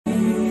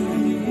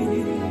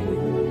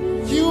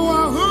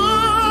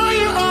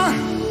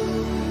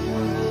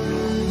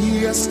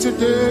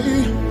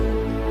yesterday,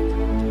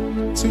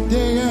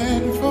 today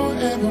and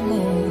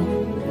forevermore.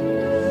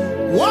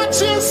 What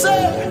you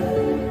say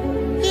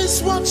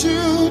is what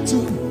you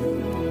do.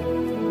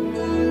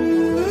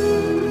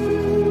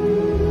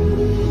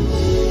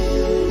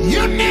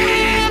 You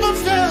never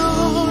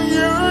fail,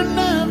 you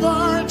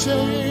never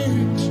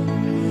change.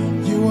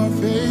 You are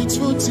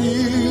faithful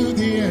till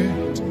the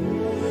end.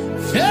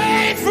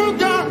 Faithful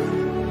God,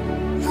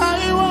 I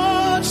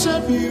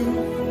worship you.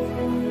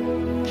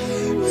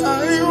 I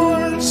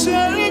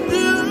worship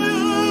you.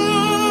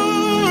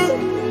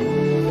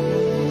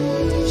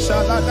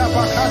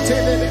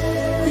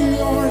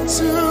 You're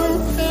too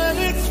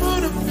faithful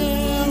to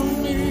fail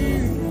me.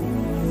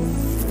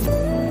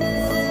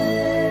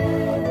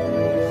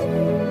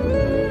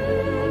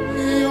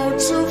 You're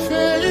too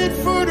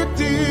faithful to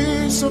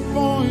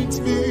disappoint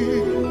me.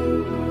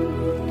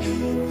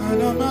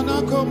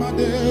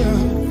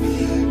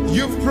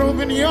 You've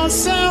proven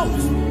yourself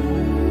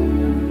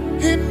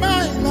in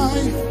my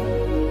life,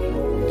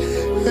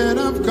 and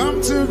I've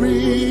come to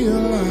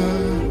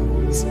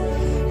realize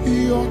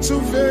you're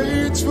too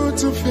faithful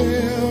to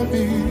fail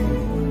me.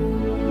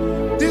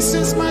 This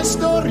is my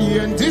story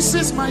and this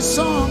is my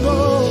song.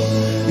 Oh,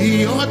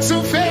 you're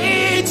too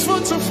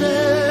faithful to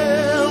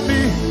fail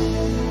me.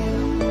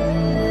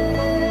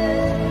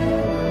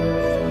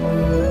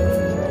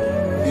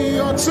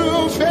 You're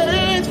too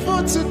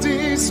faithful to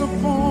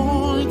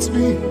disappoint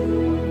me.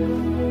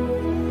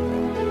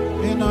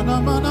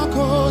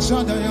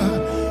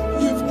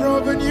 You've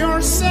proven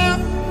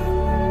yourself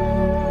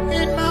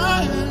in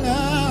my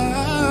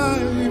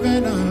life,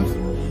 and I've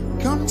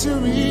come to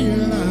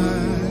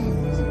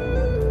realize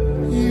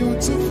you're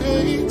too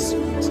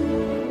faithful.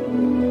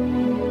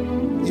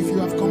 If you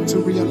have come to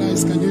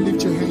realize, can you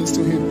lift your hands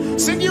to him?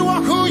 Sing, you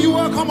are who you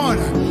are, come on.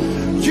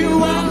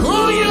 You are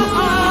who you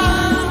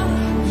are.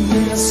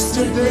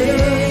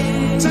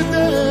 Yesterday,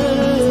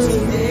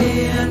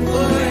 today and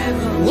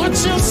forever. What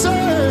you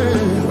say?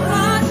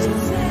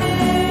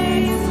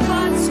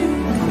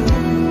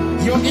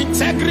 Your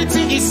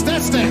integrity is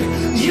tested.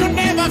 You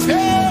never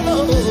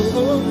fail.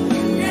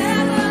 You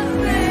never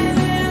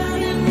fail.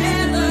 You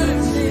never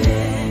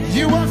change.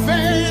 You are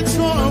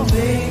faithful.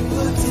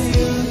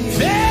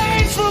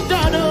 Faithful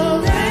God.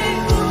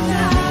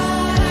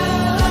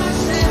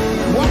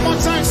 One more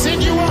time,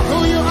 sing. You are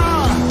who you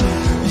are.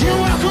 You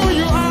are who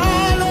you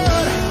are,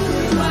 Lord.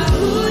 You are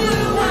who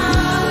you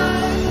are.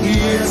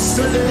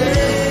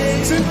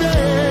 Yesterday,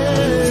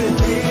 today,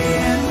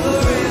 and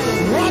forever.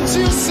 What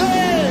you say?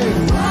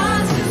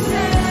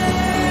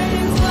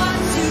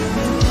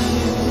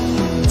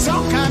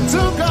 Talk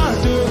unto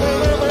God.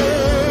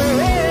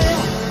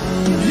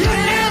 You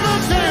never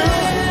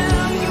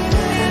fail.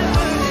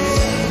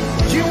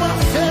 You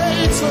are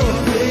faithful.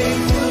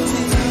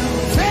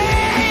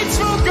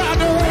 Faithful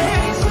God.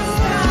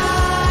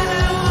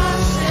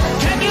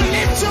 Can you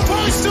lift your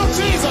voice to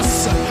Jesus?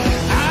 I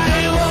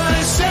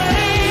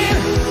worship.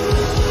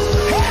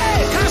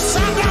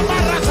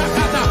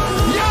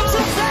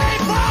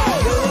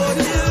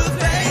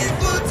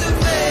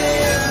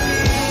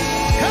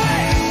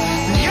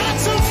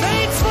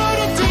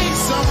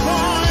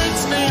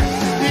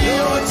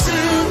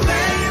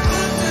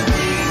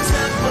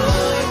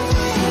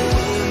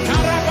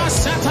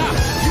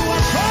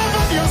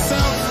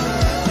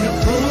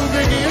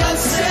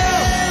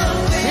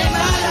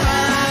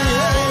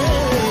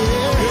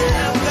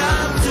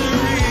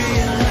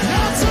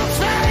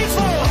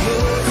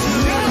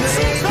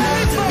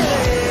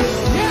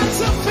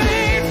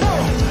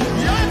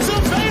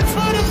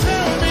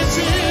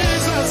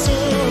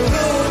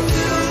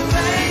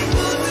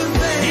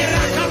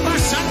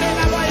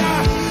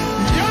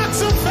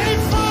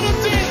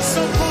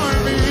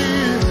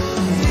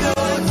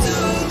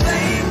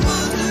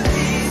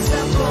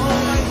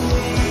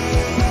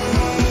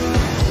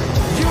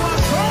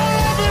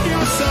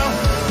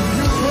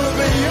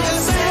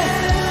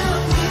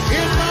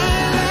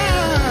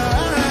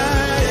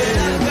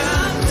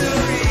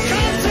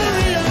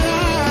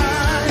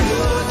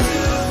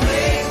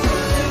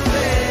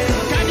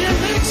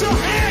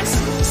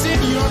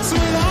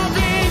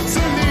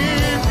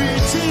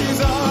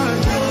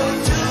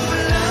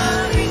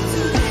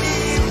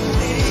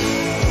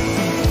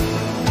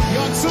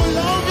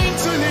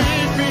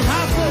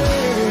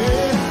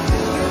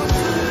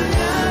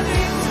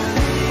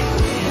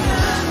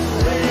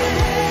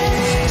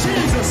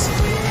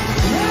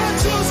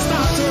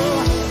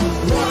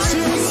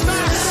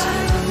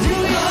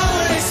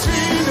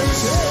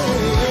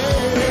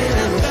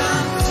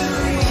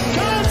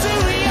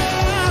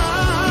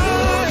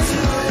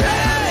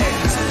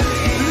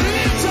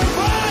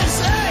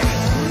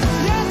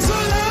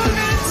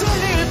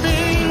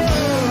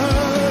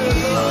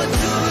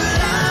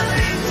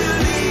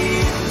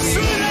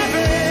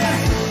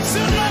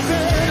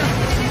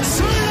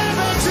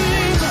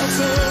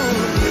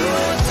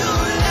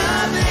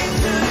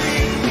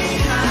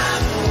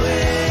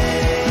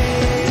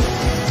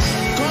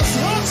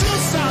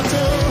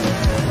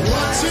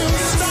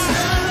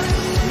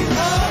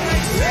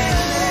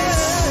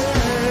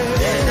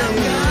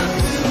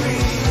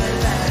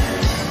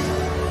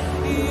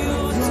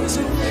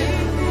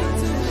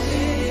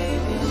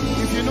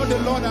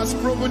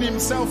 proven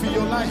himself in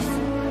your life.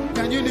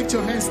 Can you lift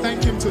your hands?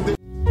 Thank him today.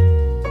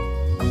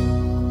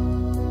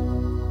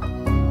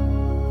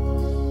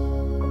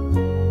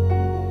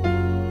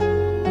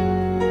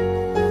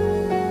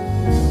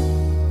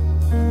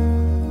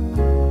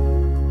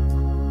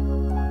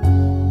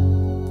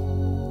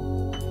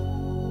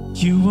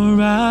 You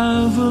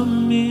unravel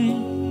me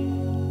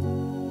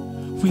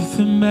with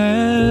a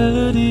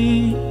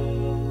melody.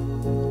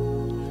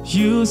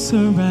 You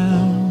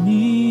surround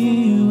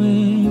me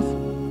with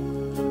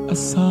a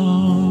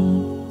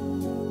song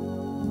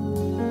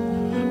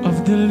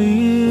of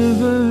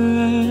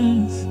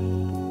deliverance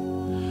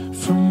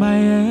from my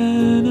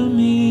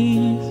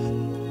enemies,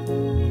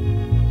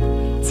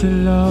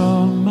 till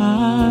all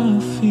my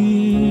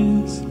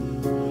fears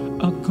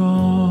are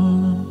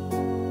gone.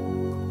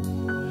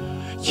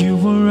 You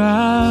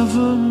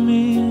unravel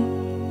me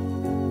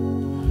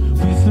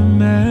with a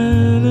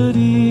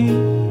melody.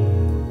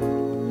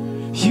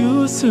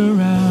 You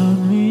surround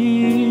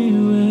me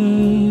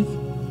with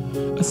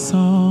a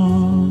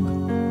song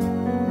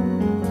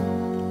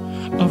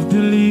of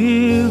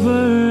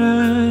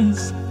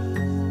deliverance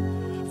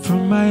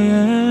from my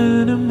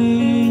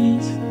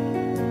enemies,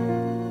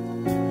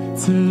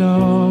 till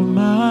all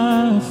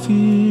my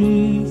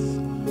fears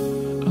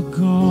are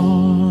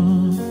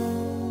gone.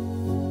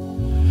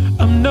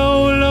 I'm no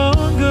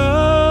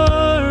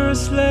longer a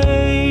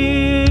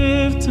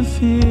slave to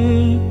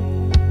fear.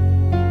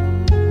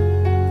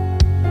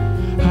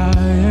 I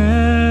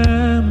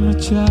am a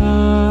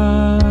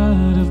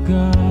child of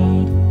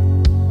God.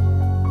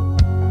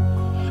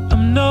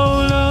 I'm no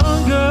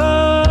longer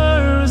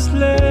a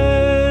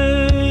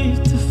slave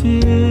to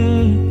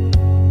fear.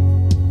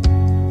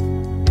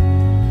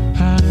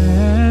 I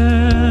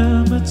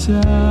am a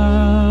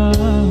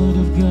child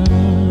of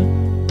God.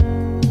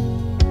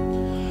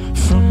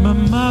 From my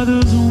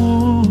mother's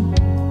womb,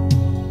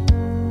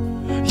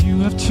 you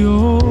have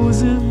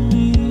chosen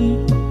me.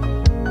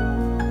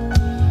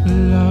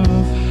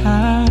 Love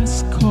has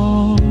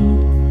called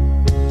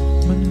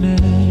my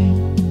name.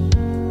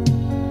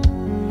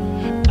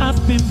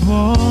 I've been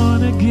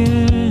born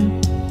again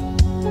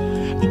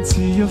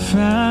into your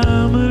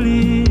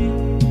family.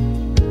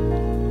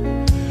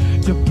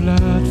 Your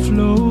blood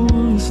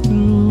flows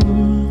through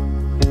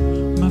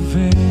my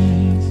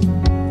veins.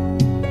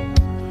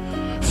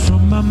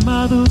 From my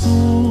mother's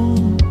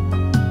womb,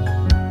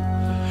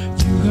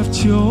 you have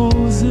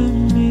chosen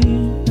me.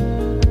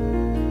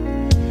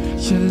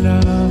 Your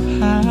love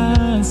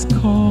has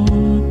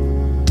called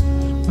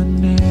my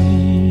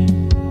name.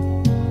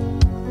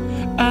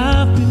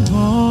 I've been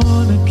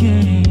born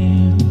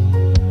again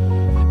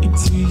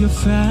into your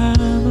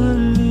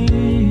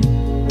family.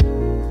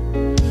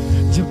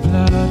 Your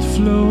blood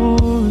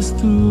flows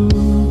through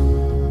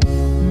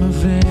my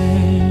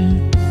veins.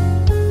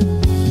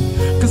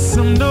 'Cause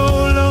I'm no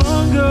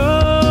longer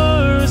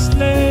a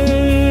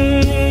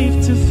slave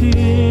to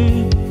fear.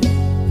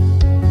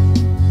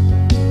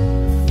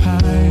 I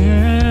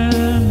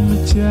am a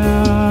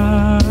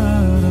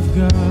child of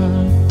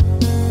God.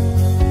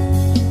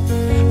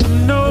 I'm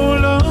no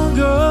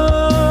longer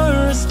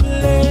a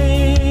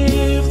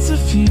slave to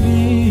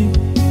fear.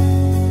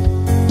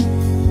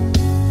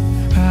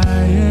 I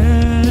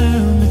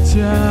am a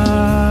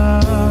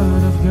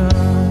child of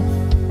God.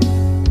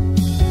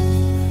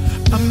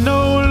 I'm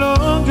no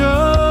longer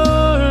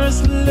a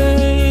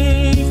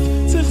slave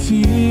to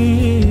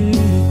fear.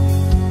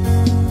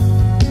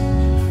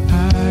 I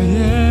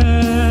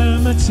am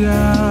a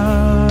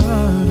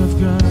child of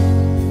God.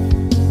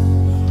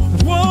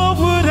 What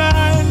would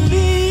I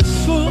live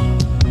for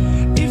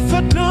if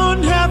I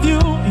don't have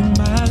you in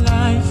my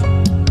life?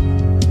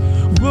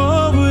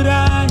 What would I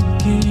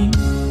gain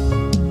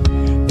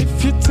if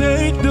you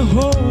take the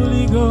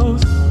Holy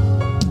Ghost?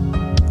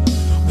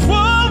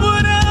 What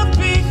would have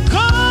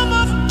become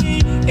of me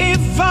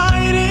if I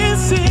didn't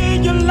see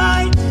your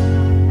light?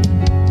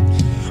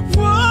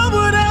 What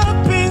would have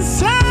been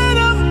said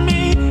of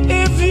me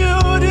if you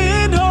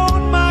didn't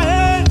hold my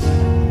hand?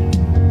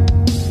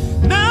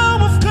 Now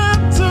I've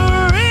come to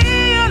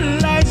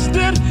realize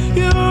that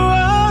you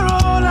are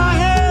all I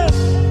have.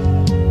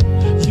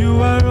 You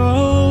are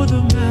all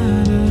that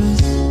matters.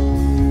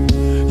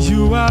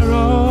 You are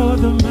all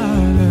that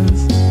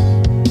matters.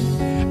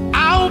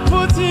 I'll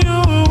put you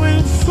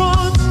in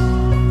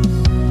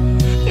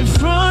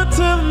front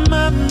of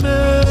my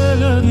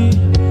melody.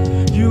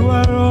 You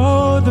are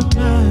all that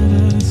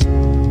matters.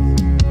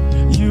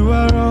 You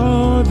are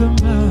all that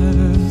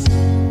matters.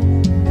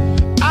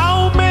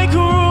 I'll make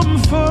room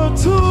for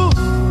two,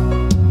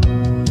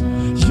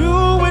 you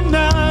and I,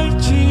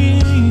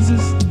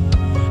 Jesus.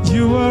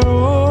 You are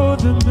all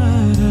that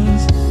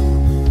matters.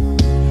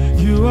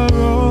 You are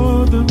all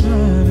that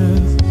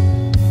matters.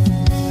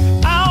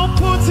 I'll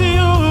put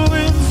you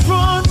in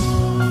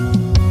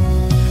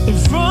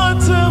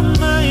front of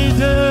my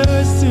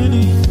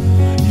destiny.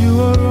 You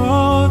are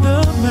all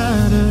that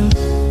matters.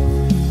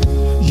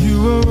 You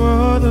are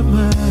all that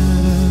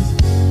matters.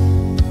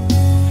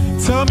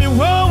 Tell me,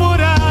 what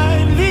would I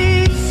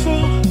live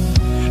for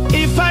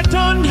if I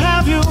don't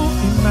have you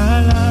in my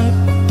life?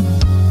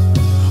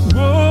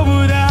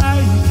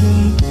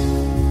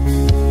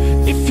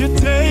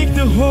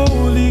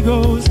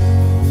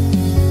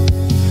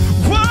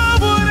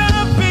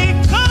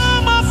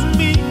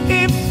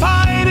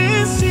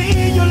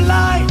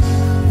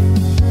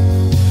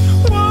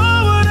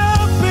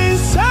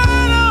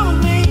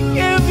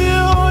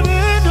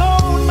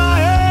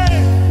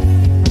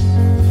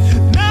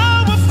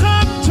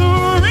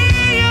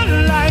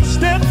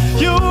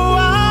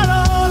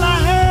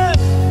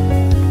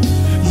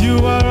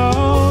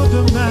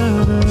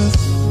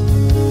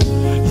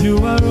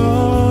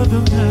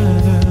 that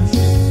matters.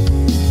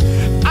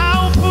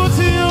 I'll put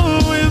you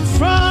in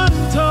front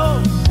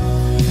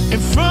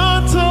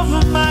of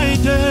my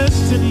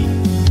destiny.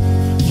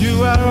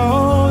 You are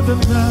all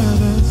that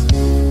matters.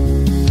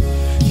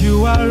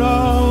 You are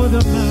all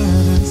that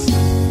matters.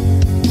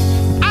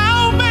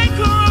 I'll make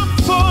room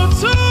for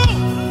two.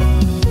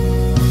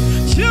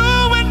 You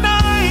and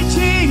I,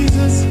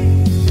 Jesus.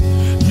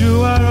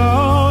 You are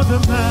all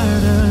that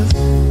matters.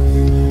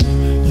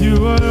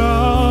 You are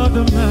all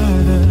that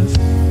matters.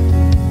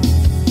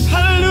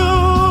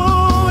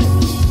 Hallelujah.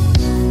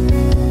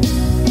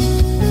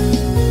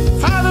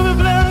 Father, we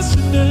bless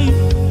your name.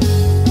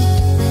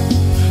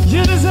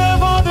 You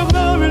deserve all the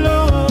glory,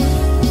 Lord.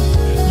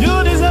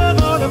 You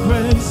deserve all the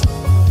praise.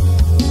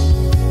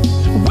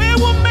 We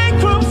will make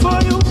room for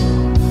you.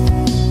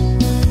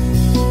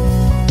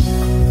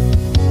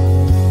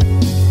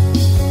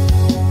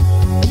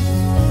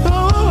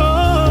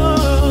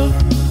 Oh,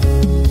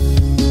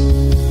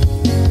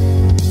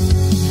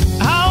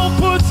 I'll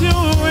put you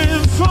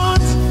in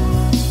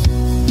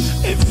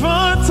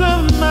front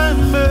of my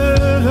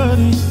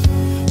melody.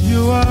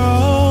 You are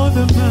all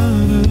that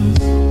matters.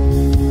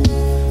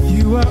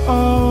 You are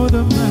all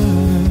that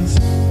matters.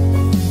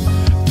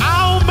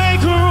 I'll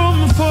make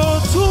room for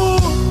two.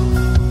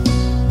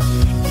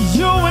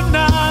 You and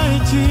I,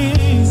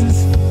 Jesus.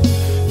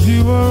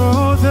 You are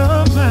all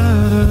that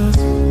matters.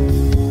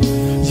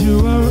 You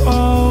are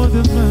all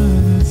that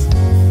matters.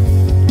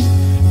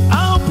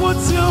 I'll put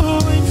you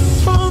in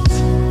front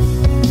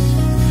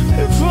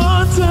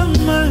of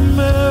my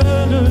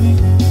melody.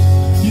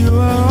 You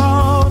are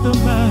all that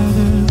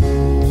matters.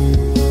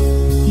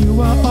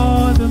 You are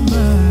all that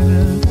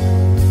matters.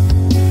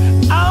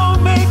 I'll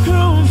make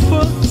room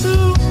for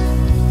two.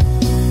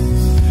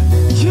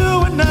 You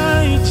and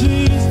I,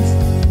 Jesus.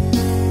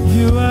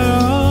 You are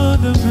all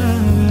that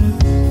matters.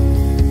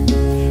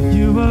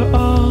 You are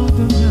all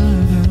that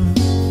matters.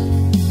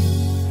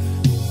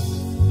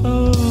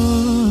 Oh,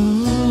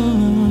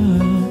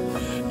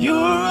 you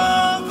are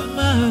all that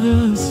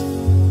matters.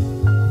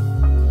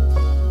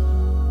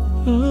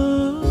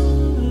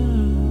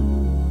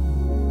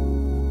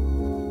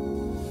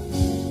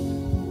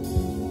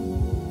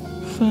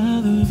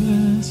 Father,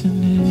 bless your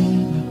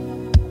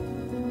name.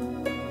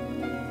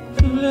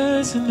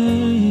 Bless your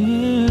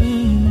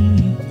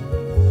name.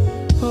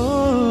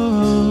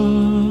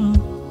 Oh,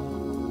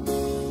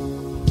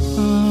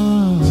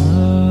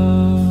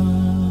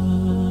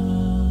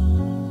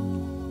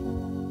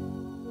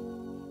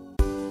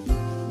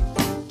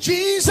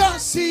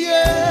 Jesus,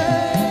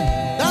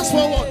 yeah. That's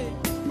for what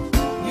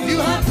you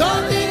have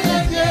done it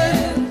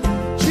again.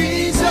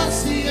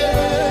 Jesus,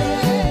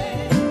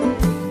 yeah.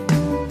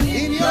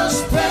 In your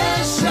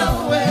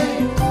special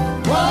way,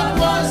 what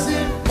was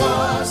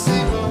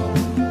impossible,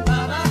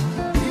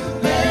 you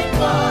made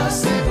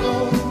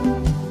possible.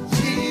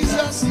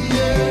 Jesus,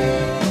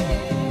 yeah.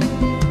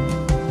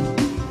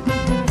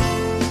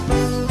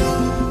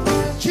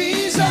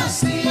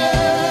 Jesus, yeah.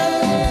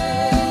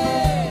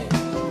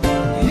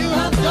 You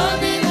have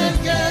done it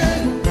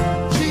again.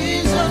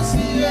 Jesus,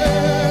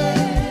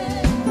 yeah.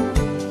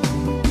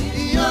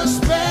 In your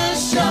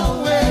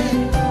special way,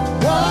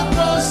 what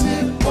was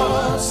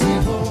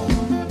impossible,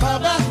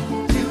 Baba,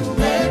 you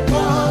made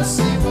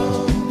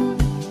possible.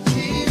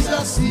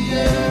 Jesus,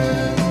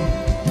 yeah.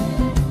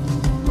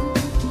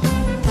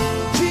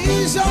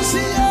 Jesus,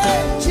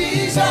 yeah.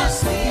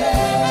 Jesus,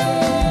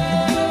 yeah.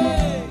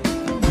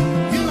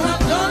 You have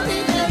done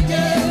it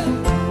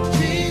again.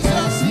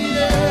 Jesus,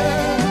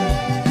 yeah.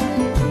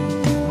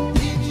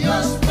 In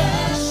your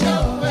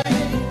special way,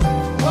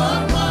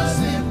 what was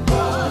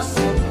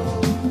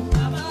impossible,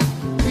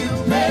 you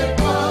made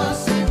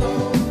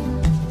possible.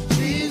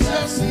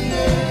 Jesus,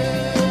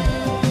 yeah.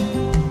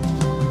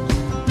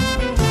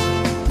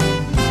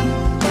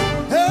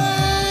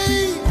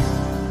 Hey,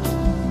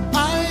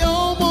 I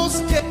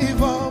almost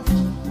gave up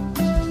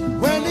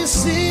when it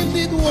seemed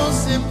it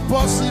was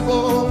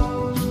impossible.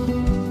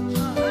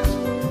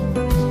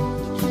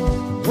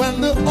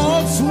 When the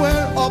odds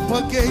were up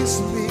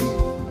against me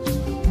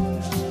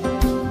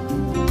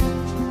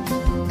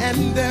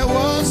and there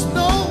was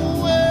no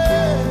way.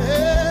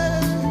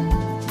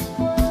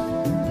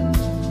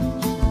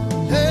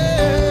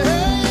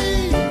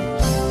 Hey,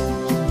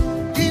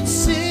 it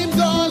seemed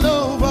all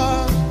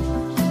over.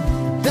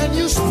 Then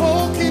you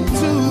spoke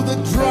into the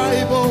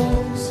dry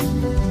bones.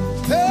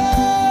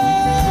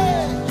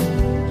 Hey,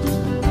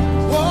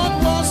 what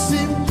was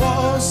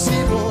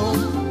impossible,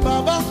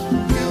 Baba,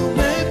 you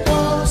made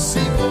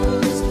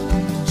possible.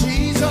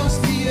 Jesus,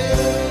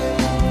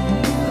 yeah.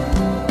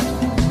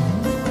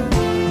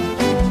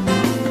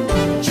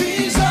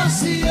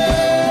 Jesus, yeah.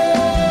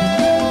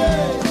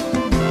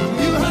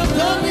 You have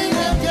done it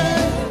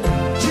again.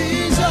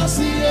 Jesus,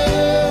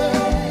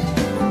 yeah.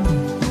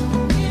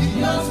 In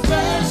your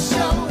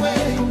special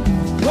way,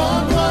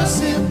 what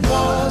was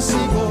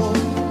impossible,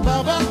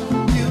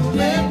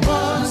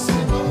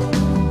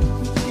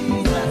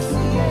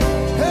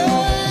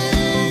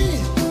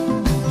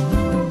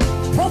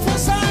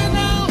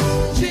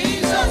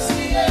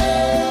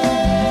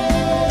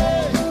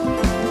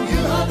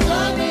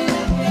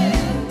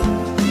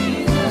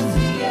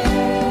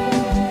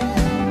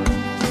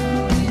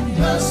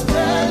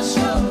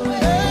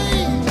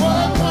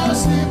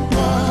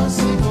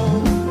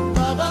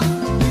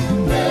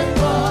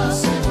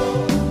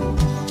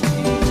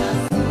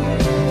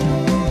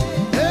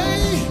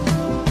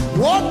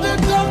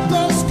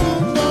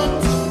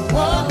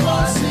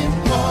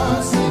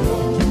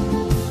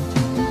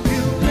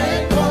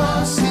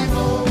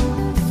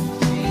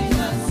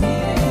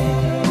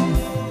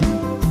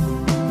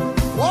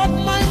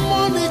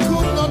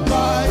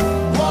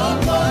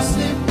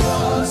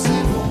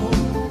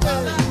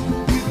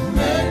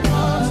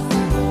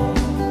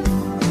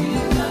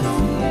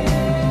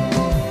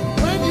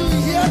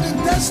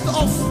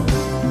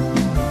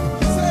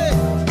 Say,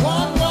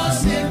 what was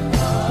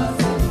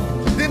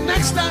impossible? The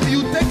next time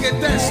you take a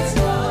test,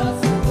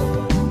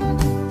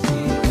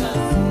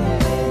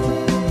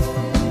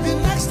 the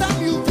next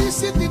time you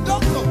visit the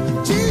doctor,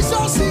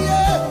 Jesus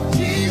here,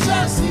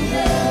 Jesus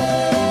here.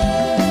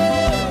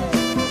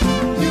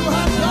 You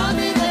have done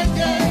it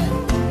again,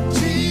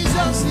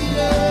 Jesus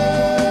here.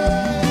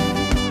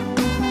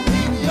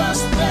 In your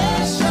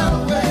special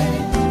way,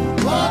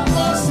 what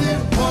was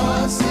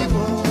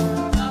impossible?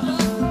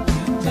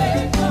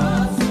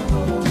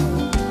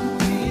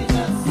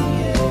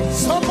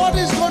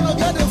 Somebody's gonna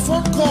get a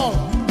phone call,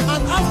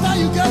 and after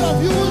you get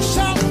up, you will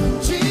shout,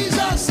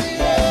 Jesus here.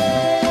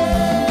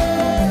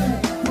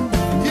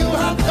 You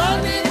have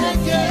done it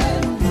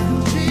again,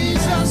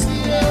 Jesus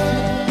here.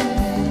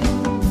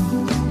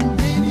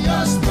 In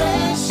your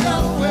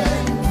special way,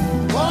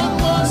 what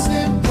was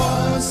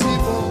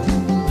impossible?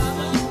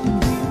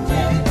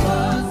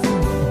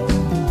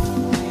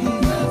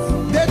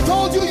 They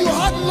told you you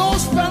had low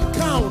sperm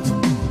count,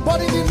 but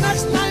in the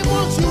next 9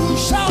 months you will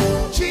shout,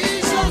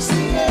 Jesus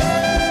here.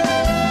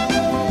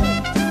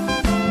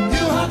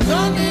 You have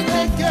done it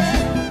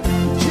again,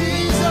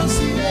 Jesus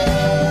here.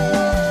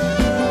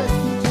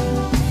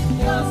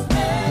 Your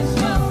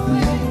special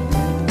way,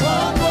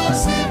 what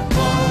was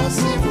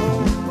impossible?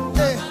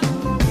 Hey.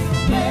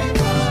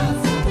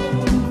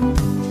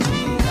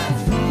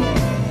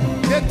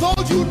 They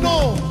told you no,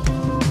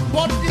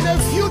 but in a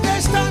few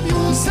days' time you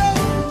will say,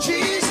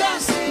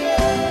 Jesus here.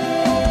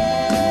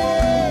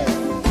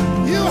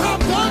 You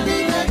have done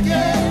it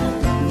again,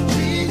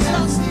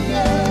 Jesus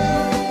here.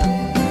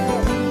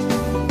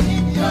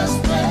 In your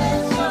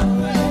special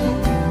way,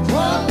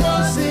 what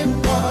was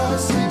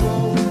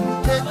impossible?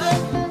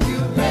 You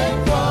made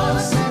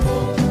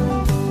possible,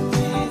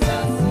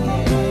 Jesus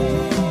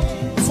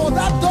here. For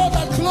that door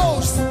that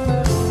closed,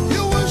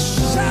 you will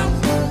shout,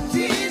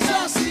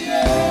 Jesus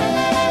here.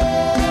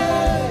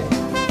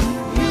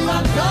 You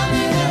have done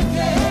it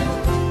again,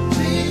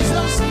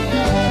 Jesus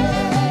here.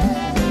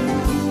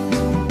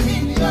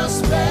 In your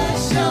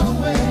special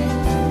way,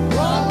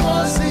 what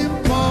was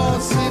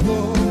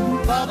impossible?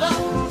 Baba,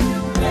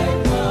 you made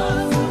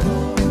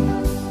possible,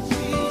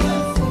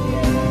 Jesus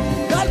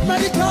here. That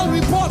medical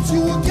report,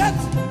 you will get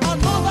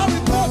another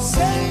report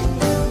saying,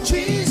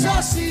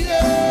 Jesus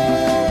here.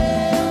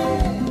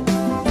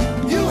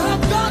 You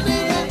have done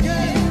it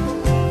again,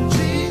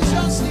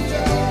 Jesus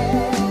here.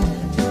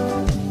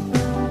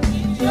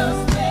 In your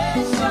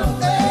special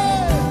way,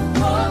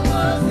 what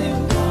was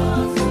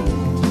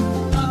impossible?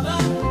 Baba,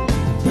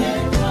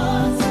 made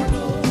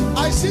possible. I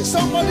see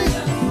somebody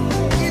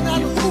in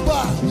an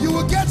Uber, you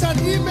will get an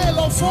email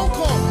or phone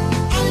call,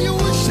 and you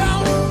will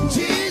shout,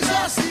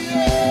 Jesus here.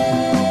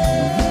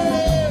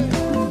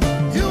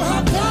 You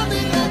have done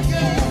it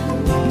again,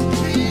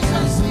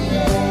 Jesus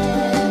here.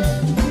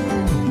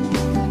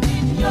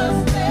 In your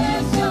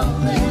special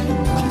way,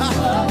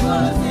 what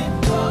was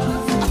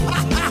impossible?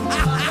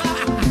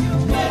 You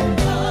made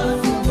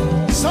possible.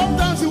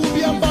 Sometimes it will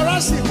be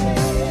embarrassing.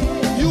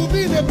 You will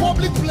be in a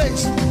public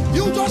place.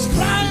 You just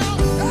cry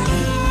out,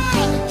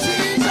 "Ah,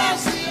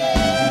 Jesus here."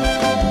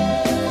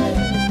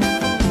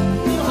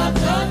 You have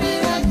done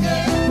it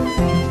again,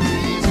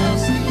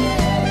 Jesus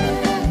here.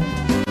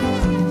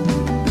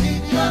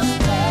 In your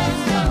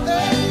special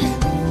way,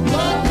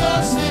 what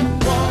was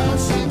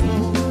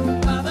impossible?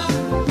 Baba,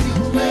 you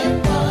made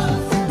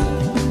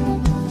possible,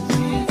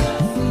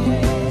 Jesus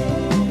here.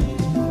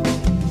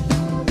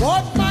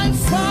 What my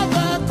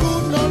Father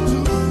could not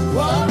do,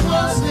 what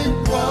was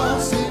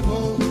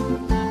impossible?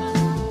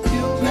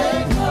 You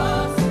made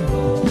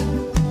possible,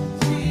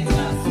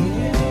 Jesus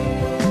here.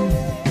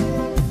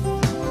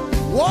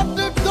 What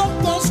the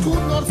doctors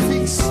could not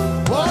fix,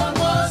 what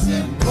was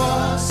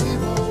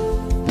impossible?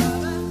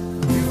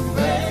 You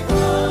made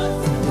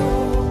possible,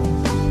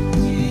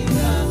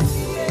 Jesus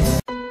here.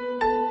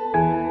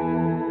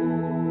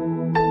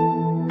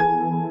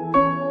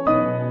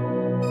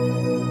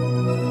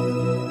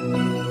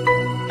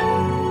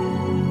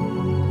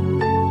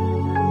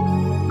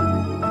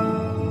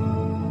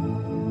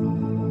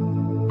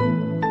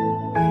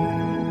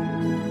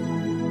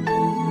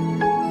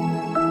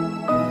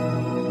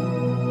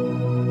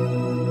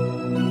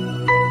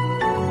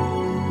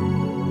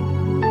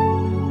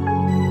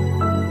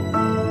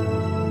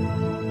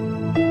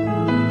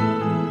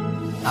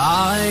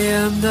 I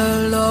am the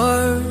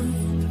Lord,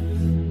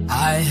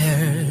 I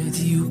heard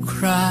you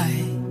cry.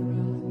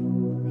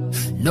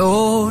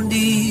 No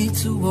need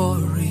to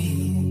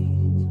worry,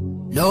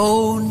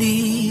 no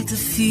need to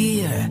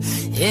fear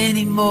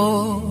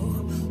anymore.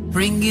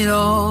 Bring it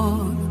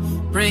on,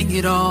 bring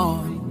it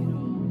on.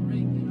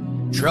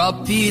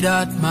 Drop it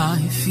at my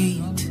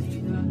feet.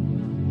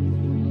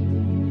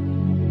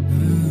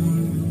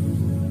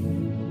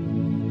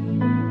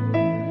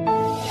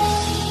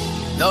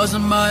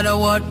 Doesn't matter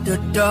what the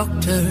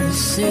doctors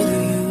say to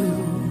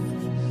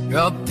you,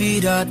 drop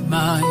it at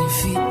my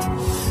feet.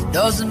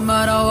 Doesn't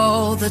matter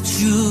all that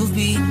you've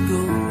been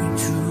going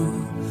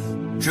through,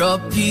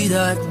 drop it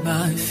at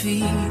my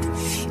feet.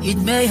 It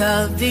may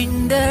have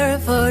been there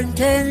for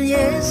 10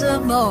 years or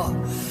more.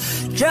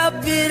 Drop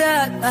it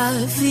at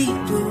my feet,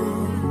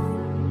 oh,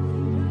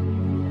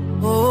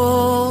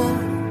 oh.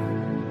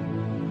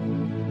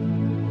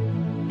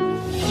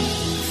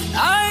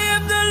 I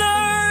am the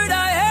Lord,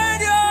 I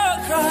heard your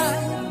cry.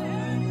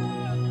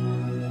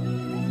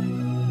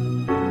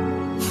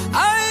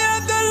 I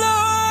am the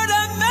Lord,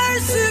 I'm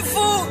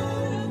merciful.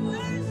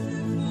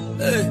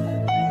 Hey.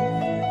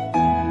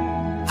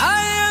 I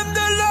am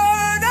the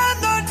Lord, I'm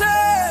not a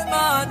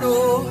man, oh.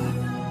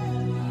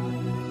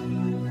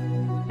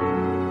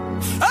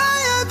 I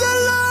am the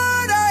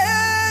Lord, I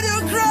heard you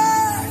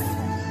cry.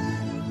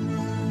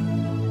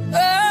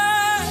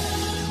 Hey.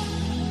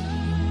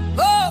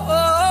 Oh,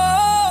 oh,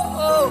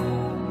 oh, oh.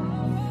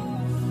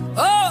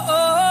 Oh,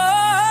 oh,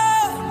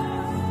 oh.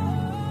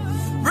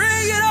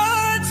 Bring it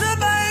on to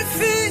my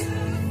feet.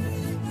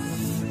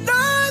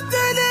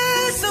 Nothing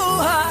is so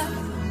hard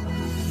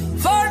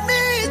for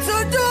me to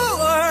do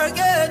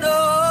again, oh.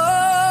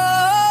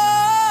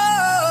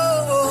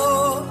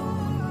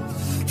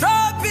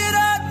 Drop it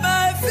at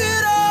my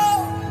feet, oh.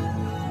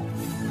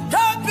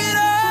 Drop it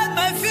at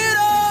my feet,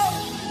 oh.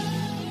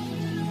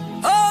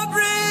 Oh,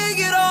 bring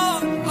it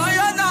on,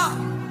 Ayana.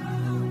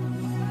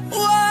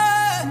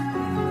 Why?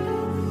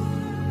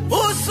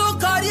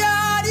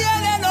 Usukariari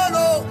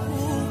elelo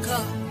uka.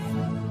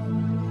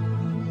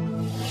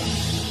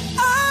 I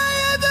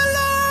am the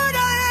Lord, I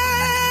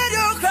heard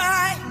you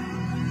cry.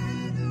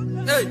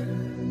 Hey.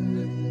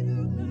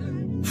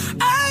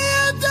 I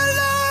am the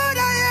Lord,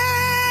 I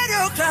heard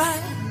you cry.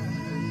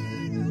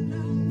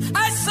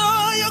 I saw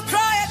you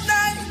cry at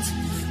night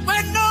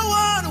when no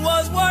one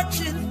was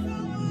watching.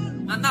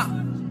 Anna.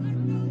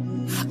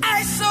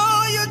 I saw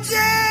you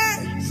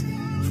tears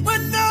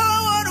when no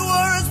one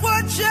was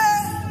watching.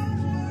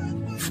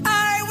 I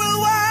will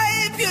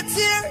wipe your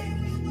tears.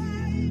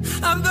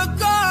 I'm the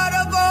God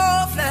of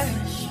all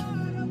flesh.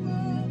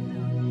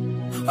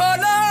 Oh,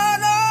 no,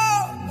 no.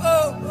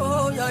 Oh,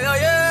 oh, yeah, yeah,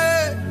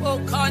 yeah. Oh,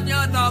 Kanya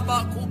Naba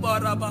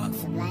Kubaraba.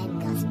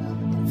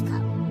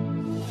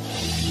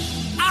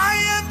 I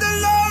am the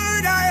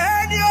Lord, I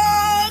heard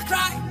your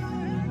cry.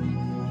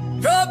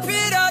 Drop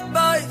it at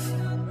my feet.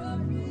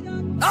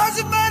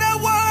 Doesn't matter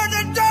what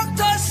the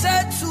doctor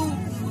said to.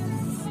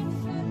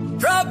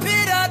 Drop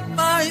it at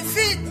my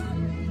feet.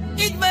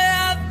 It may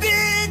have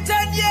been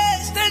 10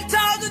 years,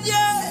 10,000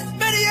 years,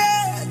 many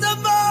years or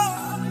more.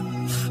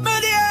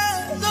 Many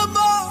years or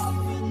more.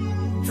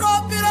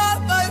 Drop it at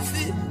my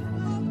feet.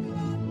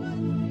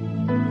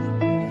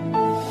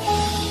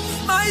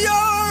 My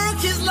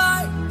yoke is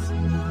light.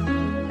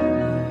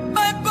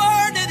 My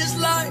burden is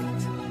light.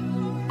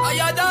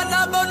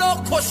 Ayadana mono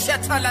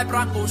kosheta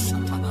lebrango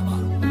shatanaba.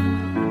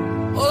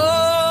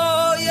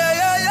 Oh, yeah,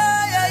 yeah,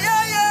 yeah, yeah,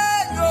 yeah,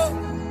 yeah, yo.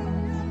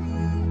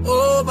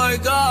 Oh, my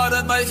God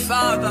and my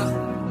Father.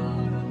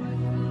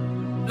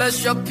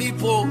 Bless your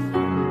people.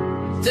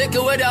 Take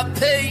away their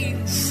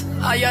pains.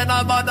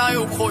 Ayanamana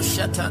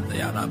yokosheta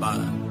yanaba.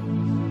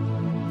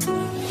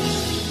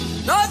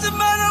 Doesn't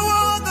matter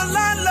what the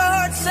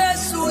landlord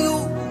says to you.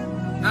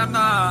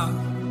 Nana.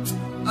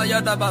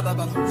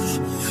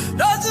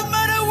 Doesn't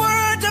matter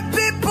what the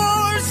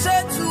people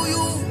say to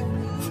you.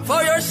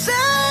 For your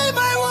sake,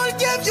 I will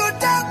give you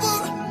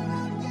double.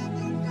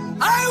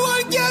 I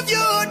will give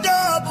you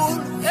double.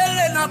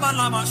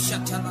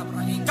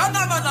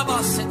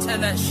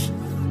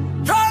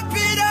 Drop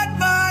it at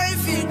my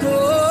feet.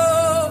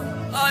 Oh,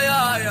 ay,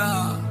 ay,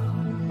 ay.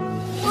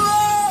 Oh,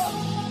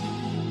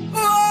 oh,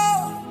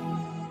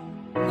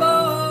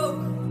 oh,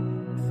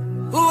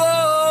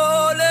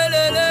 oh, le,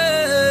 le, le.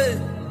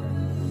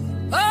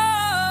 Oh.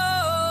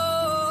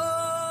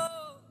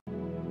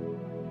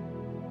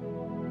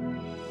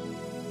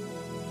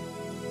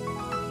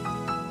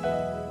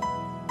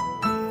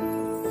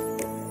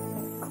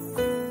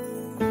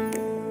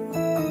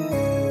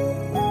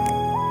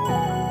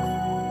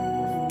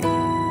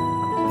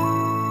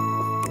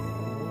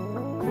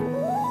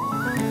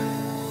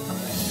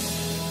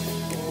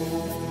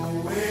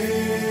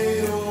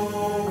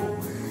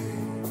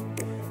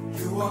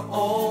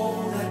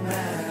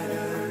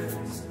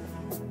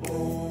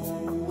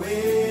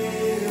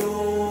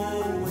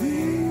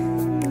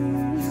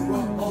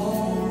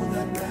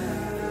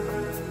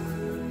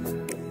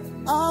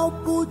 I'll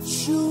put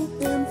you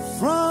in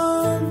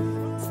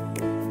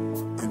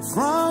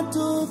front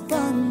of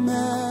the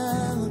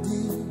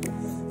melody.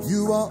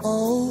 You are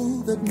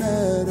all that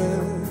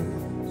matters.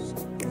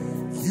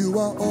 You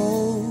are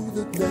all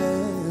that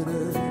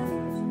matters.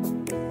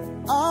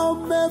 I'll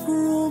make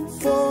room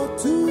for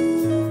two.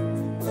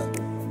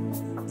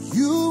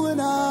 You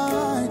and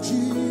I,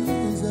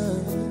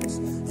 Jesus.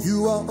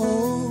 You are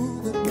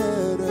all that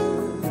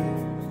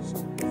matters.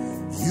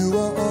 You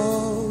are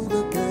all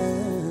that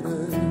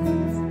matters.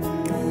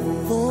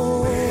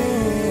 Oh,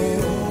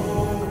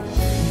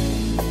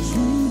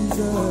 Jesus.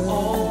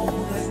 Oh,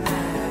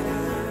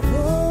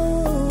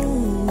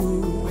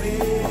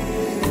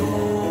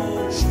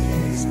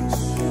 Jesus.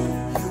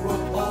 You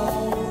are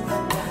all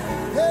that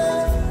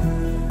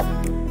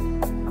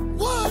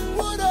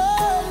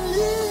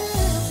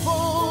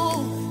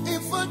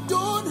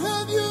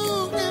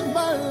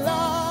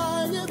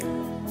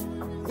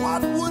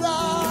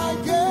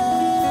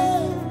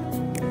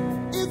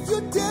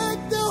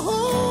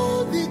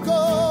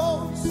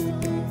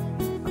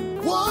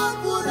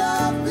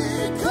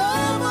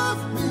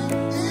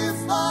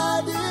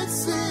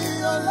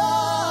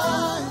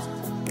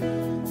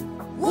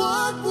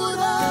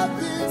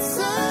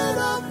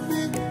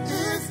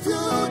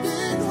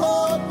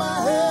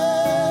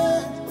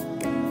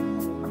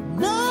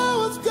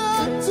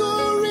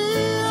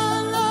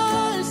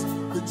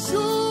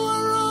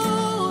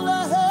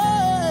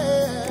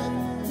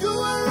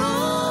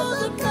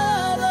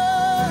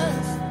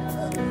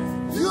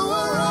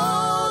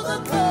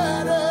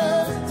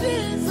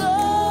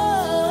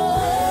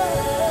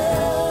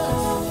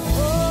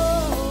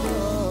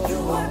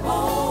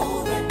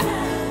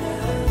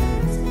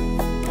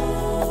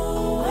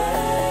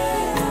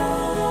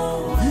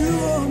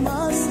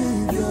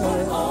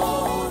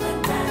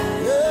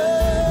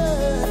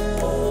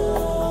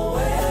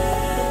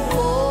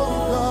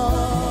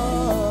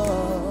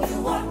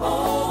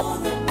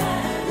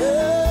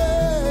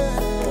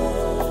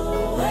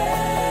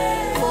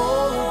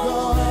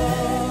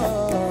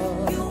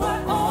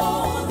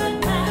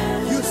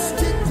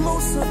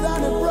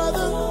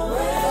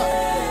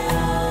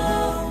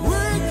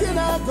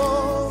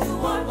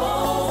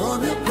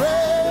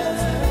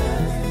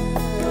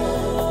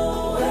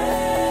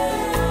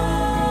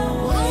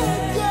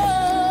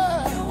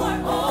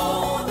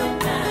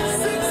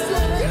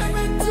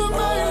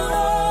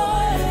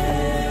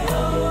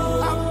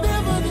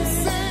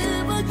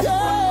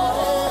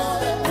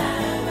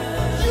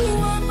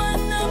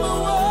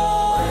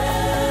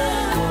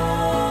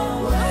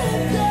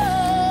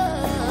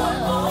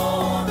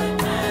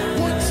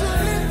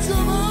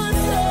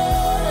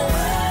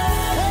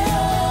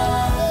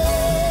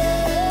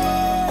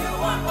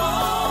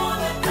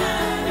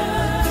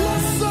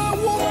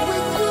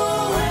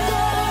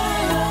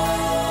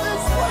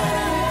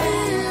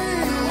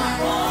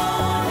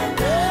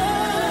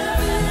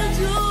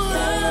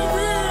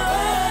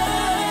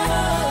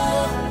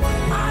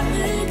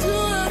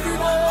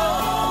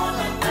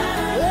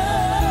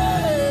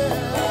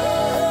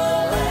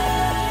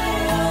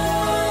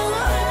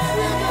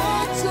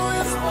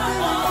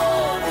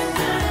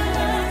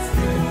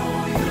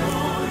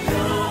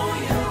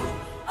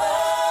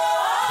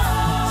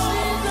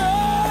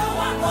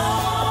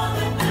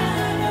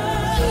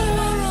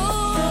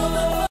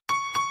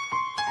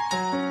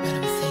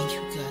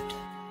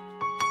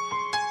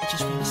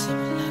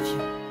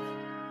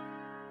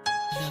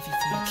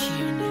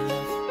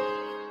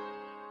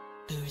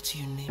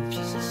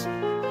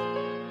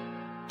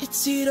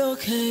Is it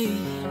okay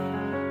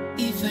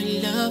if I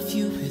love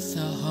you with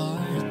a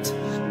heart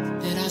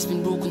that has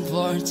been broken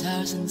for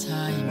 1,000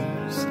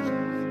 times?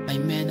 My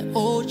man,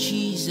 oh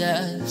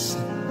Jesus.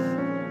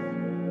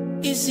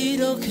 Is it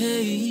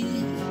okay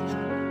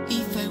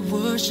if I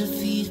wash your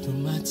feet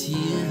from my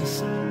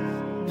tears,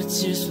 my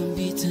tears from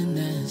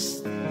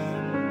bitterness?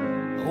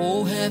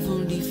 Oh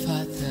Heavenly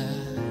Father,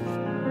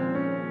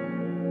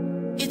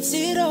 is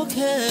it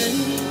okay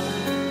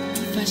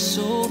if I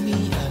sow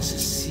me as a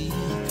seed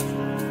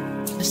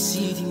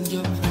in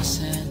your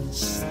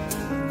presence,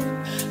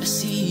 a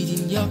seed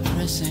in your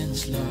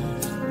presence,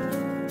 Lord?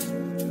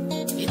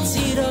 Is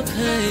it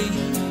okay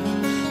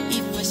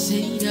if I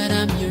say that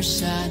I'm your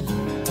son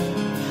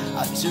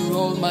after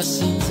all my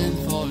sins and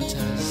faults?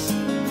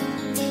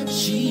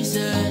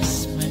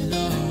 Jesus, my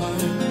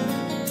Lord.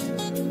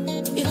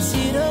 Is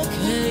it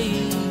okay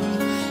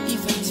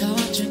if I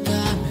touch a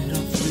garment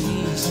of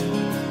grace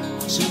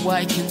so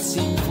I can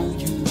sing for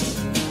you,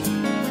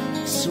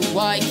 so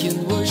I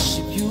can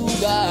worship you,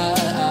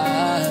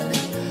 God?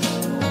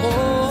 Oh,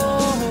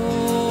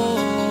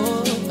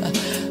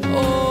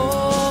 oh,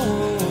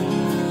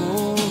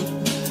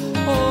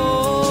 oh,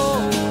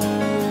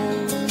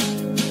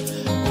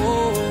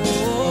 oh,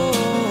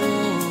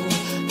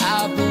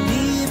 I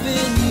believe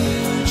in you,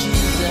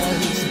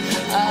 Jesus.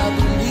 I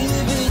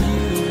believe in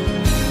you.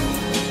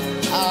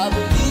 I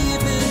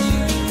believe in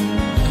you,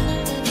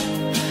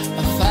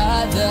 my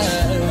Father.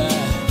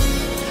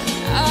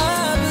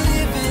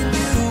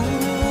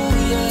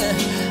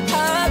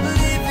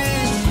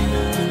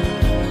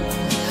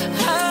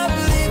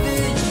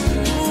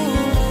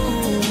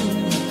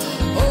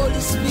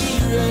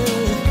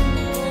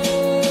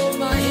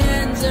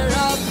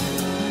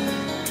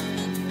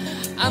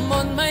 I'm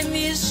on my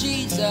knees,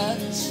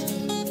 Jesus.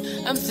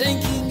 I'm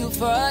thanking you,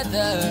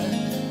 Father,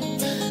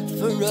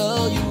 for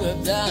all you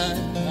have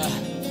done.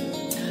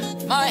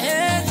 My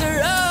hands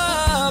are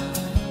up.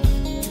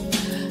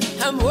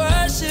 I'm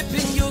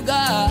worshiping you,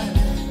 God.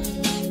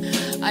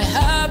 I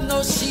have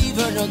no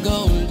silver nor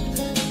gold,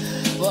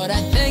 but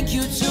I thank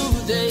you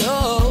today.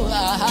 Oh,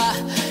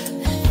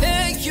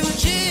 thank you,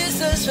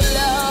 Jesus, for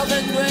love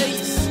and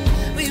grace.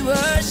 We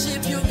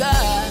worship you,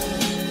 God.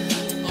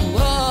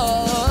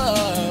 Oh,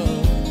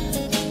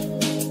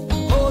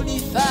 Holy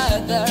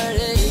Father,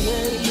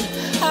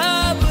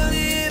 I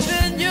believe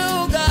in you,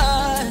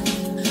 God.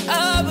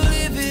 I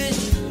believe in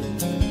you.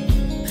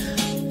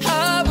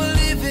 I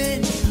believe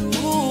in you.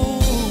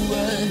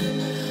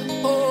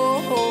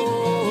 Oh,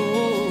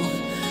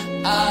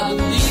 I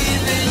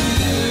believe in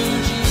you,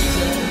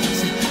 Jesus.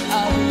 I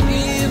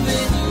believe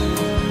in you.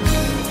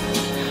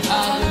 I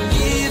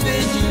believe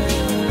in you.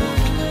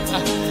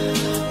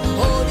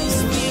 Holy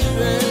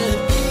Spirit.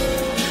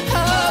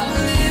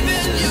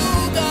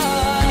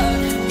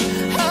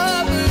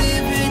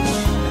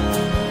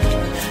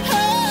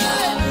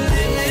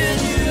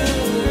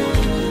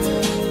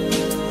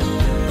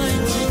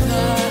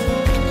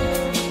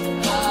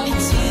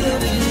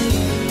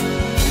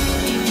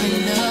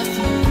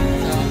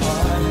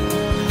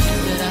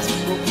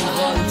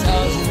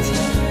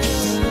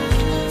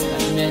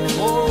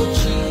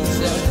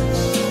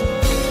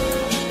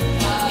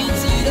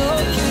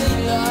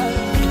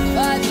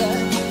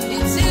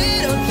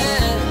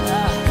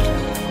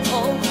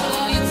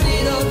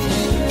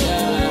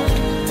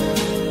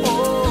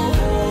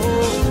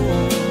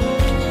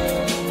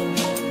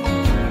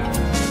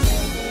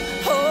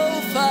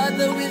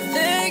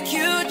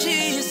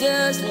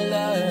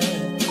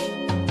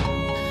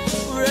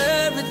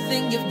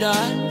 You've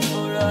done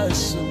for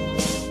us.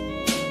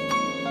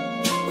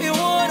 We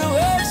want to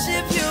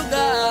worship you,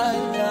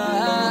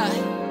 God.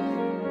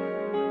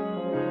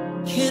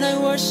 Can I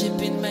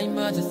worship in my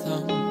mother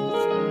tongue?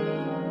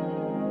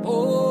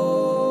 Oh.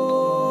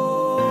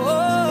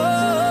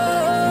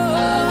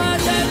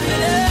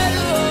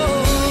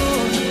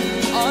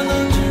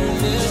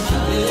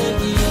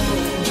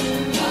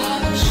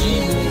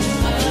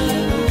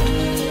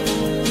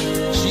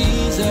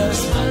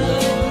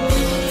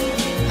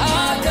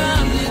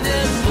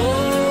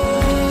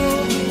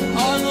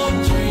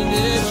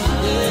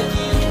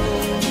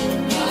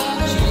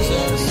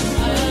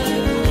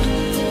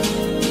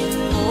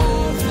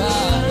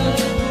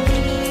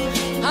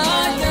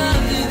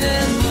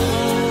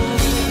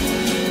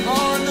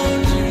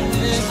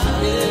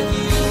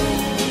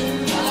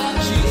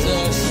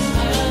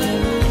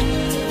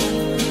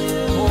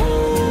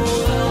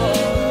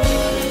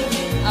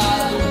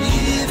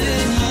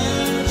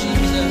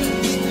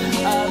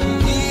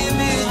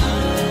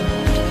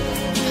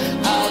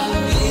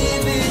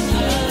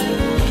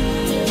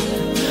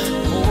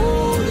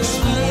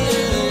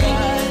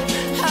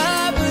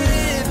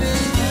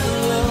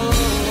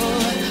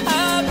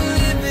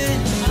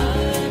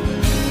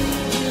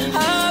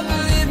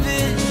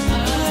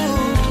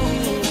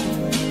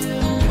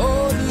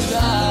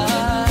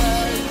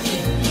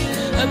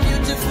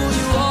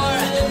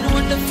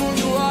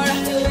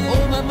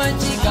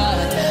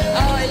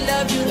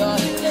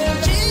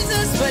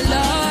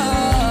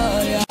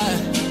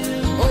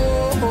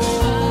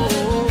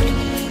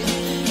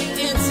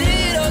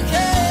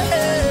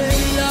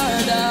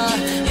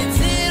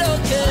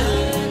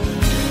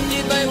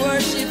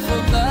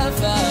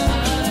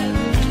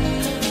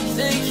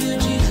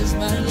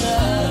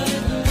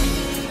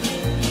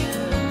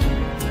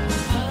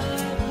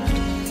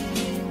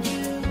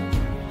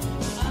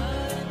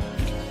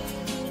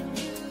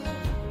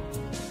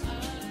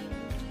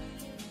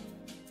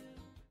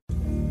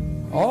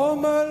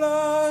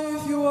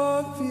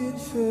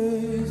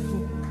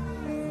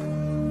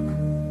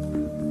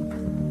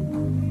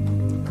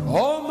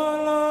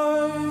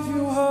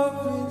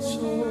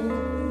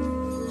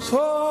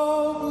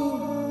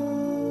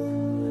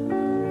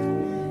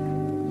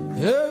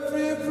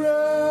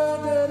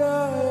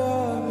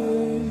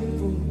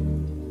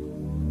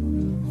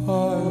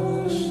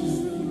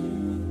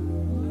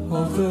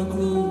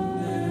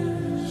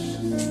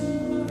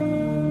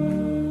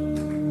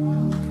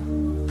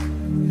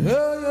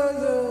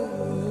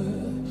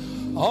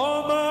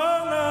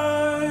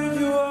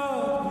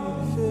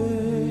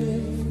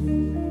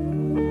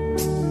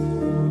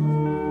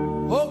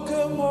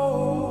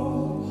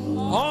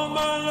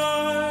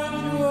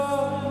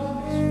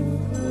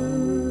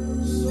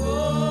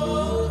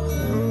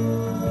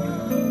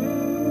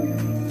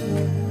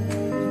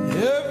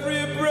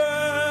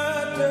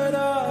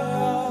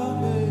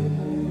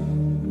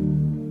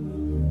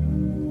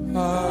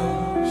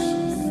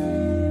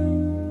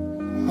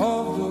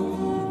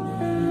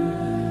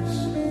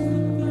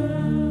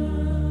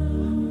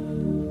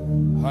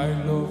 I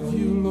love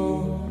you,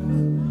 Lord.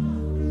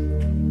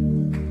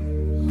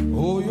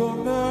 Oh, your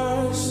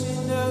mercy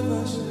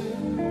never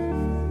fails.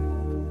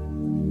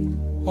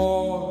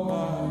 All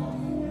my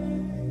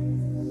days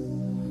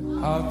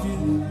I've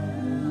been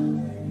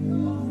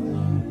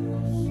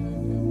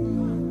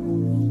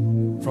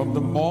from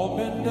the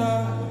moment I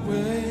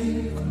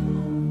wake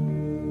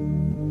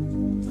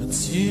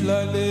until I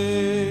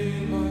lay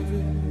my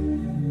head.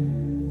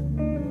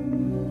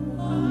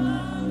 I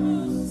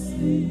will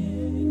sing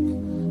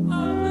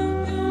of the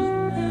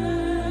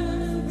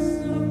goodness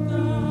of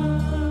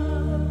God.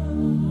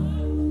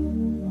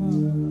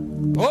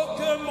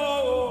 Okay,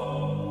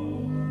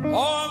 more.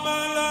 All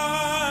my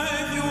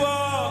life you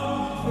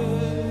are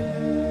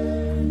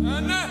faithful.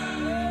 And I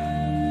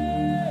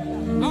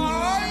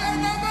am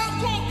never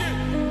cooking.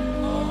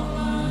 All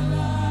my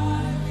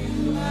life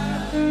you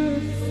have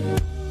been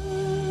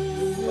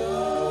so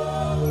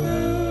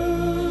good.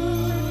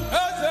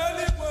 As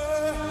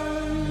anywhere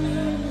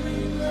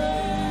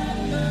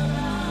that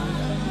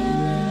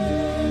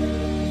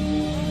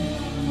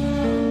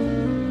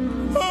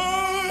I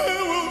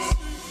will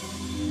sing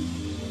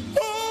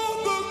of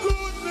the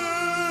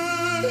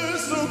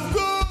goodness of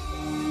God.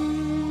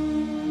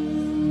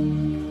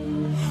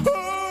 I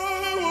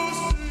will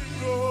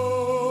sing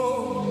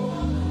of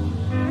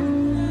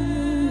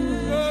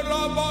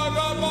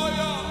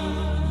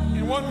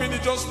in 1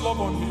 minute, just love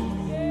on him.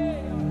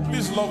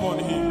 Please love on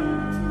him.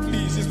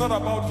 Please, it's not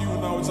about you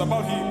now, it's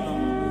about him now.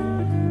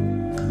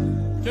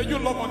 Can you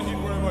love on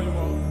him wherever you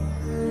are?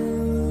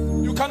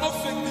 You cannot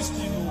fake this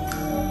thing. No.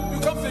 You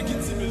can't fake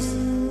intimacy.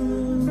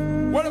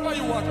 Wherever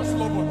you are, just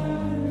love on him.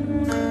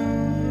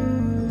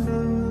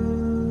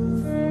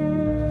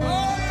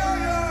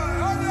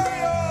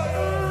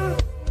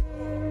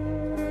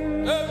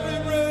 Every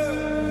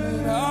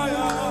breath I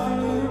am,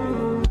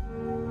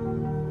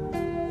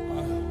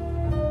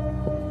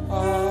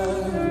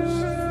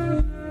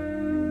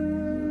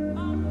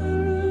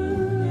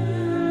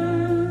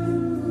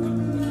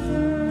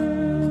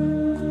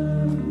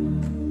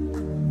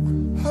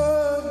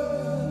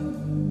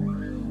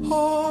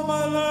 all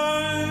my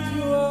life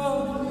you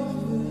are.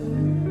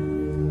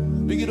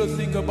 Begin to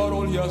think about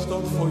all he has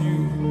done for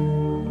you.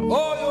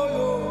 Oh, yo,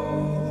 yo.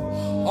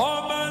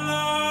 All my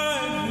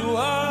life you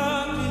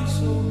have been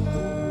so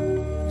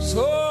good,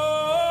 so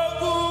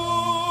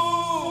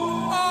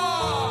good.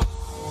 Ah,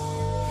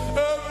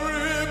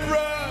 every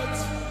breath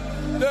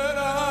that I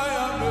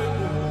am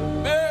able,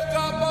 make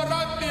up a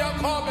right near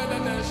common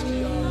and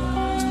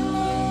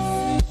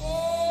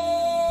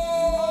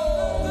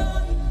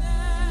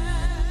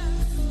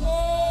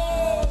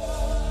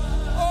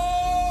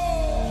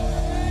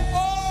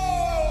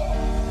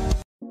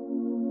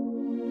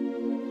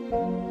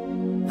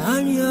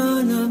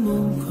Anyana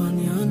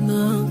mukanyana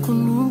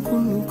kunu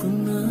kunu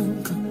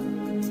kunanka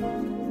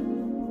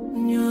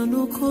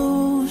Nyano ko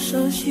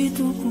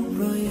sashitu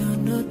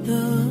kubrayana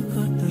da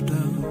da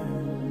da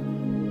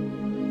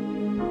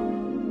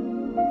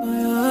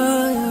ay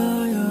ay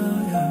ay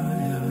ay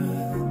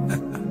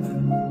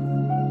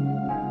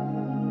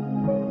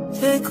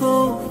Take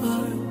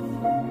over,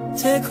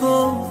 take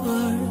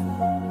over.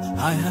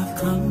 I have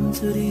come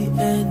to the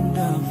end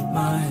of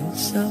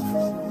myself.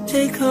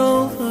 Take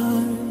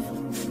over,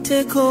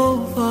 take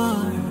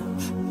over.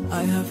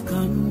 I have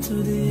come to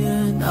the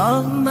end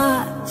of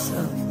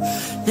myself.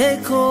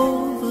 Take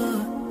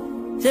over,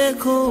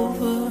 take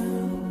over.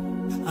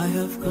 I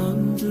have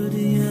come to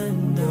the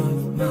end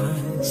of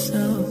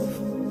myself.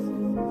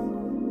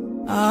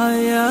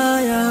 Ay,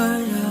 ay,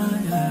 ay,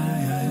 ay,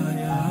 ay, ay,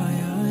 ay,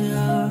 ay,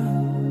 ay.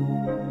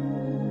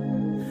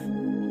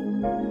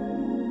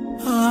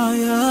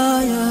 Ay,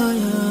 ay, ay,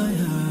 ay,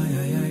 ay,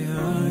 ay,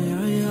 ay,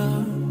 ay,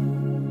 ay.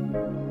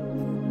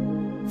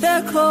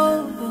 Take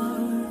over,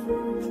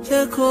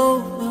 take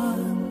over.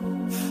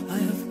 I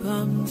have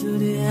come to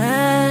the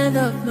end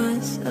of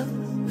myself.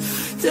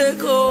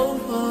 Take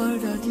over,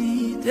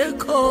 Daddy,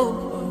 take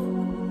over.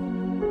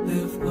 I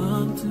have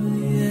come to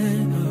the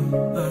end of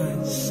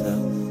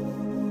myself.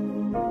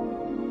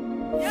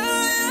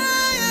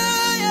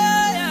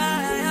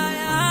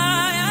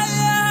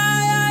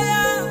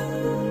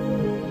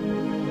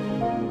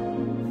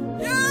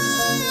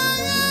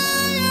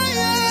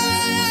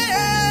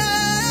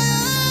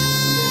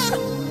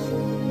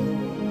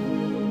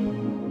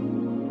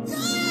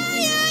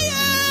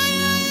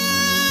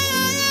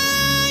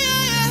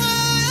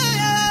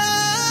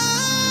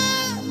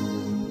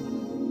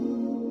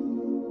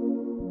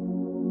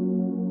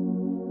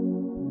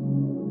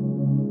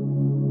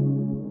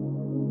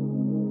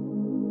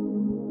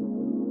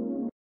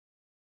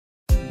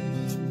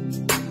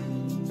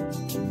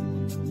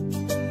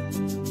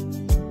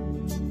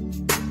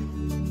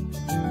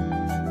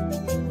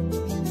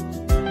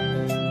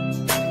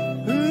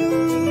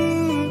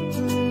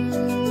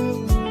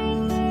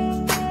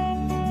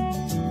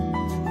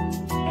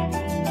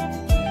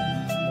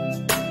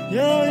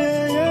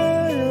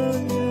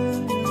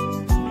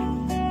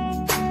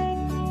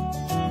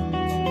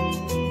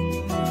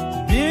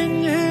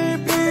 Been here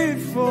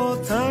before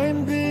time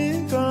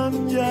begun,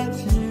 yet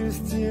you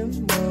still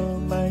know. know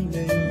my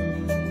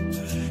name.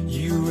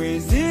 You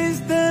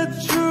existed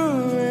through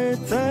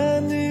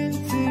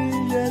eternity,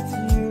 yet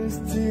you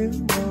still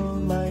know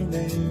my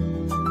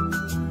name.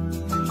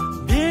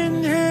 Been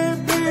here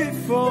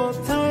before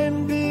time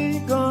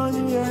begun,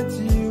 yet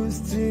you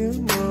still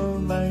know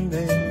my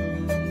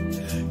name.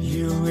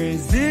 You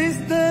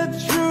existed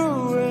through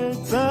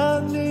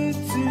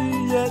eternity,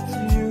 yet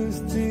you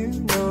still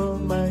know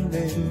my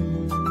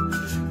name.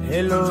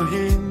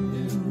 Elohim,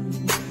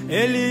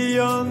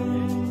 Elion,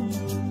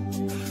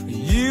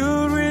 you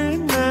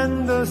remain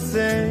the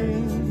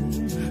same.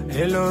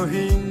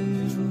 Elohim,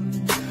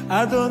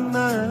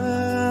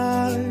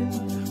 Adonai,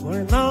 what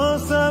an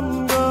awesome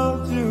God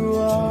you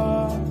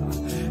are.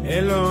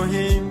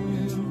 Elohim,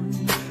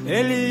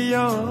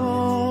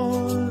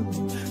 Elion,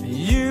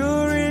 you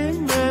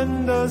remain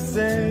the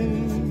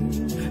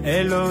same.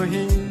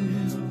 Elohim,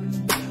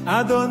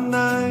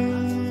 Adonai,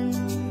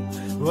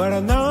 what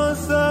an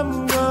awesome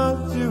God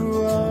you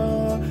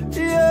are.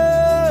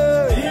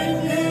 Yeah. In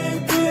here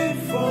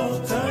before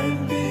time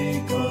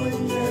begun,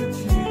 yet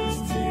you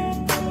still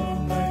know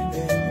my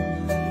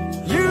name.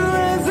 You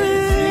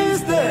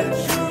existed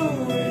through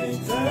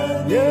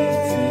eternity,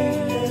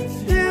 yet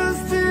you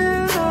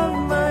still know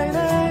my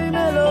name.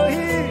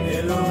 Elohim,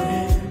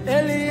 Elohim,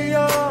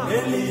 Elion,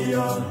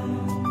 Elion.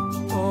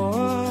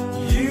 Oh,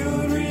 you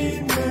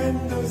remain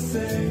the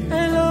same.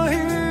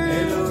 Elohim,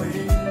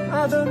 Elohim,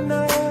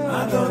 Adonai,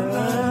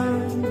 Adonai.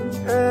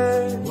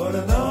 Hey, what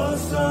an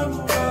awesome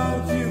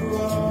God you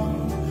are.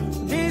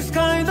 This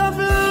kind of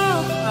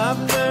love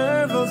I've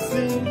never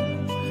seen.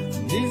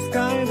 This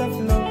kind of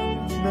love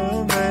no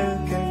man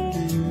can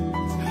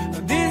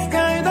give. This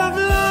kind of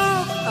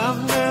love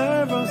I've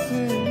never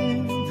seen.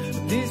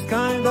 This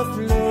kind of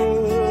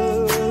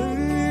love.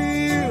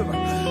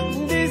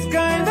 This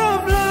kind of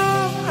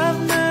love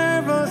I've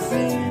never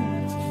seen.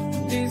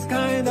 This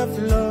kind of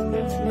love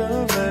no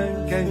man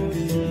can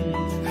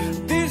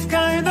give. This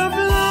kind of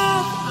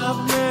love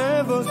I've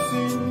never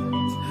seen.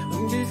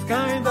 This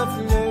kind of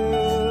love.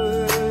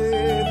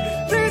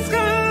 This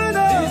kind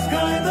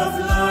of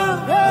love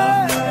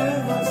I've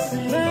never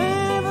seen.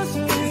 Never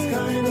seen. This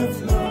kind of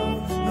love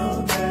no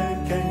man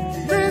can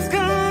give. This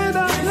kind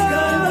of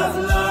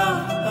love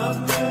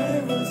I've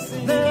never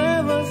seen.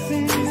 Never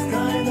seen. This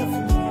kind of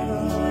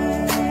love.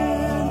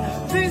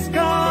 This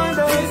kind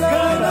of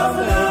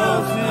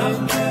love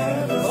I've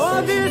never seen. Oh,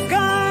 this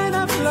kind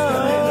of love.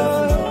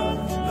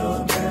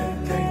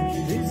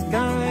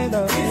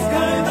 This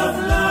kind of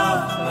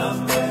love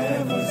I've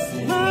never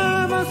seen.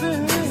 Never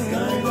seen. This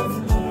kind of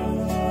love.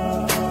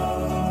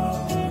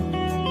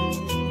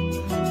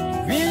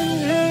 Been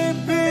here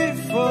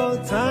before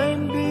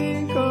time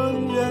begun,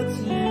 yet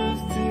you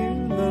still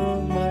know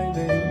my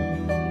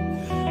name.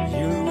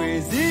 You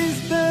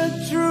resisted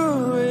through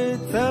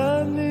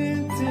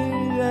eternity,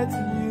 yet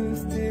you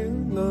still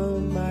know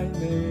my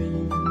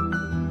name.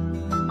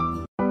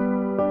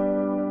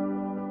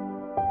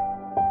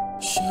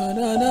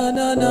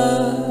 Sha-na-na-na-na.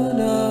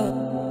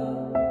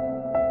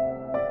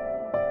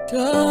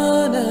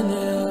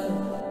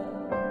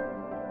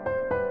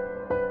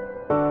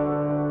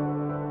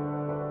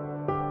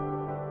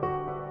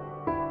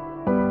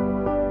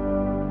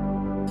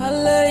 I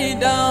lay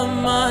down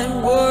my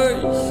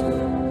words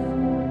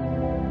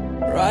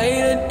right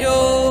at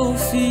your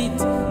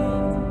feet,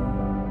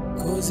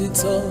 'cause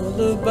it's all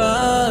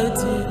about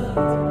you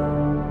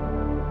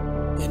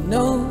and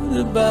not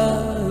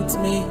about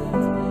me.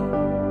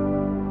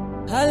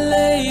 I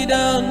lay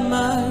down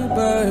my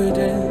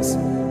burdens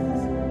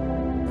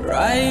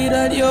right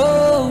at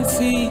your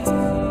feet,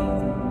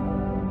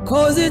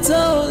 'cause it's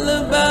all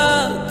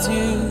about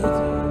you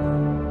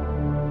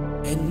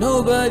and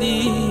nobody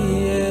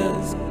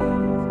else.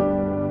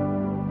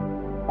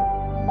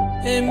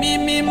 And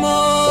me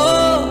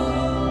more,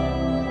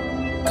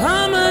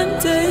 come and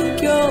take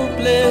your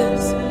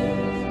place.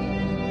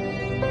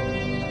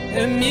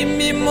 And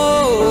me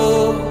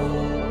more,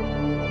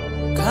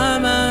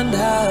 come and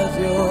have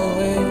your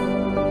way.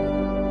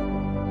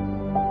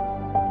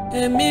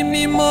 And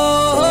me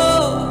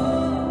more,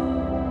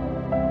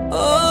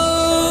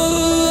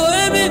 oh,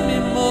 and me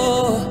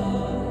more.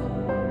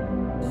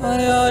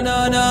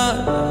 Ayana,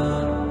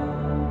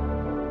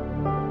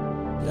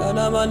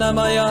 yana mana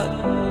maya.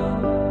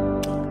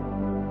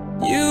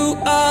 You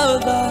are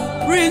the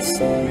priest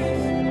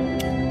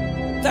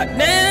that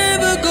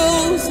never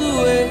goes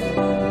away.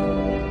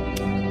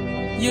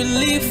 You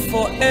live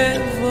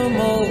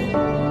forevermore,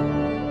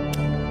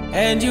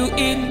 and you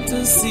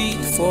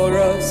intercede for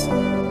us.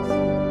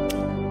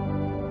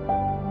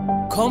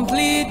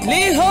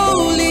 Completely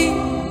holy,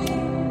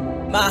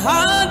 my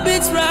heart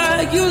beats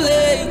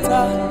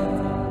regulator.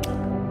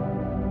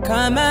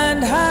 Come and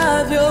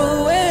have your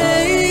way.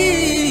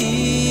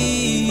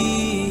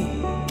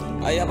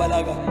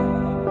 Ayabalaga.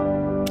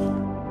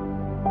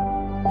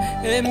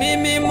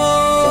 Me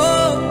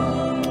more,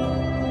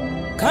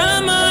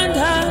 come and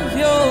have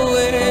your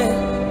way.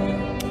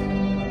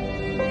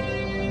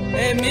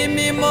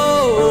 Me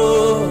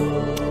more,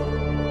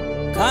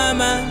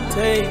 come and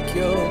take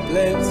your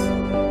place.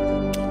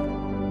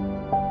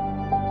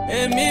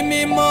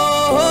 Emimi mo,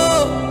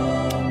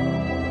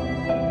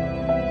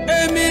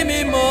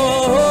 emimi mo,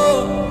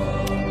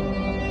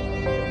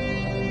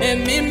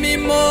 emimi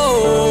mo.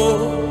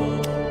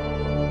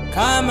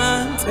 Come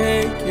and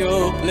take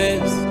your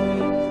place.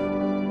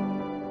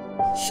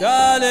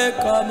 Shale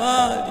come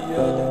on,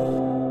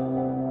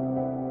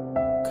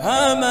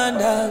 come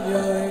and have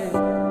your way.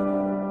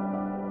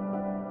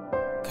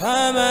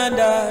 Come and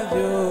have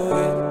your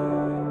way.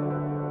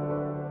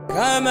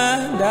 Come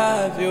and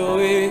have your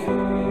way.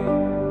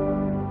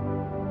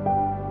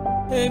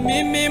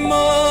 Emimi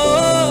mo,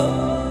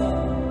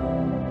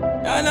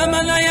 yana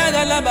mana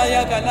yaga la ba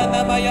yaga la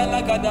ba yaga la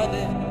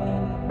kadade.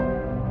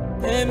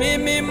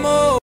 Emimi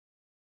mo.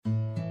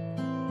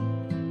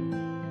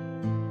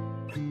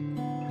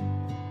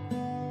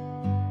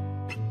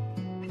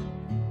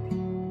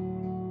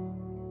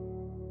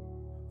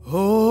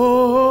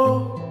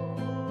 Oh,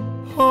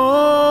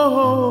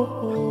 oh,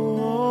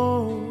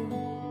 oh.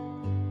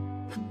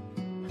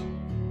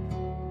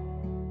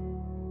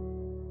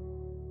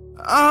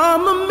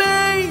 I'm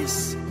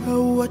amazed at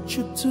what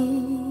you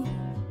do.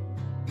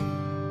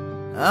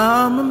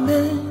 I'm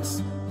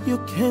amazed you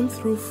came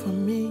through for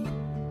me.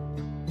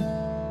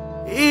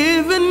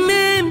 Even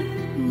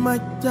in my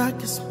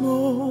darkest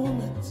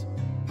moments,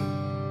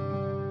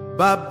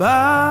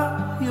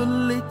 Baba, you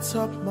lit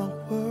up my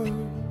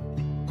world.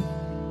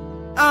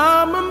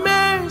 I'm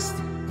amazed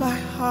by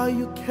how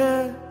you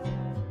care.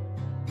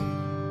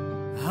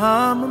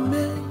 I'm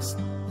amazed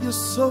you're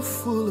so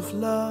full of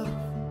love.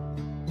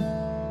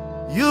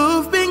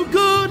 You've been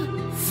good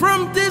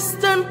from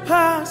distant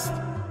past,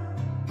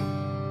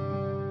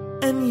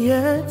 and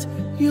yet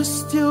you're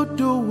still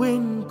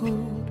doing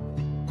good.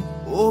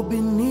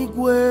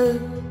 Obinigwe.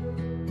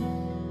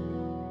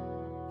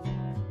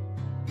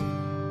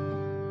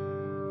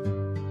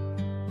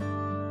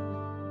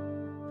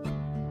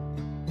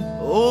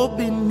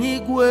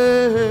 Obinigwe.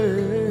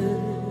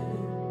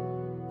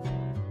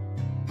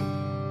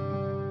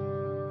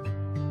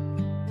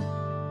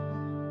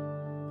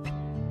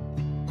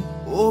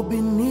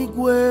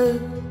 Obinigwe.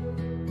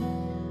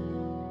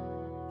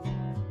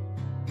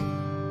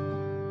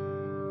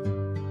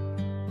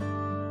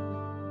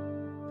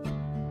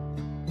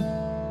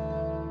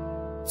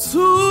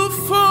 Two,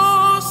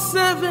 4,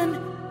 7,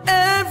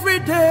 every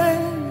day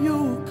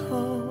you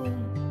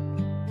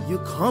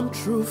come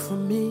true for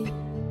me.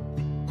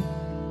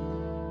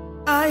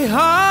 I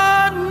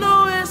had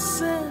no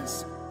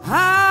essence,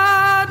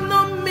 had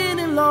no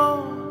meaning,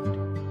 Lord.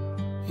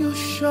 You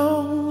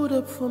showed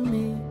up for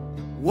me.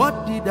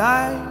 What did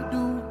I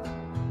do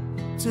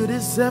to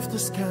deserve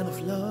this kind of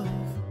love?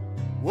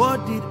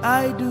 What did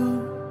I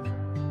do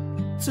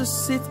to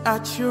sit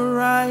at your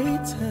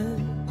right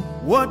hand?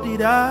 What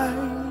did I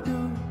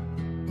do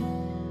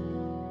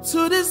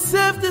to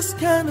deserve this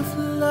kind of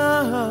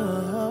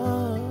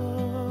love?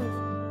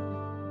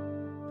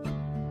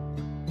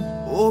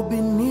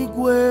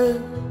 Obinigwe,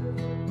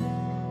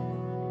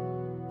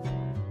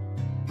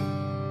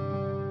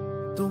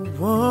 the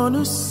one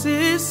who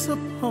sits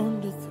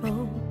upon the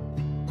throne.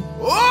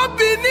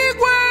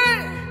 Obinigwe,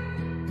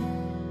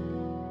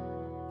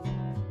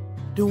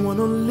 the one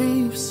who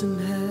lives in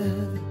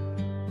heaven.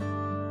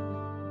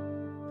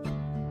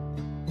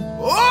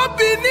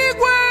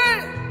 Obinigwe,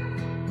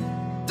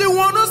 the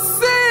one who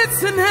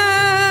sits in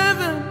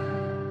heaven.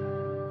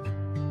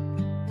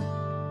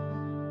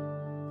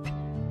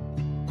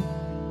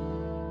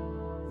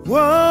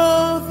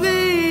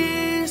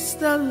 Worthy is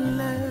the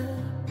Lamb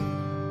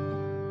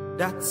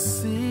that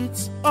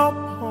sits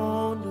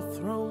upon the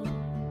throne.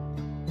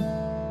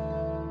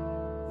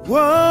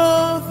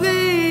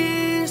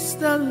 Worthy is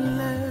the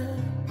Lamb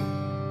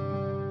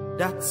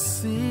that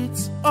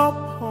sits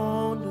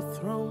upon the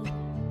throne.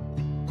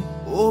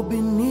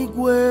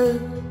 Obinigwe,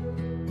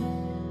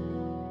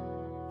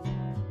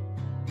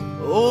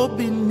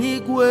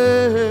 Obinigwe.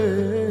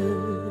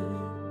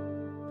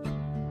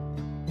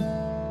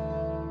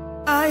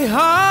 I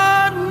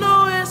had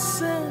no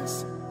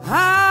essence,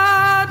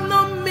 had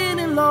no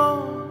meaning,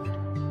 Lord.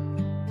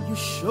 You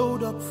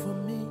showed up for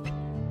me.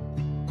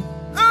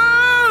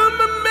 I'm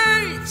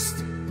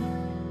amazed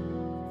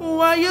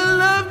why you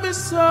love me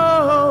so.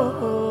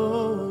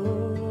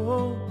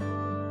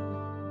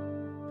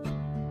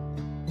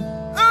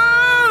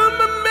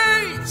 I'm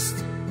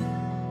amazed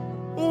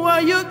why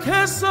you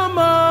care so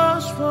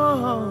much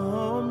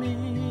for me.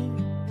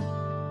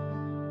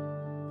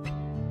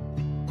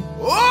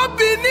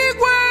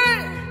 Obinigwe,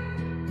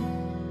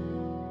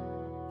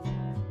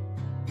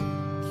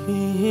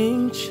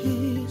 King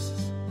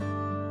Jesus.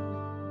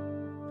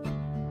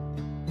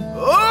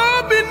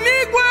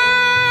 Obinigwe,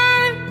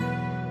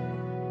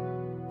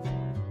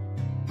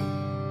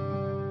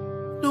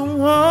 the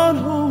one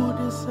who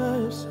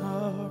deserves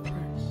our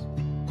praise.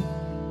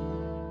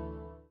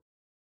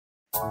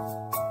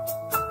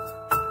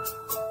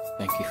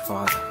 Thank you,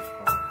 Father.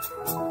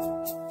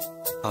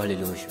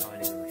 Hallelujah.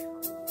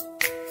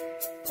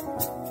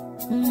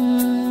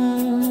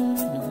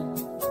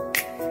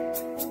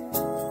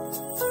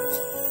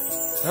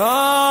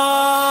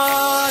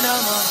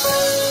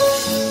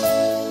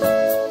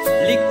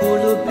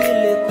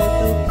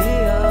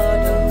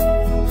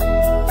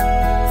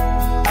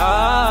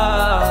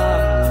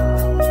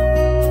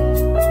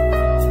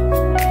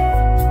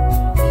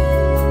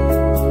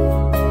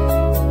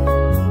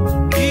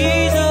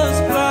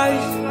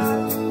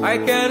 I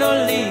cannot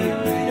live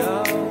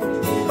without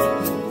you.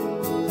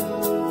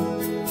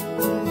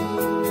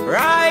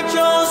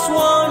 Righteous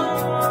one,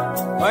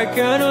 I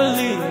cannot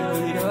live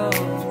without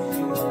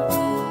you.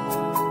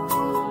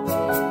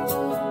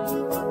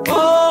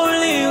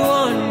 Holy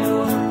one,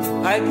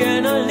 I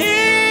cannot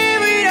live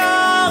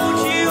without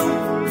you.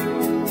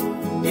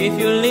 If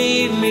you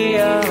leave me,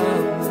 I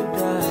will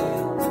die.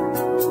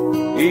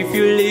 If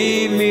you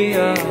leave me, I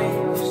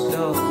will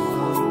suffer.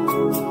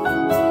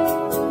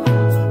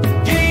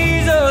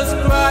 Jesus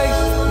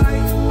Christ,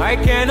 I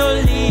cannot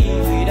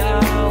live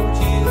without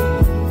you.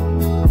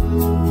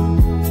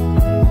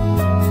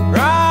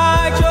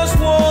 Righteous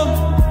one,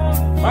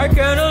 I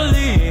cannot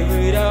live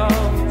without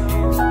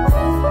you.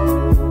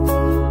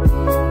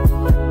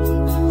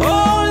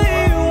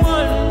 Holy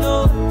one, no,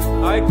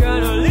 I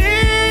cannot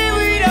live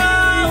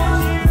without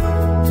you.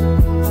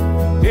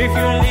 If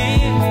you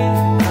leave me,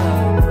 I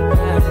will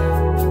die.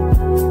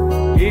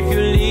 If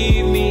you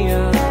leave me, I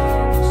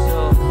will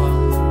suffer.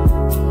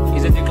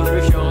 It's a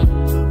declaration.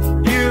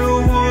 You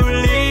will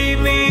leave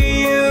me,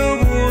 you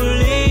will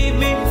leave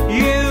me,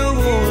 you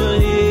will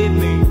leave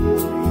me.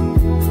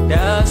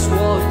 That's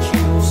what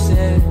you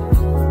said.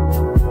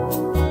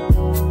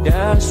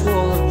 That's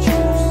what you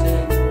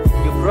said.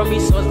 You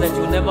promised us that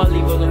you'll never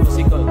leave us nor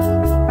forsake us.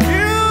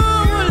 You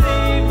will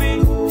leave me,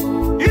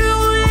 you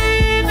will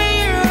leave me,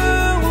 you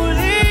will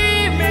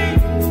leave me.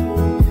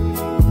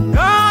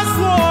 That's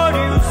what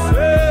you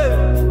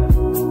said.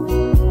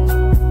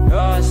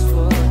 That's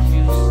what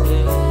you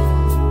said.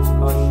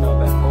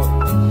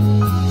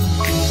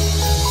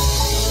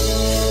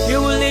 You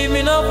will leave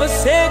me, not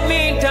forsake me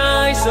in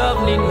times of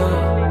need.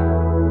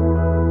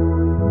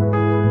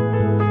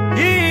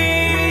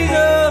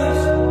 Jesus,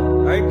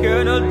 I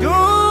cannot do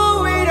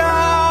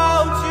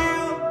without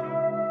you.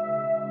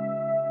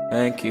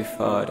 Thank you,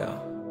 Father.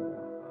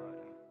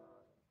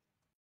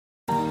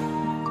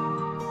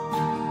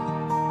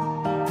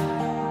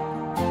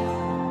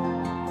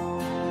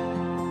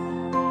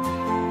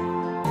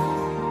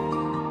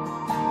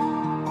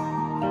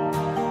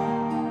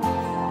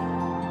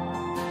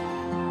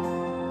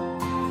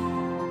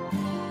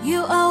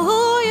 You are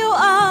who you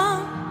are,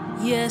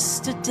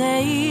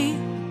 yesterday,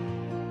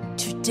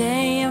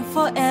 today and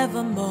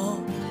forevermore.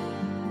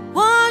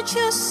 What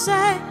you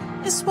say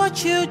is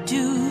what you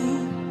do.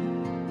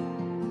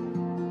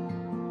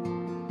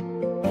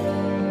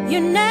 You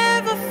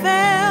never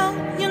fail,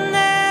 you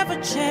never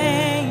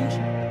change.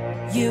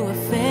 You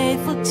are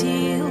faithful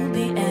till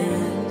the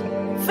end.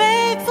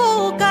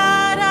 Faithful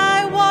God,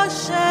 I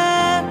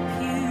worship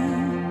you.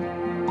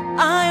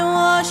 I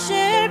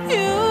worship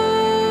you.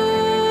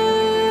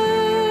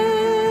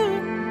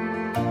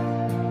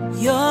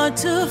 You're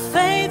too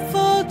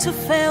faithful to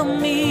fail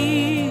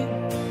me.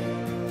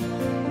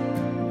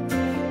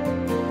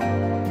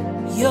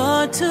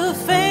 You're too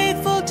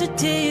faithful to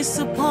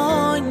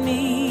disappoint me.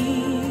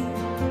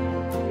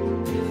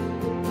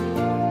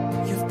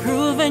 You've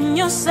proven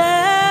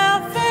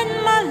yourself in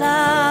my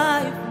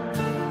life.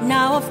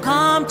 Now I've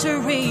come to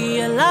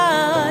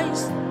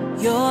realize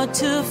you're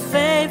too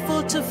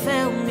faithful to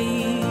fail me.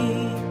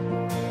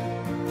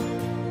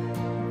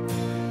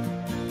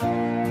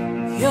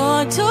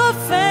 You're too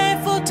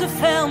faithful to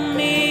fail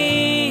me.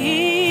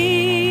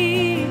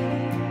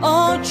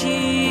 Oh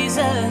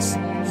Jesus,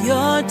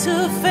 you're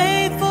too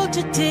faithful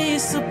to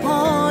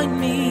disappoint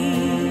me.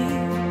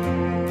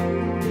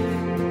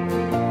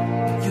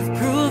 You've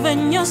proven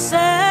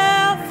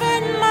yourself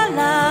in my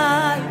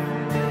life.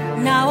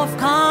 Now I've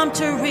come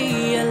to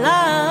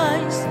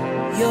realize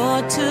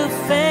you're too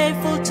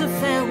faithful to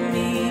fail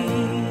me.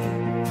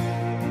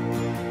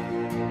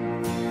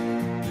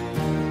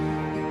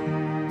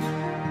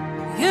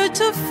 You're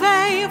too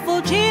faithful,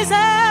 Jesus.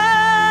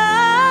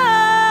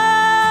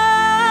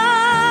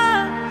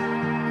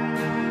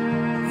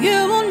 You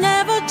will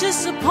never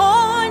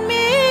disappoint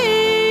me.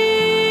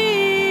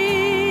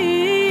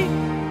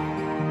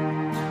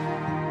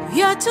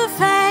 You're too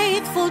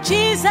faithful,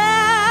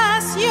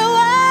 Jesus. You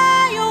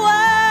are, you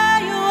are,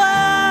 you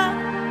are.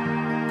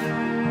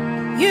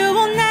 You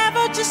will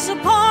never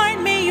disappoint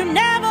me. You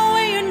never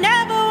will, you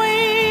never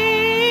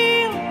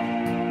will.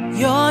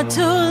 You're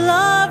too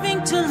loving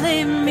to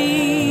leave me.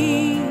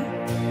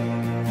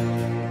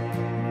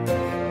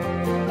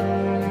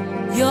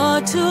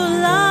 You're too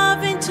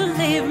loving to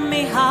leave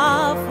me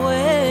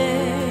halfway.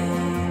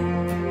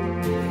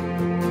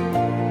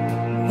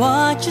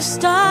 What you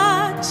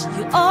start,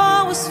 you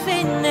always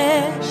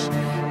finish.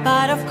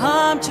 But I've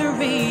come to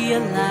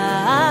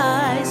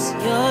realize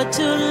you're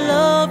too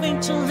loving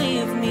to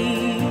leave me.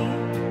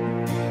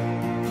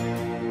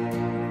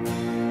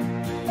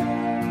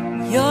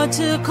 You're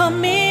too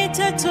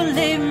committed to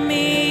leave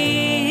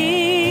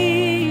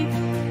me.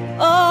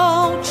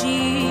 Oh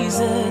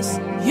Jesus,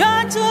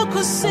 you're too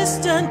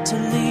consistent to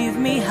leave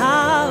me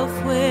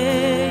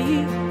halfway.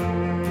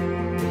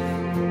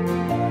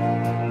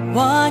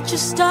 What you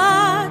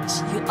start,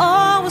 you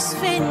always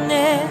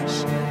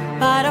finish.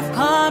 But I've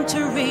come to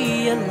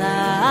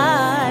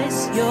realize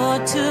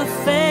you're too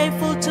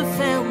faithful to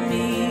fail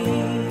me.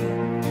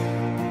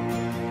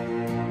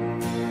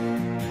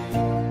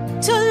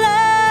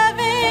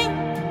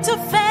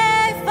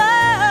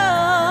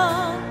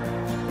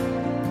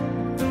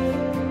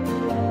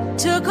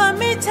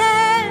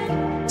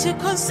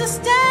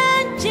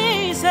 consistent,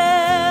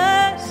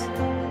 Jesus,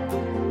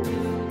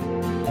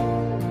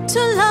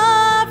 too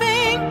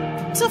loving,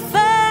 too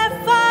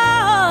faithful,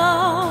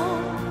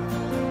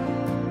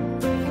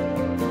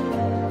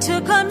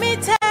 too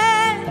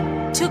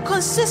committed, too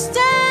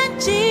consistent,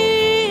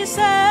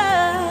 Jesus,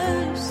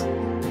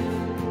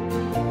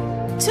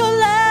 too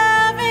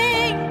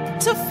loving,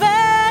 too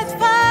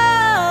faithful,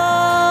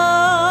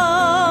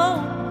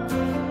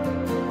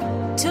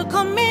 too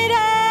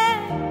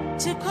committed,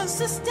 too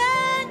consistent,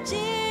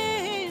 Jesus.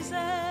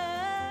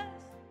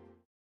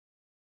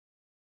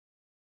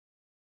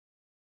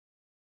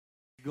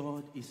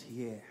 God is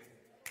here.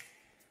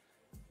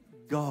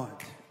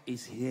 God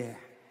is here.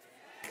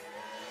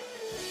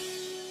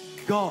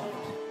 God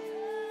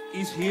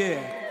is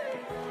here.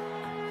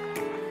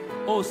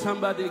 Oh,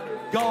 somebody,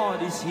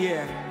 God is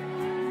here.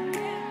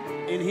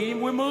 In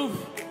Him we move.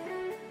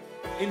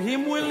 In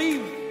Him we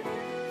live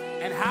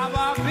and have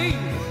our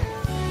being.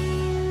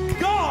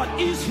 God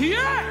is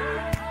here.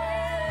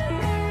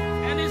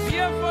 And He's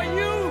here for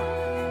you.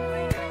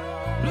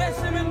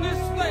 Bless Him in this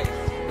place.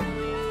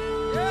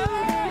 Yeah.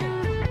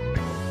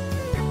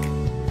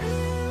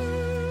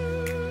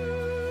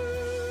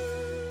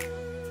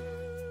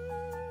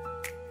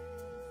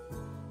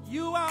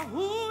 You are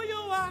who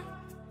you are,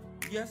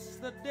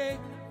 yesterday,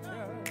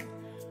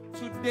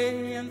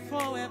 today, and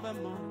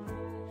forevermore.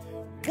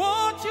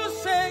 What you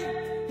say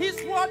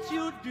is what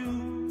you do.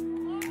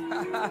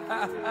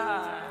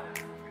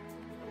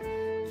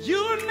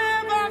 You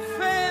never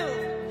fail,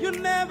 you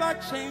never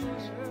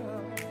change.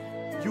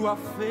 You are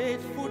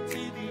faithful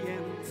till the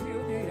end.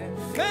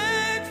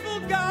 Faithful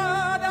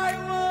God, I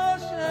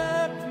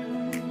worship you.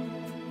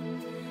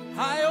 I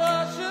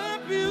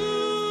worship you.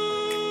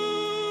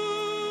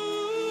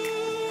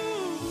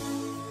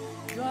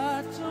 You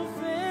are too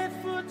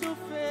faithful to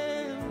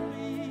fail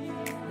me.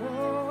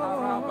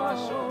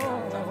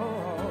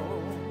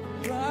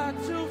 You are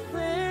too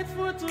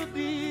faithful to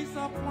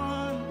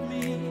disappoint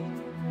me.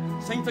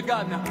 Sing to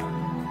God now.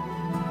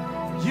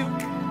 You.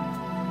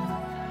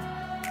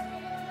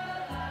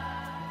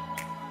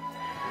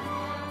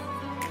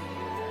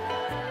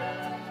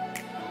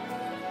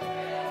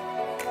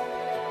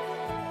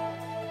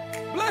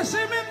 Bless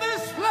Him in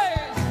this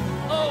place.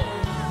 Oh,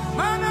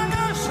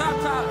 Manana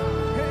Shata,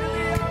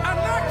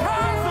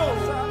 Anakazo,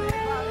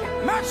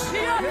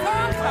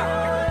 Mashiachata.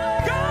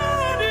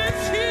 God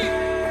is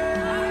here.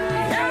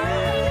 Yeah.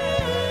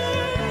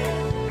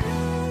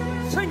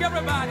 Sing,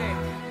 everybody.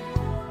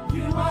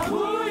 You are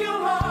who you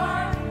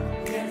are,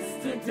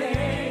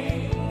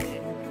 yesterday,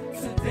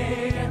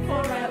 today, and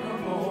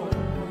forevermore.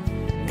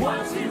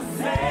 What you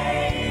say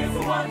is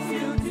what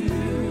you do.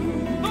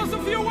 Those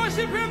of you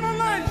worshiping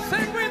online,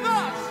 sing with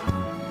us.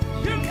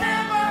 You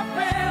never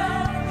fail,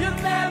 you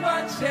never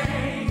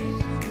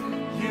change.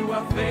 You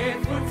are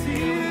faithful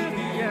till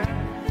the end.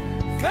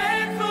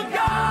 Faithful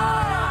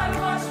God,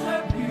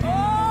 worship you. Oh,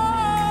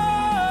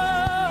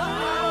 I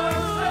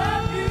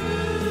worship you.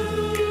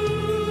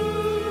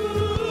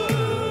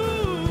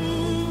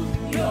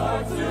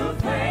 You're too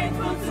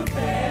faithful to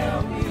fail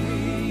me.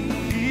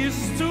 He's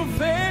too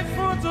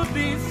faithful to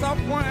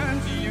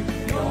disappoint you.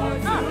 You're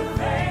too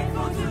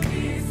faithful to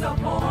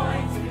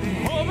disappoint me.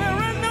 Over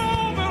and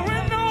over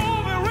and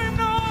over and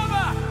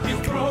over,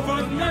 you've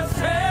proven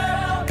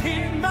yourself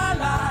in my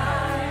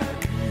life,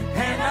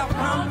 and I've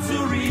come to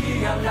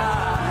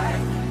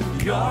realize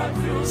you're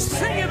too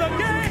sing it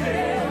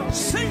again,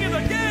 sing it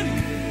again.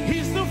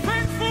 He's too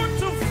faithful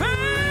to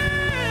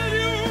fail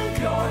you.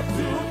 You're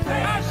too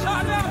faithful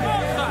to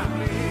fail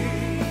me.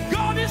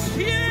 God is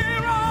here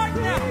right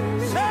now.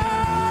 Say,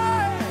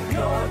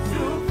 you're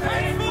too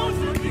faithful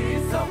to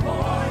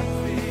disappoint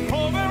me.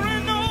 Over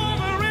and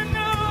over and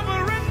over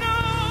and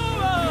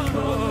over, you've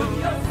proven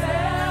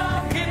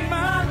yourself in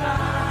my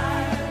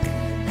life,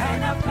 and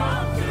I've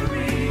come to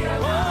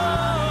realize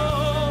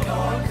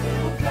you're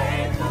too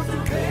faithful to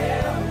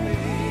fail me.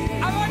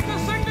 I like to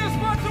sing this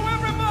part to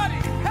everybody.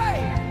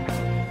 Hey,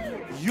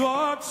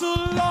 you're too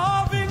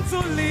loving to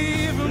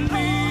leave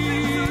me.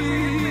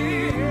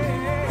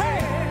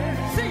 Hey,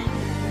 see,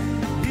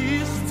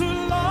 He's too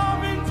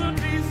loving to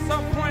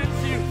disappoint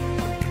you.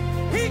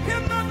 He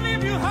cannot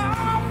leave you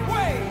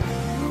halfway.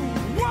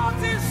 What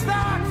is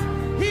that?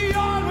 He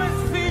always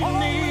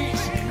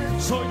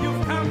finishes. So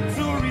you've come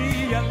to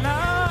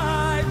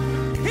realize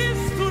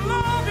He's too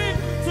loving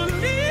to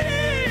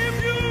leave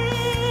you.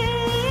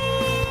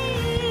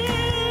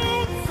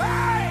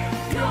 Say,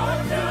 you're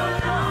too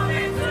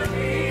loving to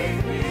leave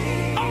me.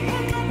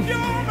 Open up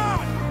your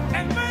mouth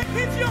and make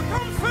it your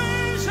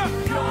confession.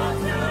 You're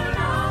too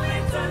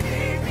loving to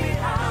leave me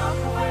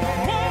halfway.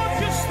 Once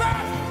you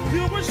start,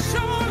 you will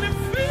surely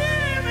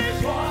finish.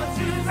 What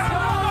you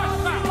start,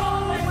 you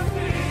always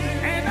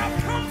finish. And I've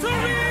come to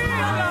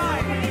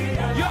realize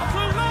you're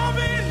too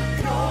loving,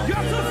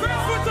 you're too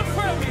faithful to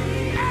fail me.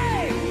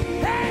 Hey,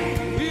 hey,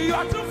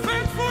 you're too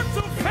faithful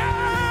to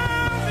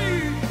fail me.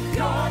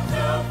 You're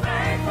too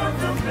faithful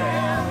to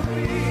fail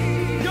me.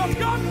 Your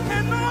God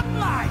cannot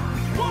lie.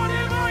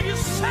 Whatever you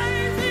say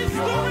is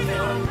going on.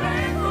 You're too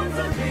faithful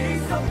to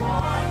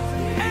disappoint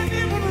me.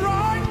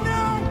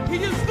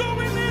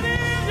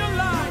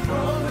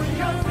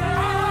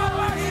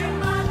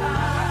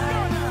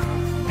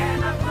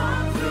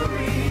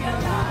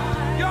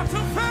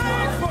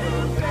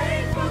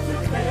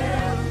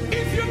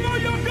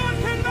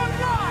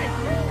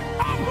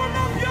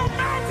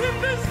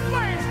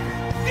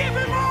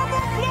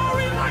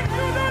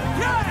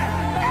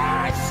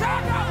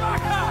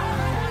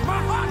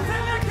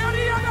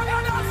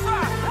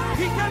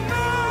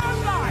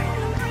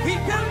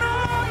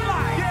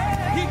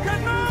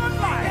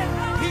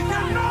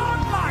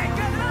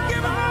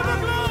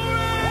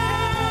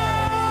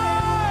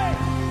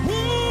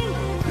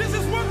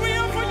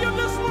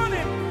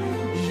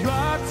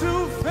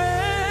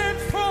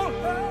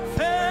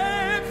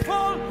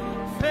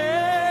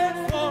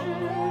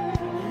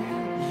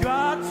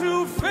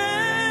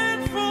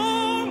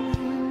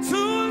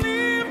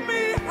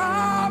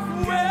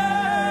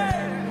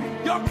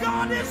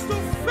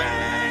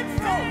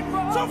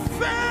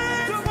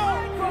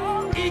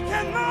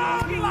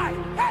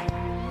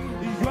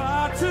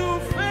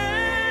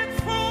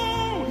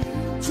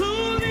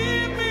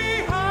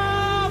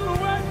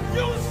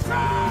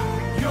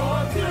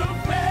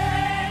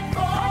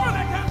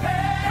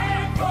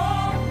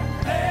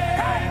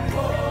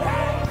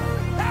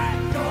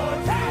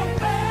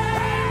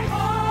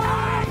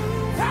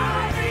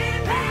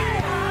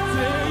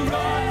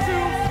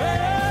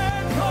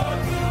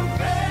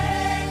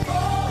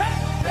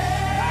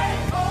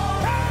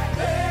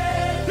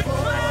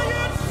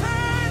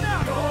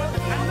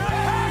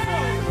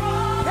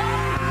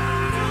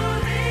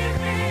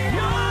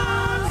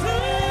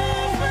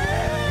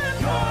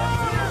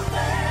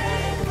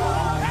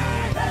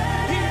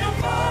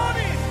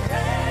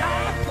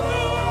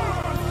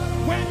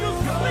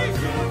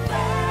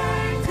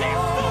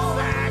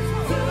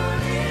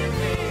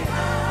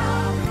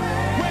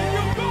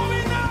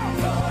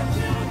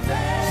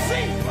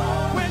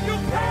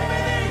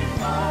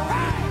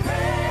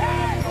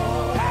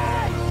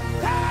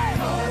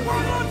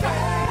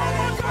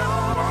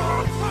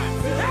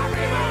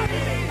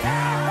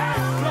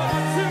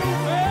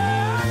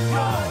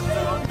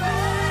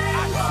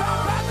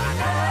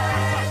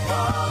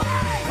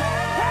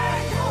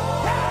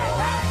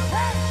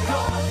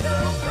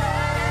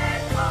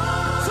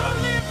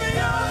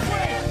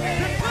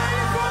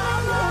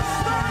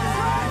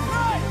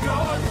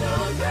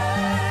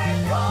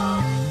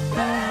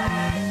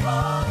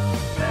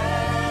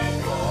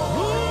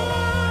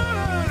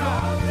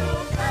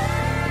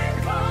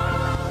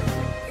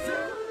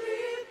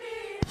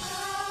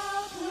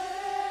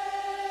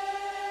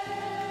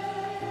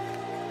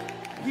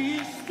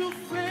 too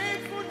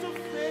faithful to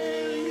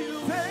fail you.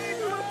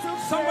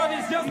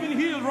 Somebody's just been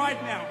healed right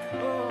now.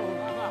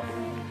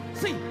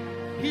 See,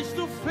 he's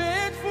too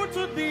faithful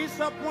to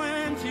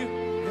disappoint you.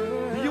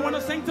 Do you want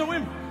to sing to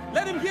him?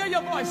 Let him hear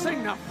your voice.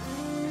 Sing now.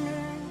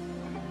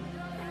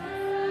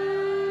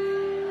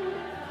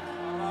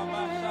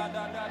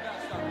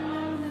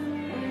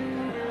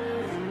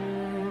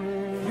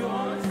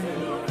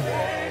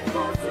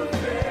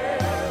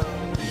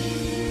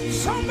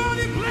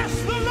 Somebody bless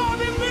the Lord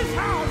in this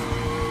house.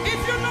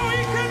 If you know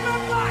he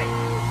cannot lie,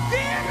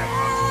 give him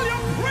all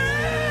your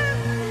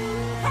praise.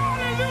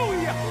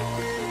 Hallelujah.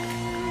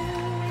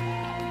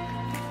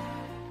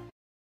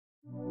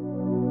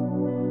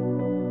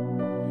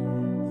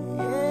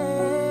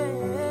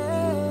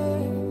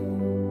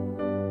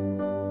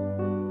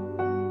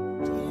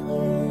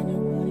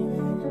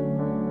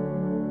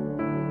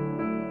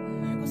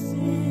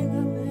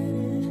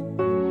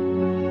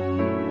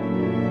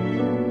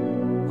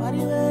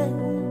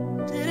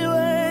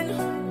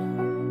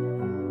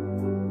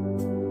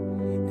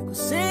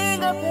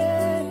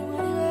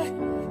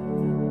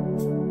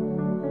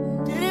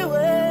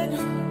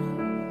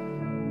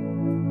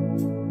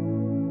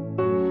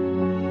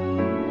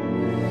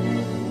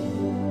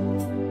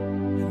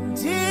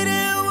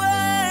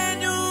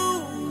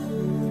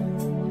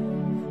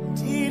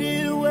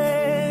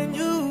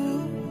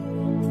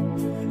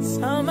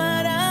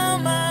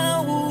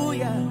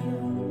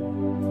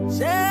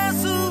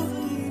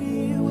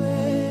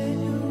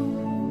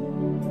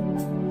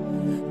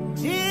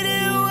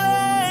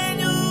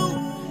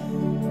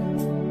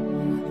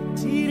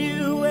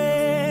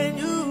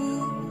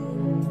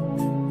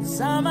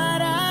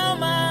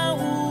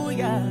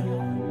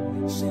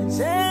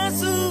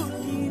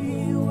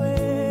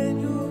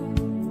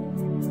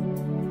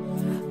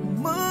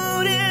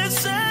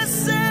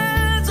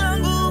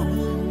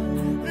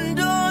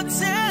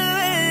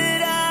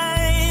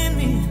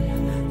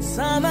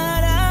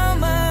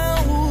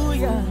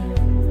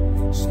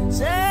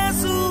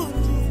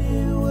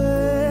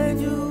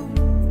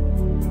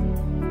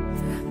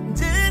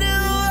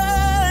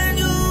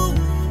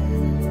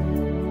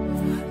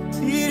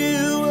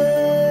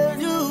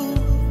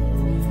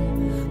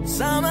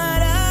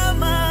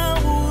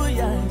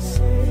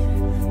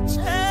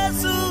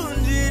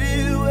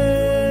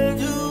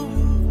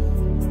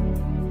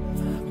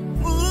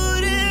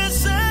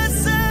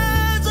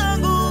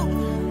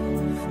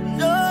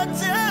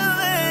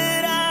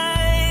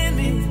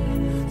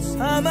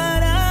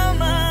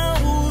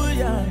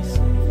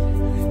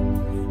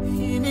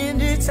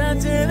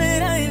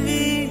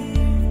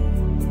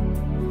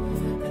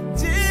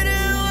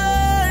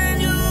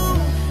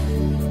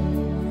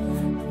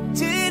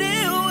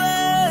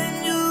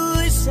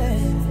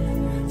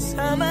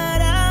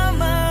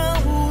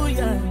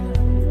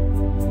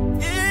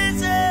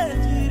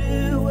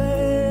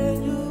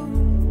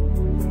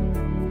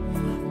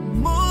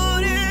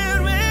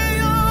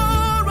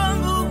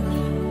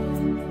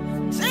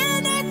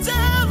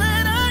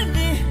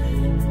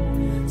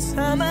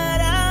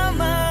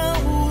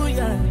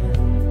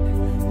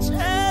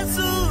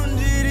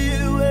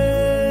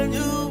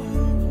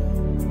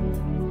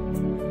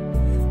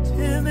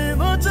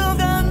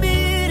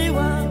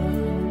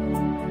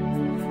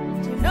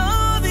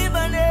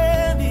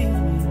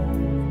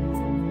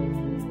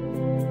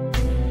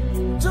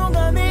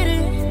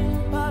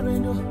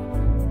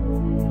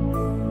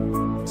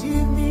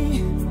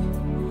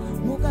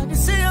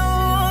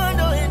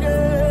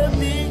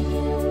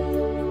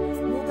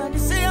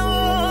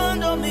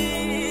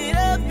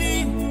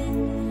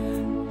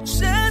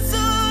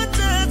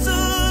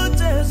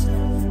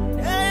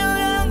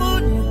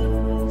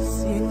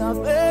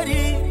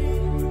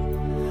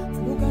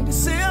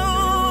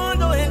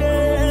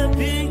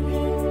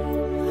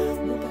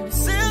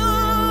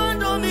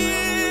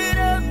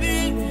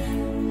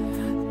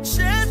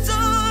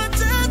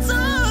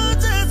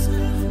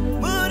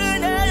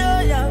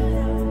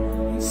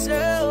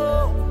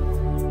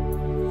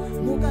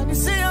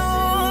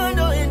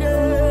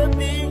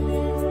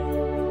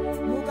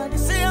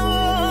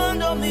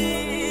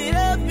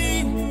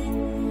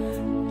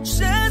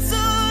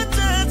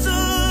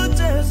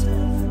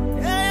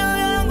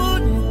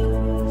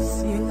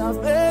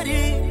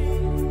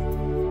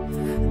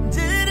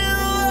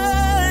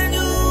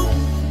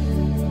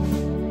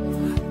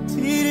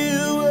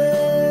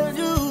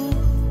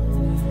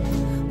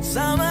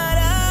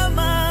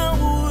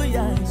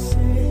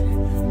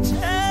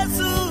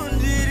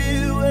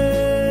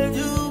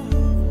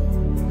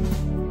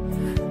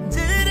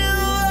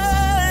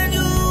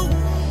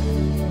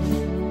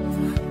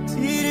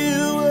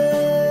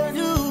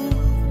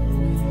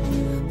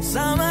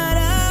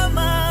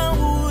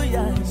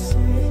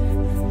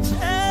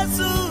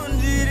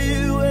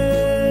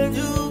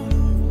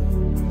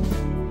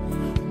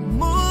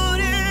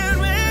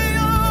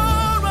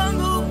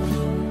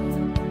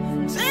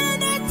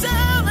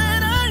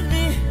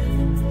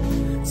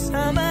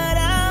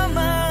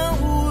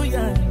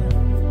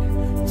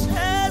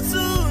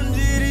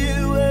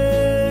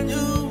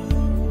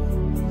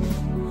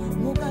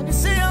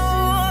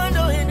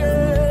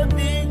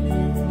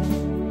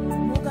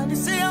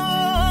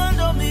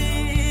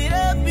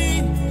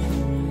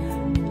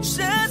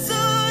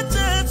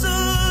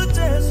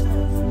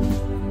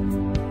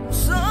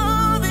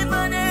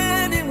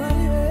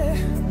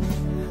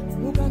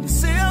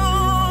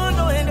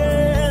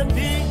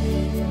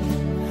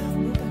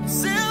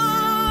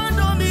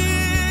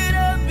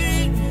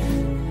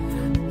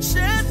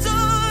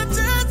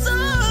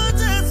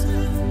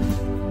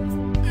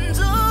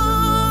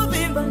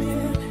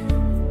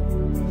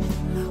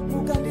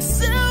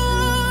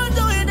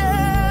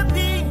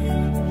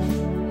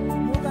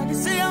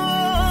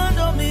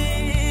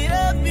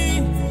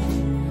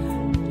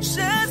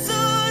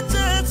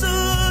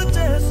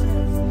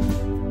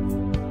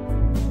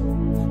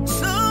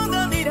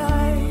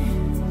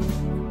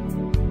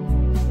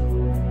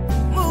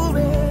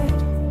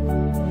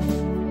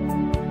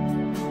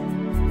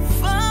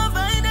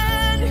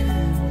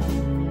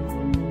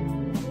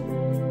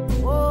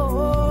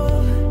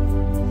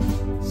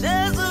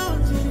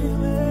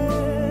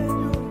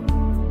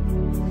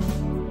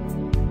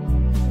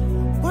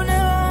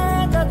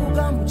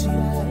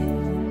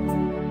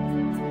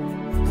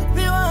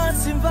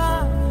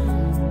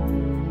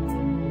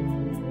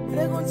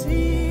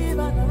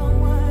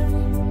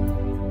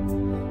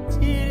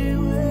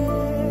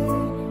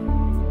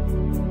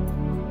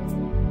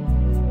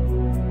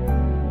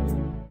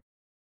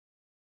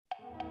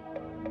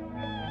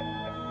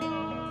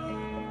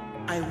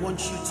 I want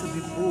you to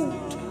be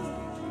bold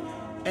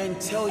and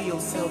tell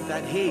yourself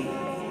that, hey,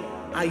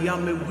 I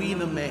am a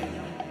winner man,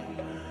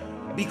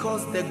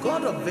 because the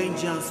God of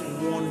vengeance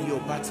won your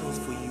battles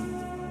for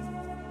you.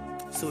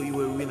 So you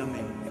are a winner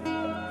man.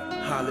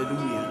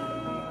 Hallelujah.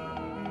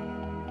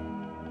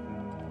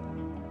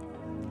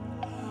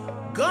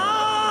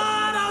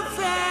 God of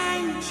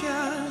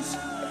vengeance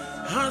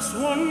has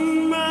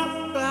won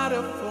my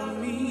battle for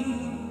me.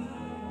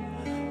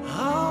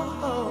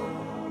 Oh,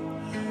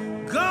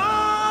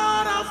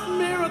 God of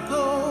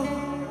miracle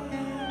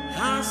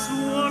has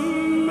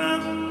won my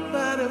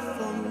battle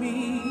for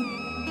me.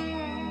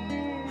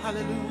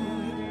 Hallelujah.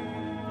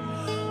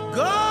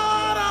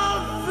 God of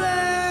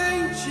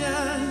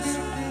vengeance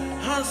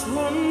has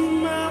won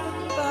my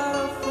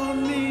battle for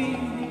me.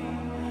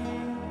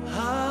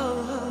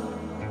 Oh,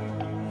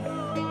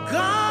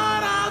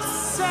 God of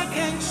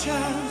second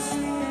chance,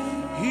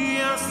 He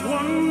has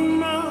won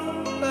my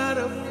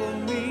battle for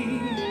me.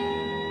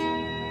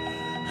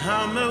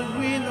 I'm a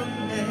winner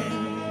man,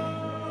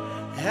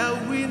 a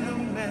winner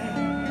man.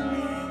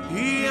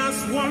 He has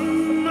won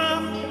my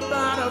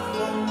battle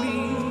for me.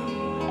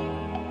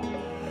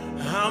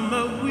 I'm a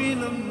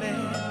winner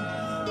man,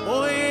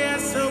 oh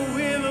yes, a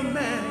winner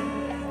man.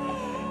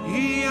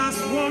 He has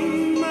won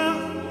my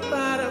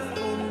battle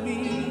for me.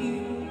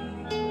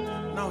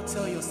 Now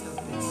tell yourself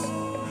this.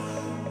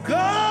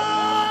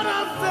 God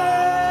of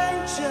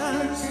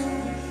vengeance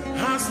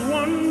has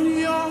won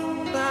your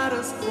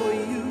battles for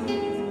you.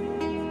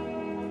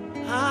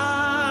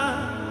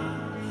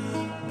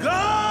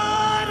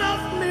 God of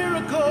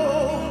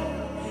miracle,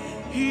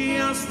 He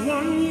has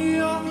won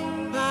your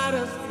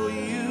battles for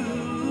you.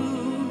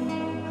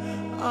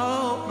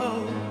 Oh,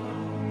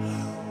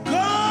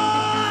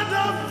 God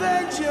of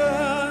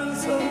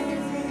vengeance,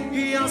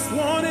 He has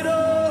won it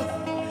all.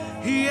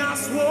 He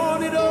has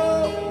won it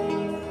all.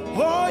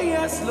 Oh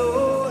yes,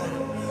 Lord.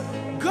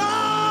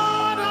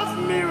 God of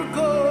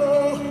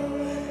miracle,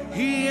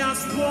 He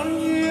has won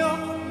your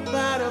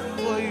battle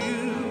for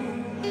you.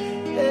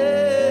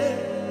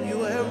 Hey, you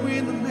are a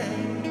winner man.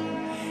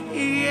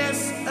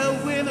 Yes, a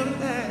winner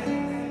man.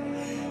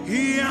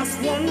 He has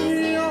won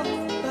your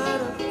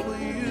battle for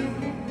you.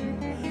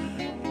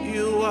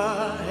 You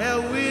are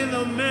a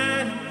winner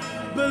man.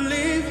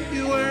 Believe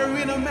you are a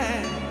winner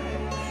man.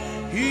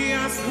 He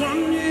has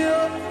won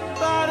your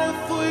battle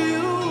for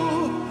you.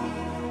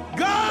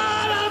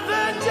 God of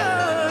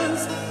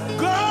vengeance,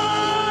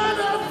 God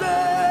of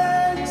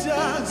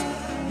vengeance,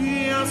 He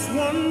has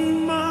won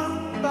my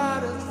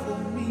battle for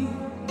me.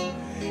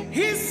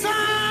 He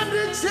signed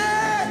the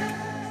check.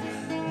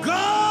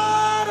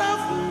 God of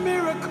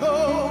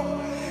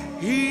miracle,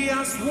 He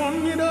has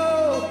won it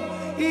all.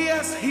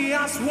 Yes, He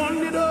has won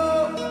it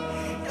all.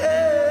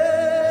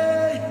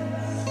 Hey,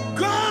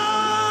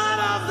 God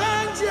of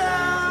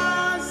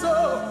vengeance,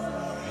 oh,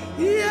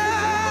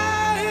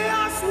 yeah, He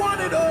has won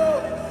it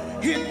all.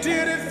 He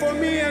did it for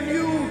me and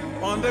you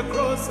on the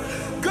cross.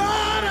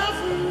 God of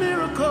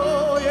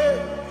miracle, yeah,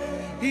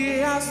 He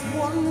has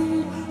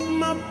won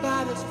my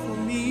battles for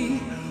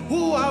me.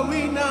 Who are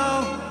we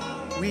now?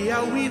 We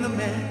are winner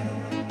man.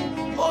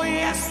 Oh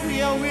yes,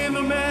 we are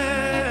winner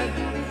man.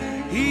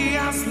 He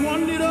has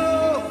won it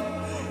all.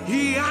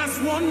 He has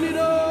won it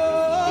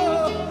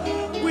all.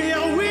 We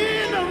are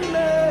winner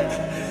man.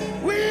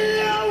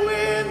 We are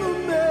winner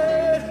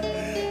man.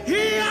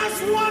 He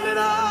has won it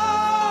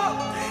all.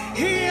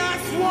 He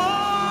has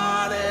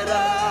won it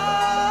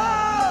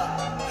all.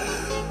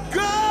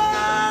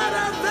 God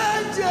of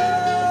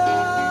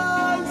vengeance,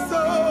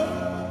 oh,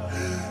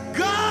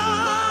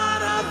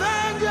 God of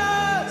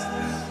vengeance.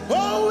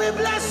 Oh, we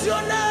bless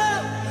your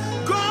name,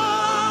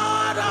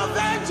 God of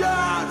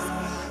vengeance.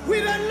 We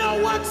don't know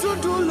what to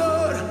do,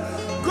 Lord.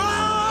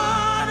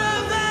 God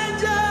of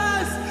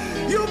vengeance,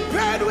 you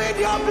paid with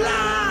your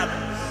blood.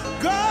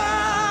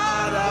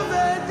 God of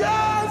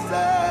vengeance,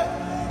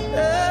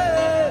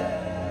 hey.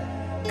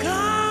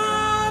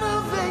 God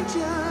of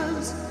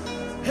vengeance,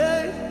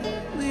 hey,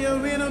 we are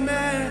winner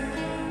man.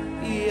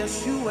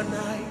 Yes, you and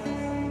I.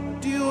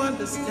 Do you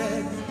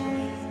understand?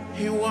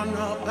 He won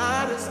our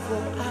battles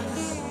for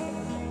us.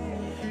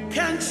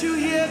 Can't you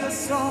hear the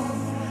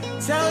song?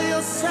 Tell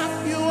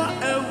yourself you are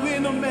a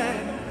winner man,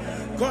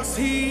 'cause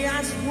He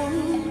has won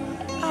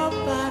our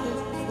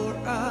battle for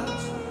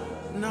us.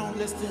 Now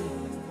listen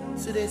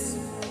to this.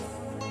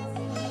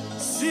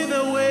 See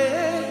the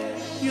way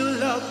you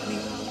love me.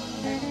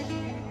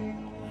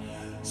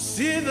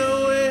 See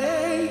the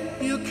way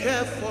you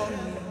care for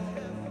me.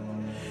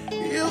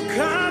 You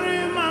carry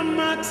my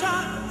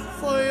matter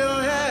for your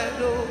head,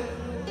 oh.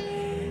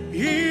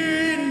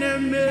 In the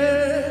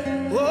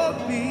middle, oh,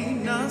 be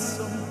not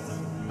so.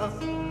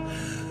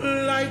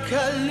 Like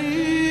a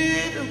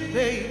little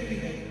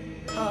baby,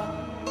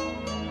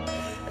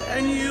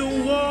 and you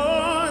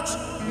watch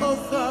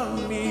over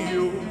me,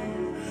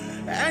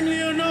 and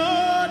you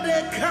know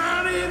they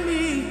carry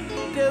me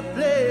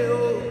play,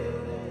 oh,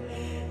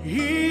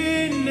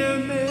 in the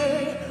me,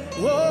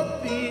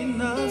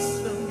 open us.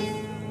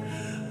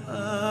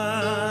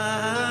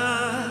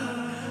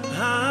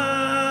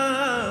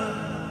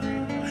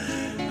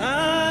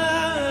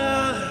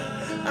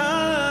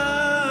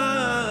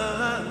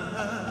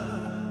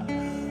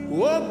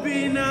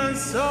 Open us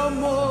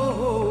some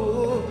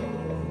more.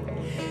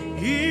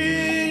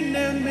 In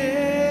the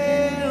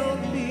mail,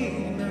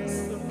 open us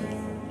some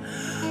more.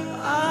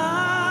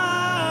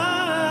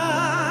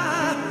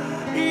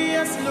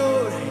 Yes,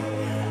 Lord.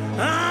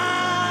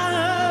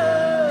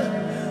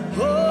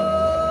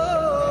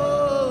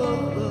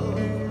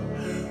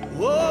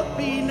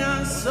 Open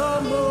us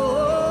some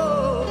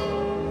more.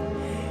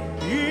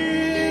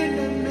 In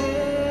the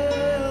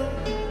mail.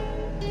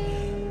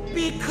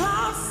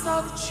 Because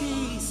of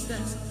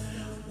Jesus.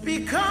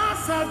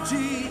 Because of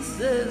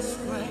Jesus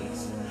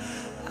Christ,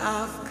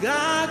 I've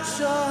got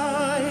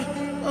joy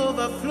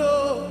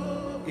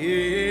overflow,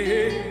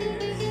 yeah.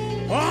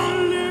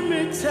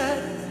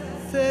 Unlimited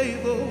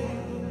favor,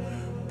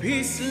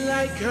 peace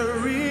like a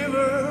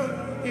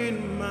river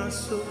in my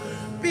soul.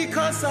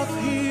 Because of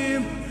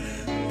Him,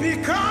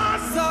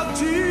 because of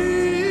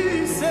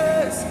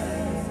Jesus,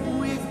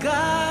 we've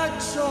got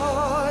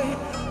joy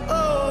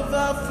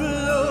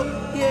overflow,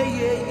 yeah,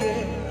 yeah,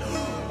 yeah.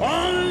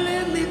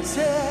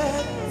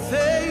 Unlimited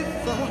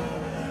favor,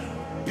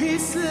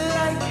 peace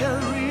like a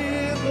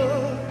river.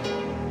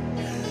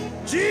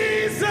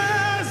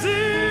 Jesus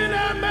in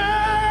a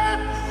man,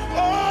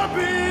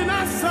 open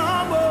us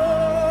some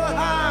more,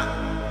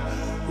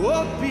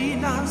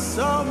 open us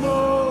some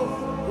more.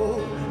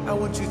 Oh, I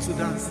want you to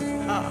dance.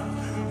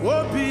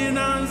 Open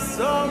us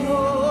some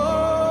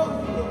more.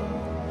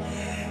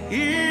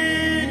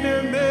 In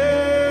a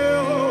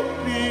man,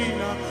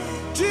 open us.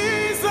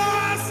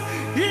 Jesus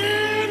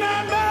in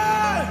a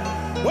man,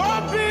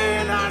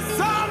 open us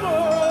some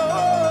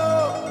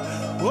more,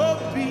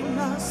 open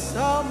us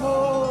some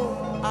more.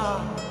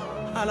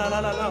 La la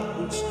la la,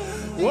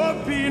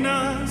 open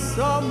us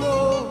some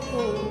more.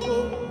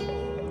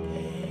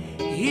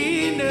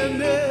 In a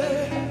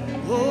man,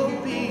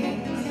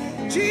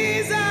 open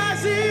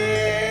Jesus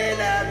in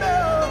a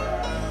man,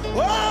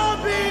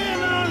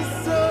 open us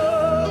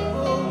some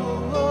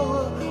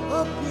more,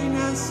 open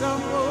us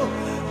some more,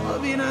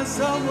 open us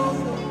some more.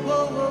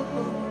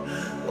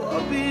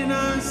 Open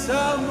us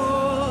some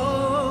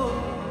more.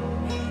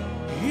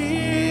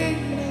 In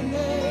the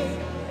name,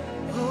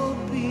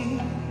 open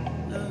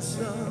us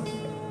some.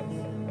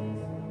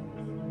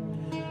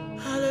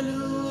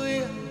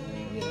 Hallelujah.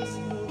 Yes,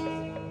 Lord.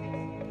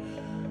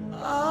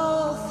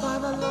 Oh,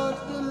 Father, Lord,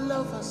 you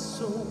love us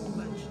so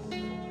much.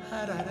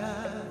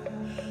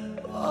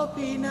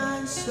 Open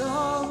us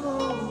some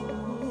more.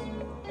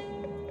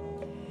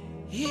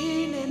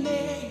 In the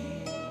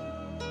name,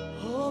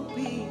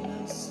 open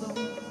us some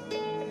more.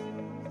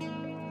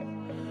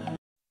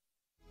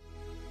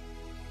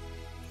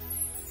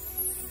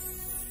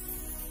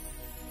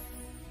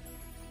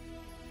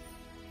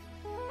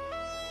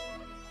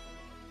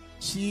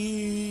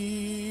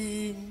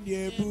 Chim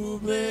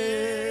yebube,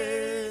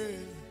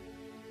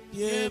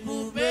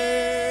 yebube,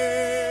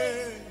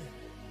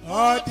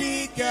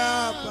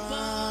 odikabawe.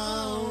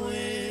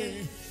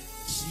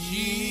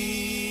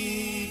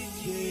 Chim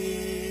yebube,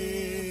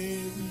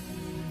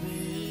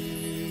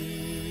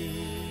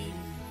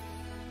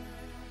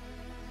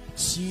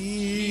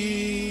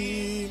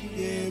 chim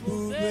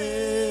yebube,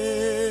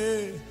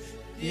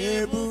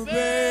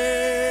 yebube,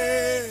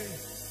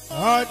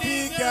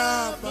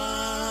 odikabawe.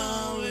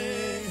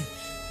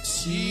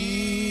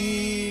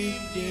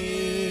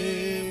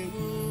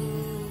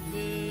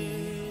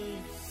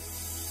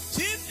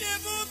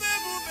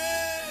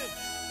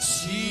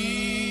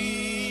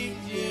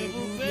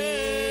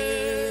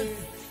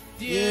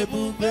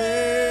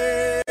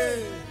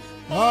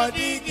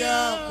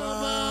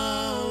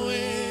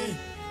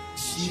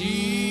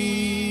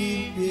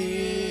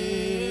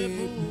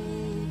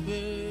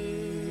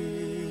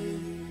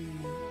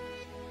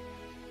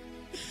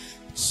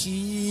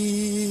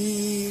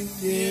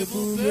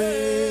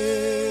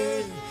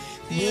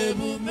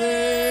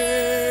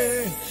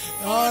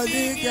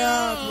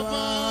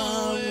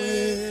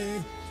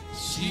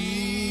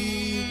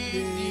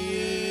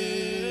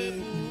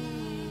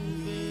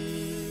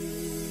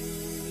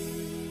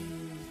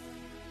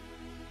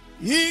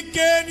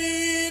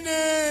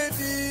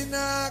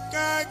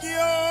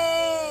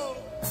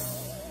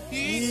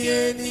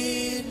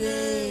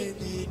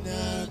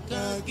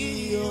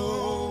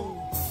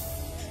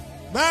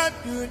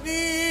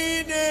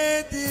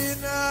 Madunine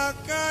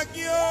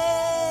dinakagyo,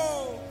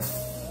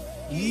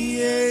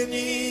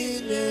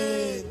 ienine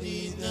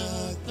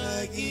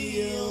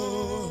dinakagyo.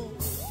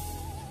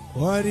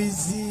 What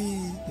is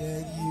it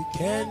that you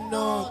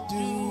cannot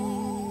do?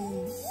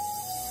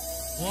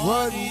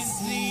 What is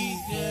it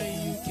that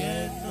you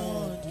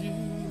cannot do?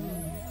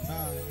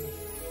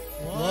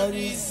 What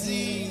is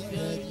it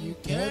that you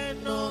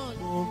cannot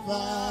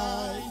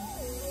provide?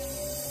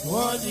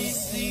 What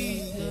is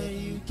it that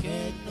you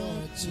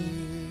cannot do?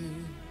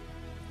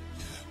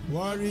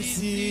 What is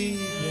it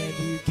that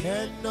you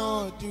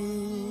cannot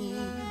do?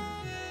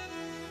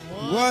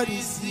 What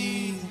is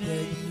it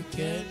that you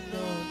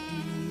cannot do?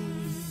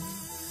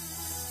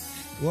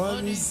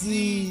 What is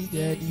it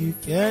that you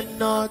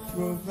cannot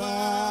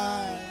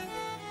provide?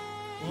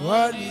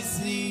 What is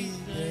it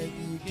that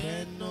you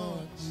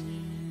cannot do?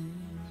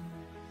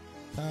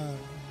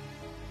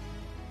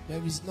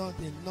 There is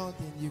nothing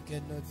you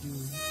cannot do.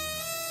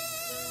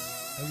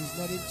 There is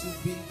nothing too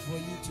big for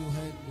you to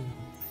handle.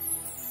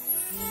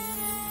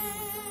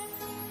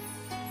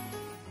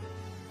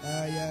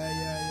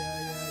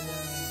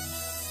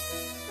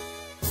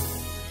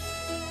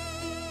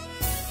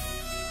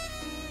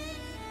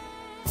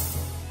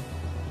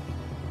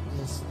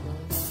 Yes,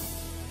 Lord.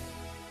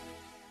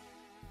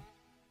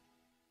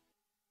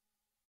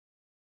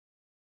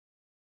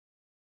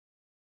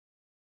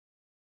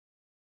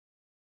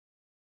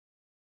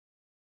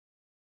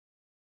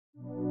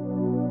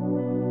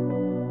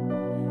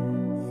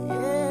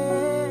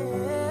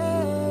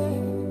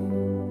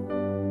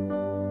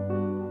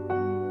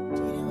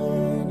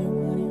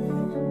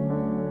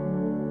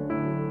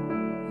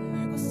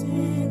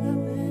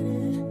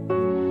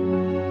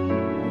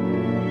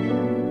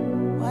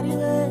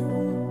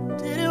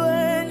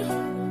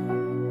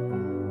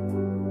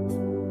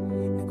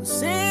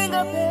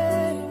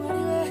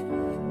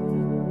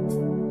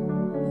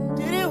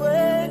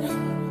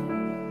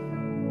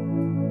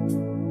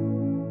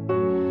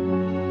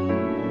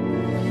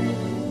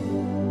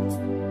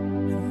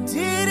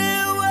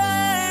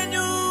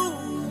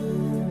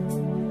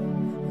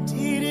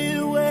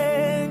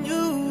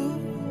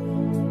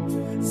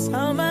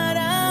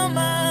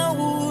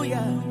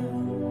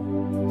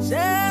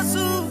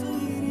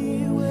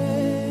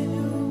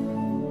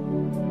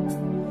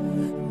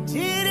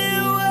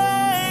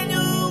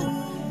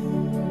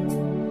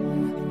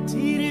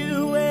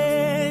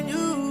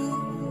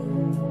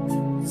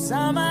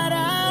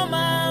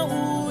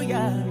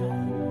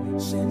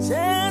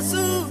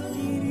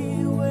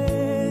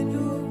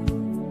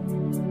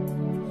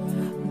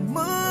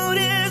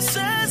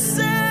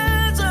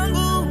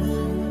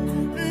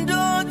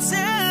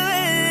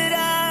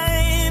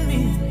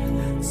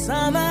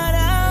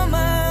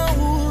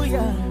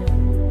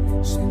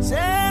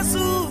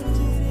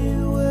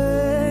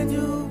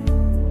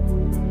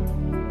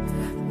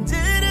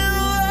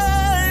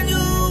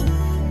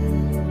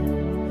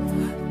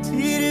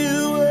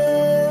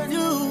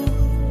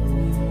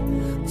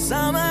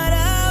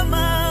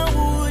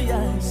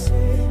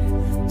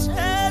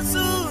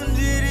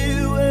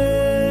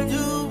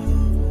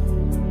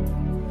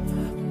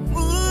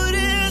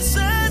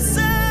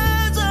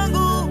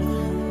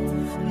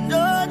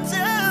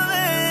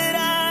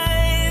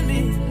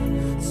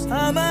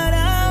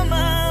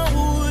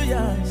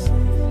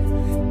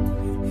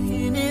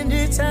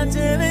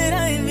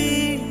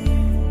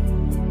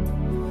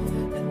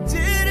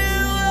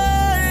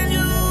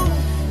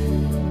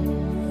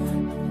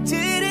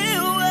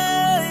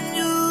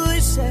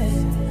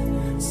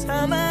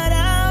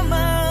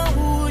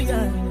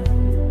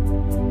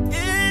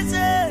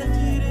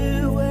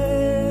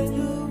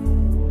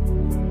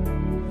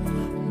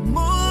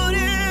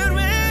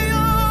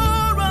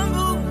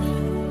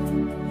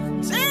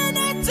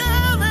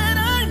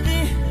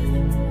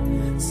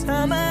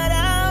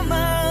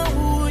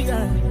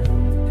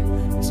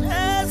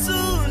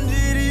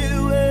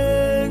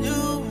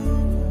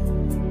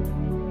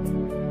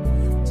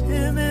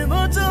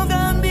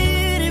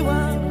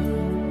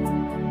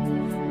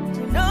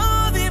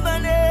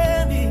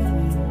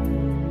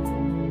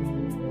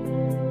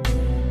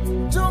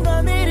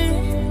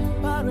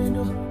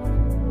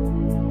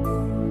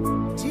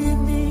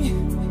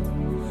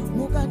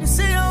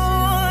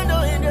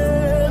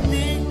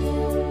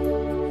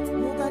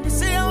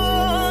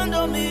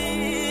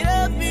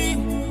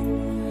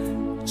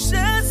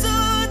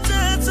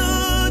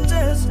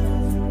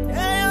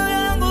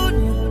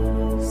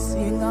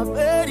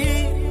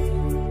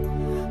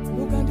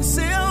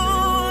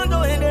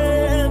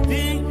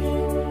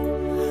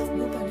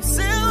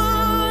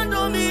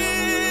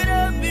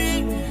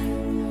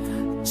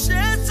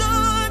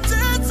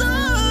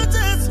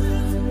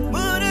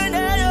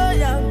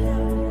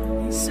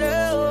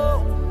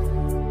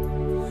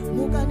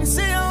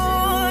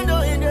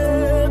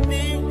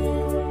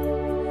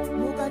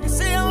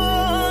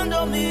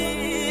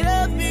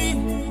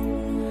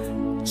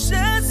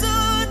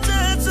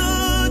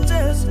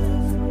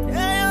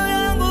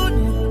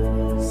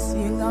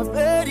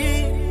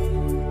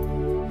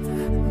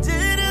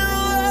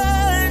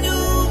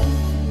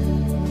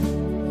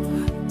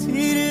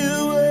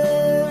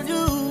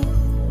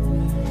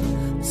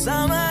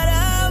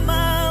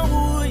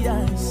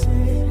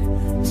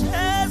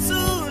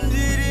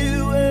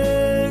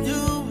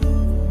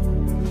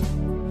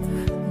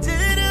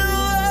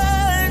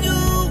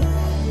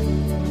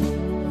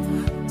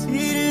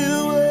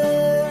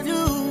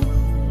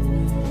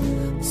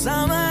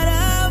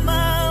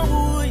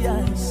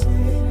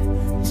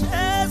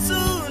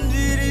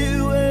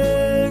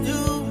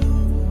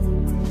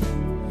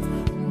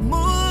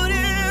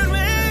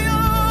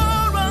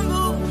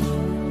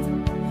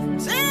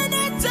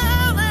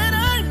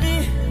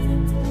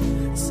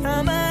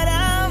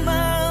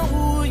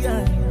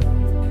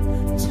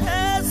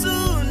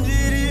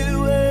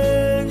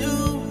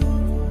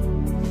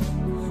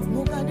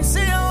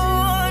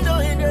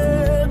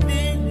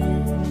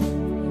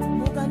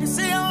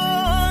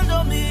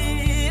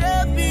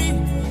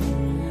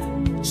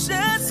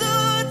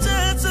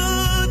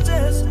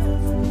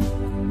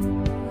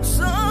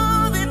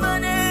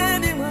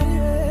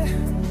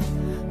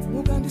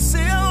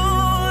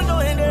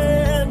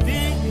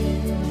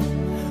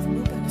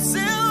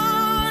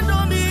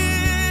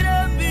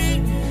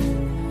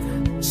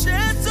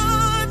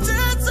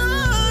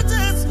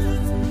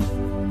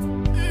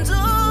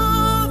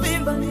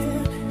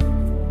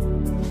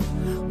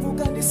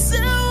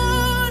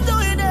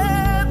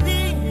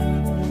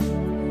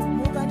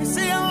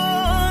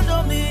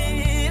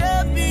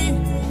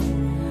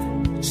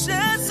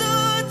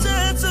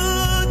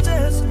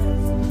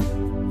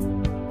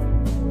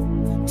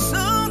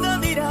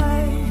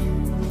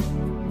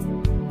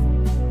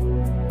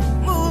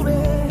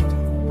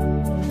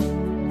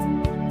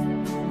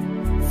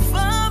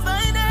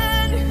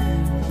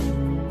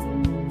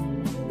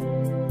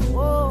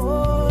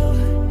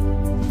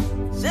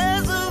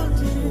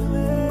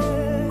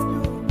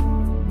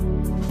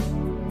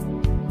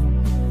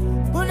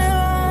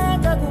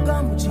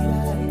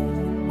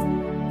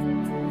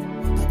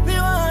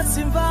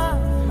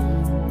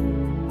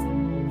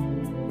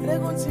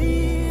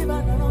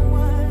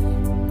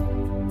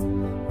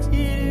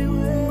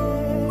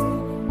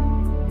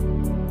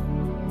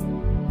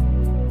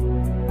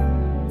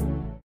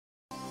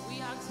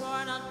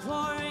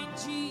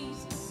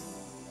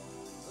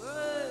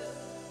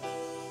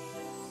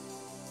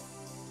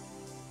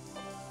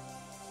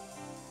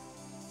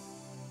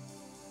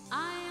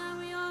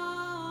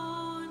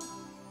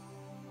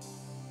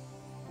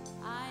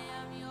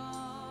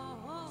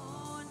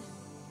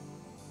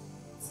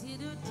 till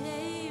the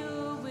day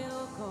you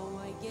will come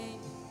again.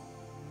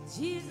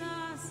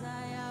 Jesus,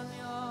 I am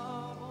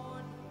your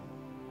own.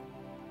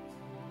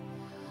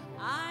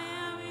 I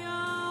am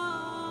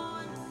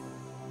your own.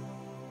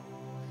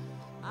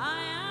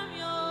 I am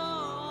your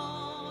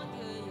own.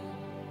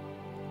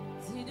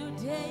 Till the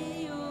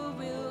day you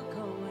will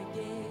come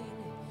again.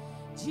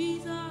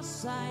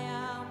 Jesus, I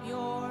am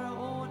your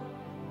own.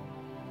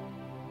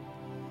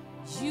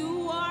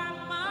 You are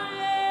my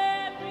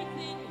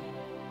everything.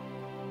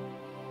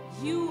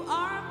 You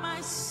are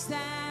my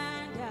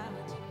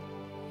standard.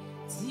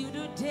 Till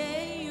the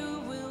day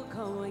you will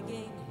come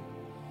again.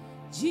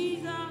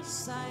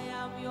 Jesus, I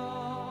am your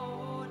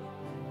own.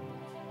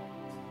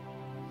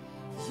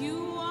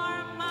 You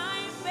are my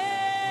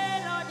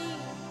melody.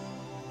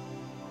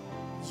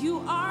 You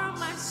are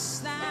my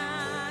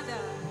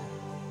standard.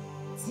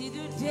 Till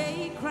the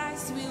day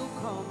Christ will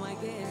come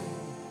again.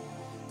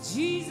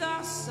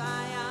 Jesus,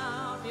 I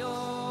am your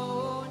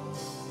own.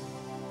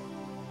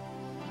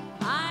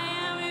 I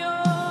am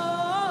your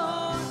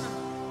own.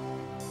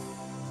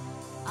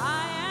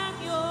 I am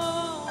your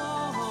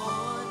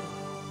own.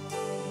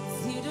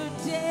 Till the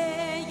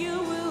day you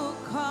will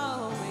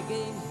come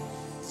again.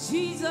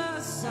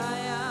 Jesus, I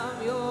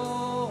am your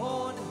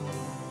own.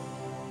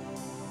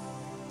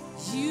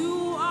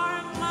 You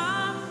are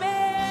my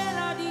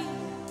melody.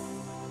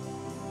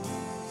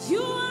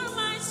 You are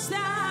my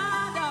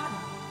standard.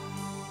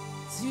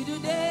 Till the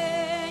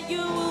day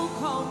you will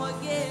come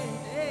again.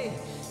 Hey,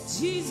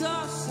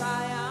 Jesus,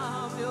 I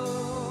am your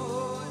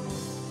own.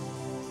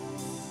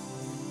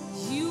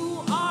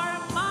 You are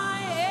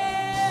my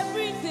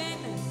everything.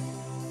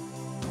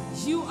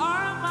 You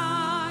are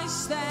my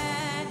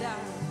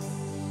standard.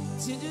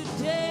 Till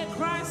the day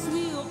Christ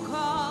will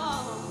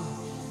come.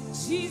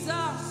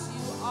 Jesus,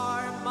 you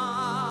are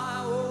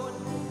my own.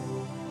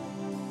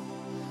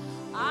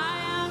 I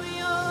am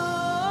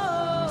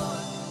your own.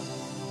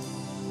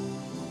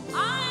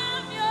 I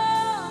am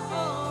your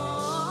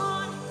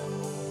own.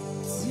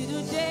 Till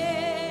the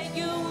day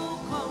you will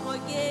come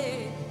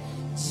again.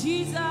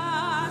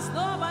 Jesus,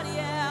 nobody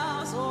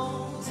else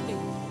owns me.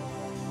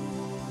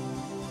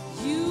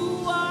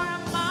 You are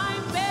my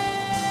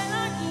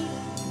melody.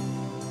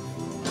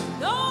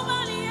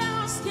 Nobody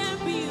else can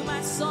be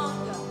my song.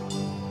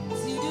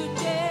 Till the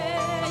day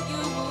you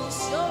will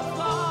show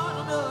forth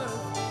on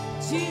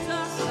earth.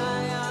 Jesus, I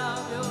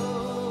am your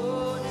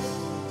own.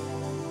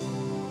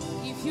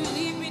 If you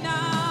leave me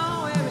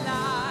now, where will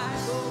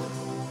I go?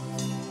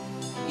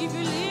 If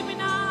you leave me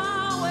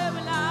now, where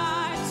will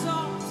I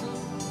talk to?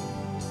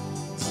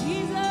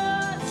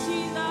 Jesus,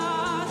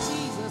 Jesus,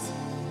 Jesus,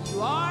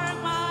 you are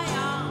my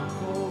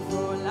anchor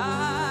for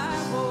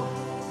life.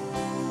 Oh,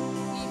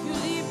 if you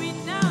leave me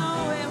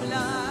now, where will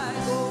I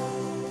go?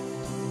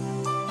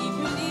 If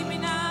you leave me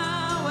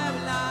now, where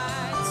will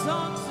I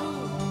talk to?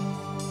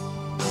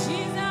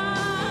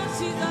 Jesus,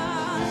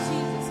 Jesus,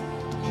 Jesus,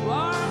 you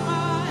are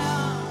my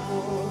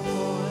anchor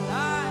for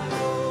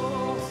life.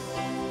 Oh.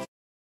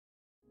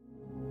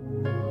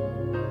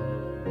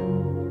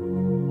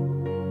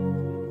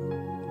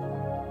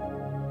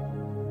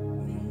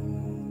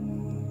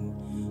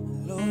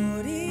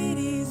 Lord, it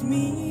is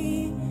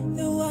me,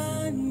 the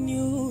one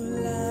you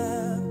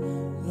love.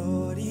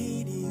 Lord,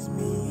 it is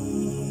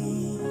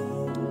me.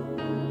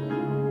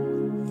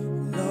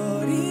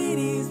 Lord, it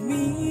is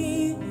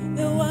me,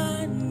 the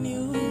one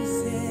you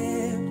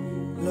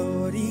saved.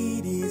 Lord,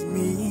 it is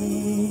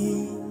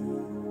me.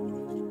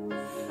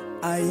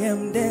 I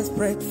am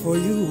desperate for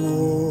you.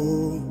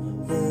 Oh,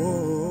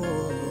 oh,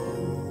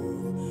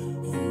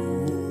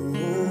 oh,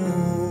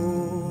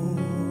 oh.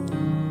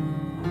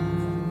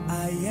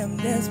 I am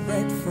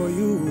desperate for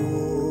you.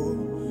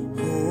 Oh,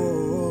 oh,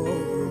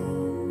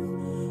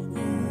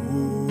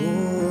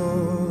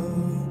 oh.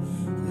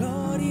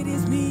 Lord, it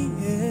is me.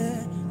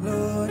 Yeah.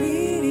 Lord,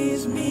 it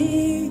is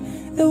me,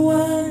 the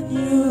one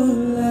you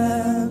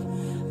love.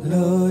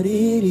 Lord,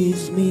 it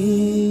is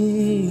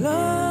me.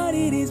 Lord,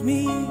 it is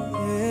me.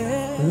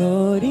 Yeah.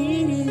 Lord,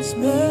 it is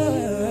me,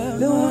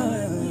 the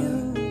one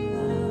you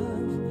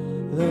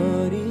love.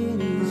 Lord,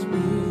 it is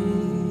me.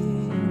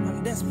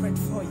 I'm desperate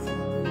for you.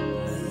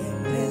 I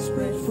am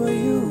desperate for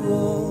you.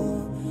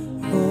 Oh,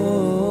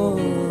 oh,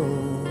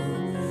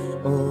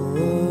 oh,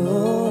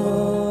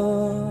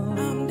 oh.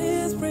 I'm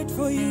desperate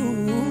for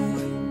you.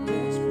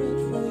 Desperate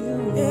for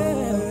you.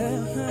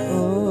 Yeah.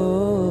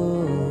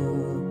 Oh,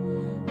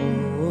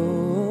 oh, oh.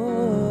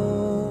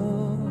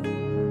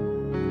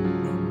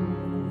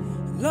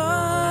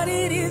 Lord,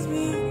 it is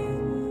me,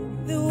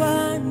 the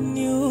one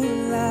you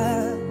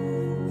love.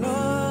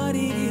 Lord,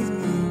 it is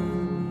me.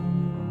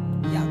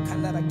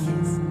 Yakalada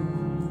kids.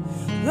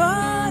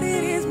 Lord,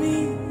 it is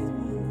me,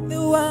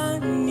 the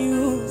one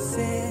you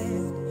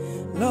saved.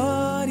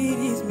 Lord, it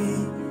is me.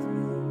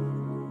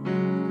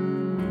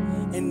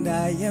 And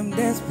I am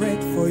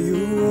desperate for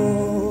you.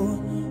 Oh,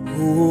 oh,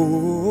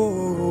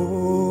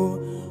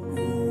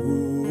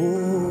 oh,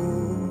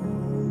 oh.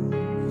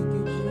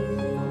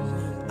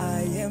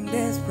 I am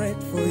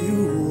desperate for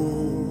you.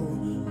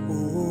 Oh,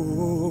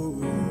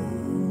 oh,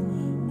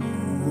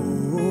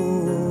 oh,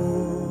 oh.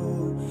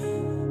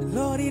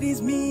 it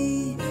is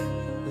me.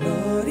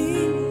 Lord,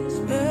 it is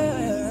me.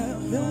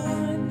 The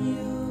one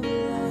you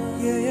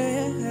love.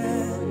 Yeah.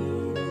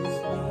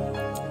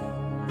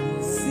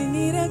 Sing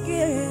it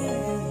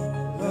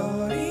again.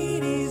 Lord,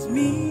 it is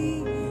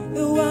me.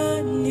 The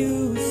one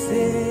you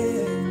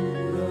said.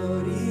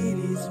 Lord, it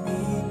is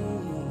me.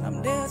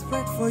 I'm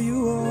desperate for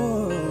you,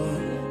 oh.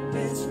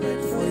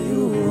 Desperate for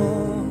you,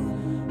 oh.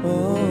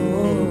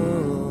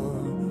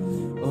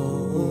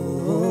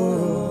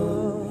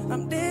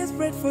 I'm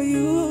desperate for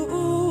you.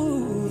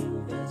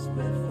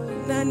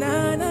 Na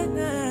na na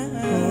na.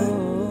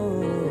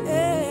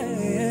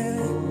 Yeah.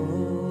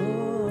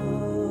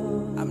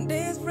 I'm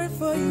desperate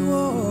for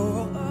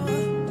you.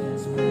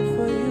 Desperate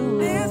for you.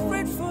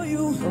 Desperate for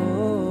you.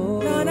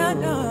 Na na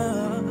na.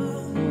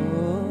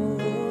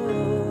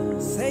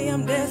 Say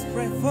I'm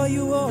desperate for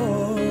you.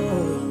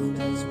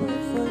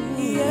 Desperate for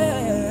you.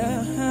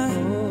 Yeah.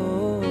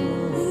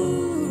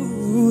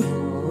 Ooh.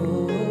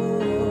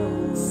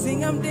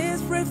 Sing I'm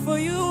desperate for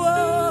you.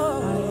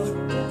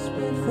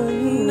 Desperate for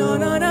you. No,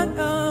 no, no,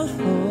 no.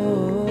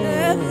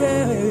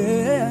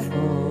 Yeah.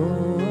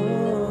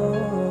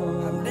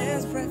 I'm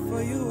desperate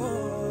for you.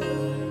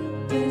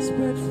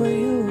 Desperate for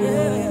you.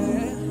 Yeah.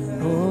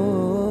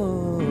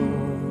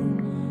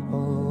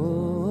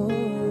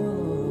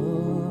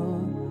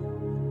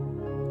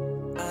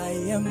 I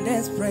am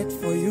desperate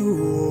for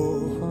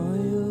you.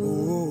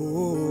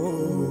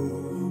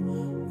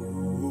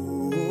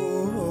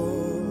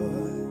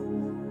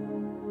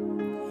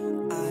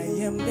 I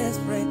am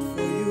desperate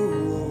for you.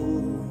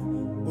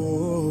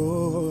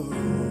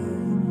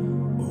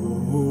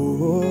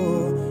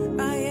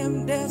 I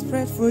am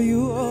desperate for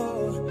you.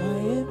 I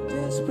am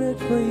desperate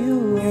for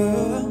you.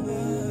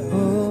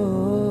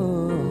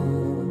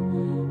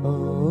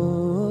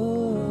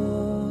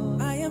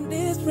 I am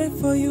desperate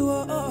for you.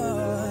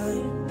 I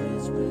am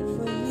desperate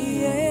for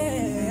you.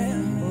 Yeah.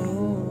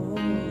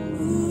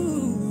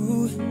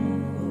 Ooh.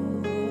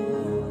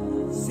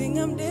 Sing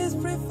I'm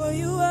desperate for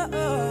you.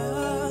 Desperate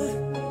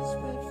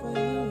for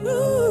you.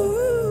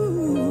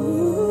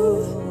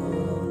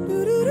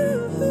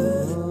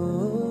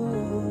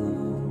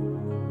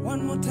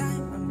 One more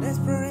time, I'm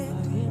desperate.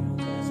 I'm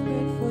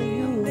desperate for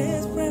you. I'm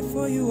desperate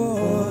for you.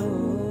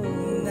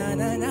 Na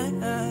na na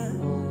na.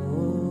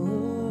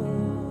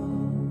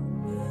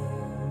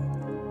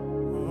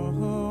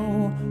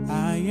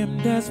 I am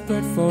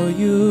desperate for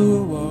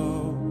you.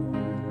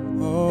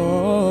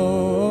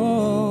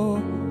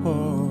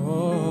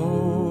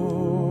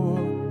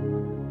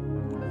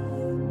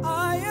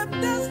 I am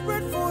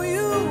desperate for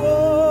you.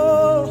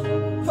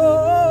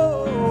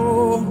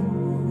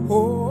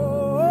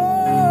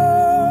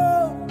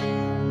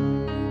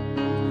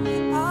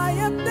 I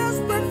am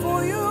desperate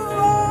for you.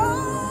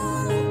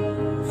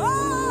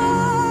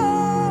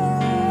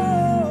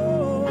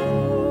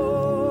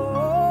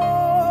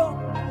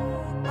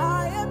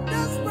 I am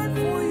desperate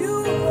for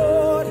you,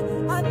 Lord.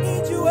 I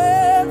need you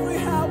every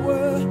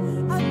hour.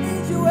 I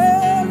need you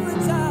every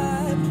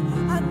time.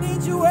 I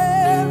need you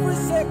every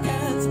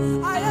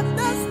second. I am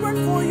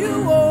desperate for you.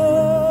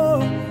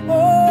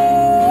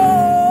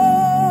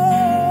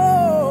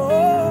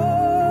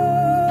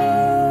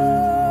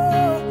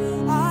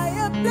 I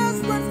am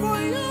desperate for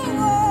you.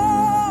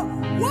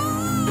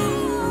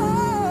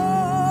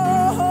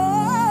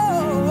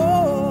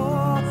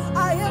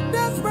 I am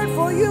desperate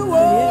for you.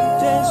 I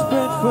am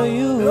desperate for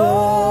you.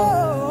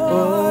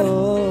 Lord.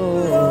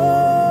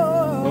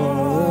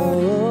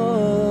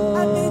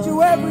 I need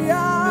you every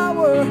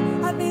hour.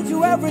 I need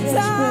you every time.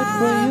 Desperate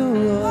for you.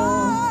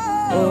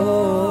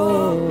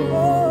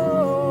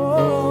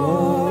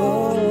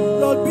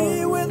 Lord,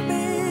 be with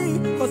me,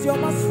 cause you're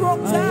my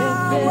strong tower. I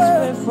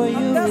am desperate for you.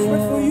 I'm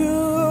desperate for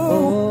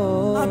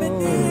you. I'm in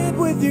need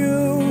with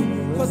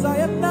you, cause I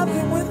am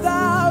nothing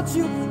without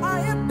you. I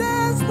am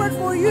desperate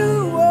for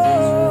you.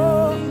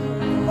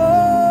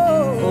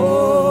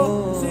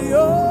 See,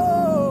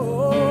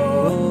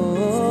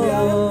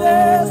 I am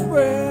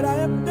desperate. I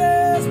am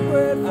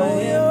desperate for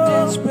I you.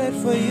 am desperate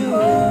for you.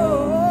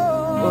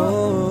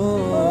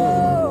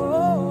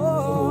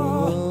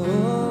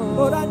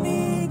 Lord, I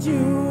need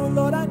you.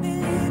 Lord, I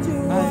need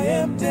you. I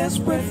am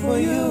desperate for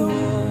you.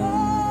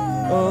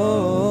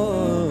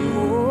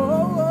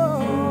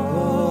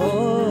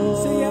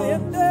 See, I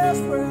am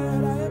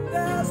desperate. I am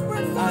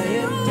desperate for I you.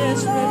 am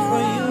desperate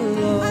for you,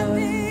 Lord. I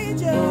need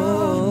you.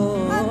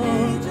 I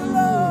need you,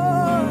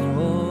 Lord.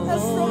 A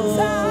strong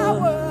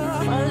tower.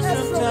 My A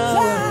strong strong tower.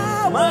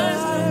 tower. My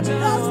strong I'm tower.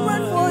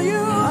 desperate for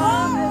you.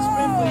 I'm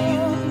desperate for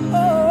you.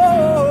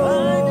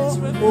 I'm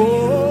desperate for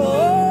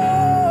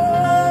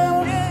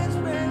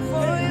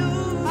you.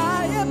 I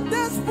am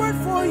desperate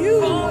for you.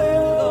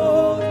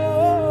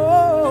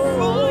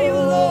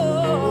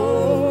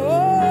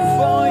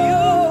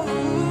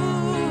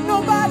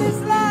 Nobody's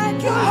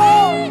like you.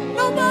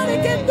 Nobody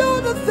can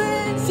do the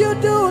things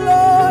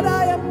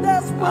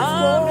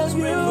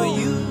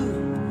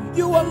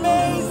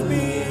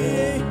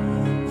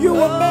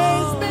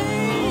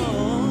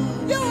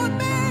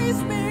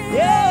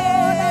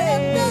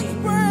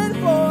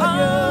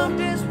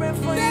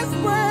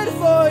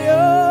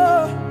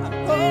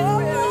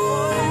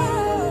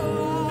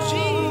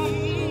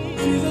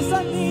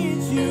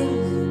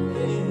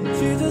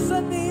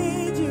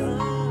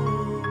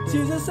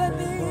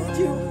need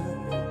you.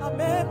 I'm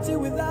empty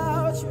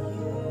without you.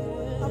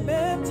 I'm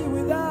empty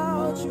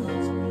without you.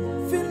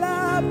 Fill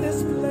up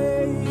this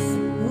place.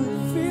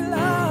 Fill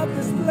up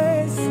this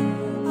place.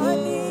 I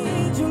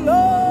need you,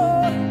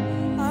 Lord.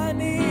 I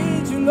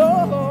need you,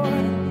 Lord.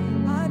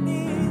 I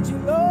need you,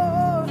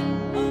 Lord.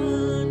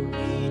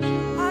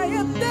 I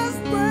am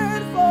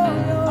desperate for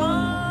you.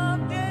 I'm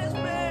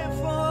desperate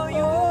for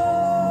you.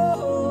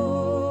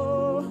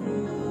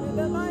 And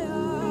then my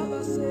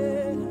Abba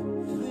said,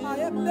 I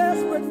am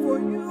desperate for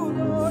you,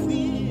 Lord.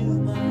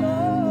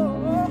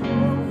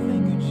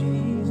 Thank you,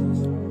 Jesus.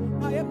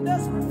 I am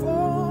desperate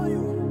for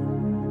you.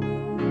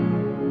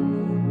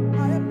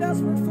 I am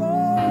desperate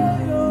for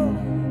you.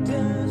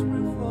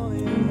 Desperate for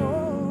you.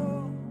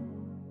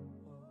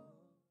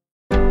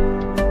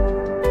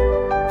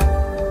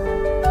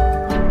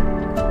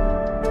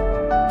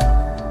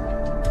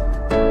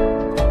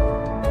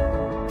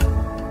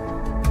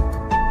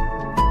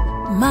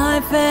 My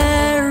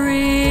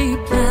very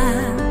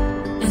plan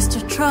is to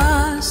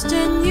trust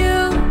in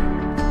you.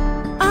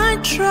 I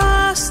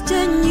trust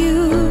in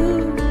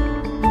you.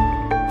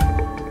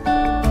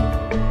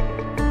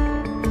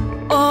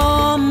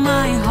 All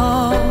my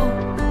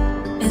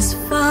hope is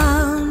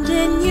found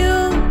in you.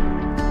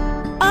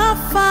 I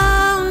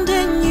found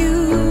in you.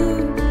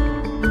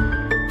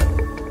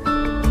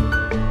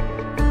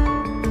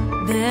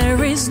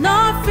 There is no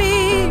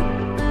fear.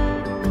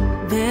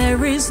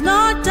 There is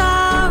no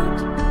doubt.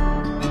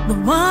 The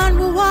one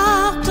who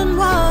walked on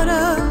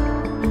water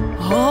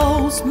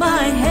holds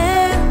my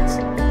hands.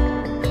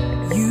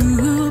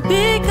 You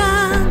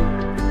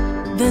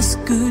began this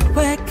good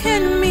work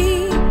in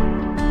me.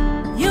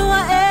 You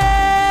are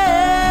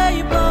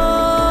able.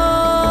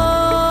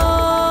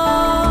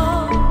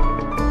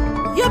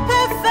 You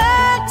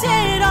perfect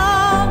it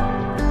all.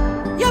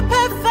 You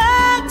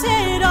perfect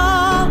it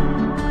all.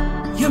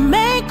 You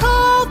make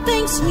all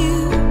things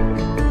new,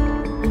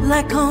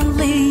 like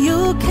only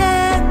you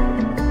can.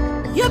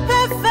 You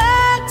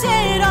perfect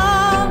it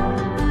all.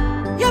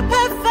 You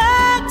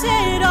perfect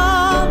it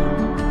all.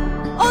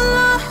 All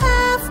I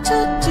have to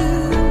do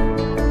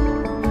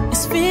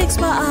is fix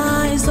my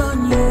eyes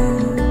on you.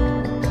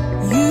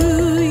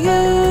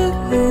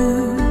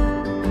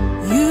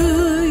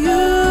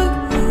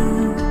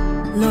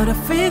 Lord, I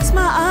fix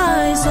my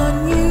eyes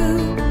on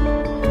you.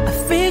 I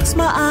fix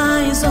my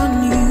eyes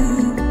on you.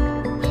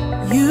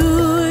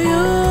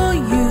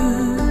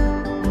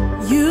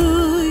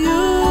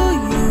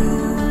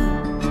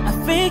 I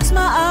fix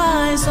my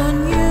eyes on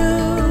you.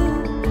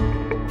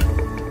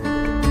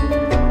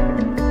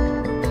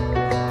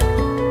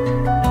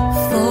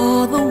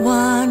 For the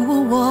one who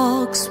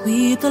walks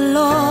with the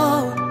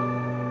Lord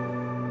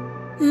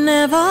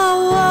never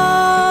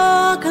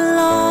walk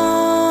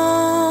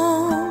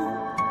alone.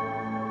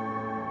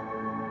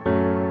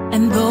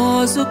 And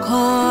those who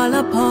call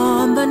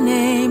upon the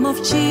name of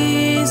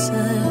Jesus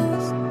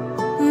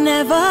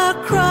never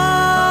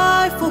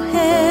cry for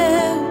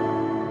help.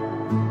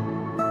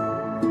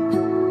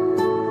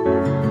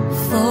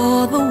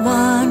 For the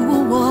one who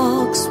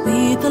walks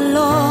with the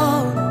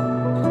Lord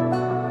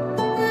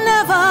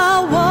never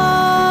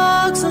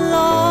walks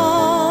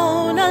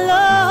alone,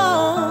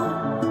 alone.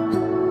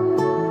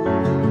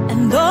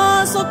 And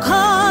those who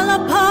call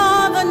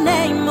upon the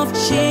name of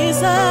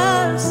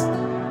Jesus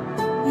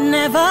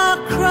never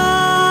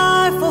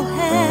cry for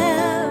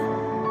help.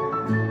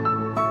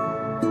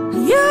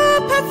 You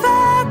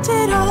perfect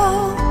it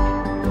all.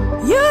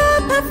 You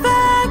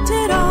perfect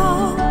it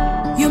all.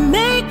 You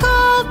make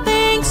all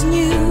things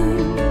new,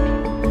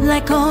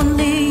 like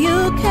only you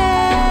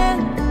can.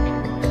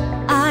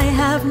 I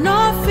have no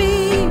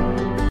fear.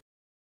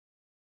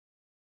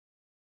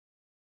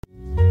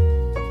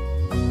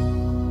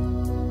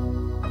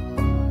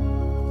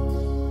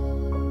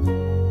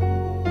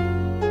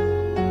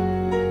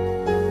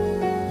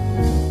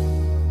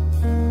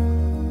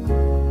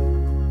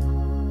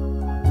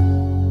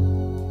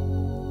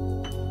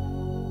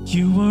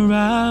 You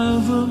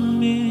arrive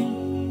me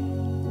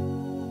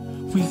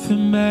with a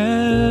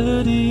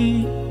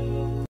melody.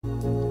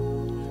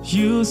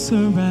 You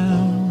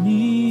surround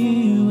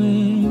me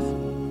with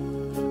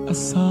a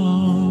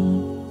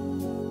song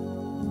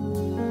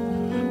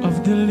of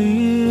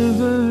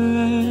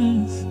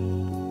deliverance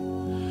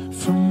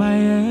from my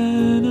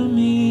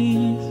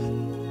enemies,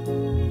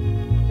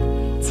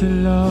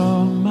 till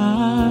all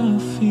my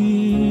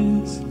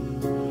fears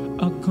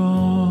are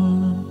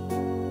gone.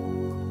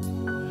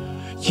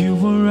 You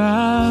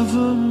arrive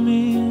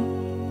me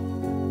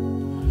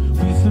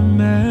with a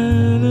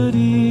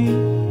melody.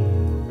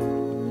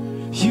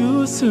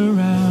 You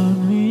surround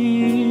me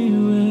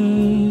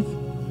with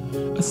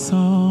a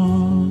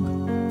song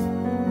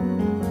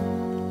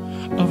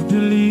of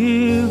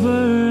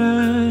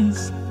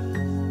deliverance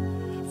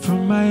from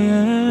my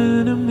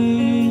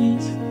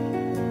enemies,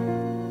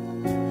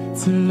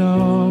 till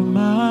all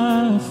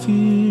my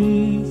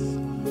fears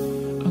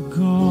are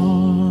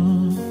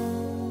gone.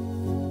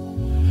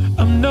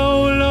 I'm no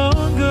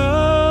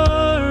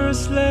longer a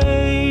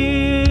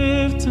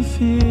slave to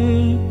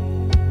fear.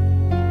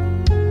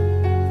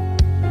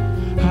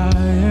 I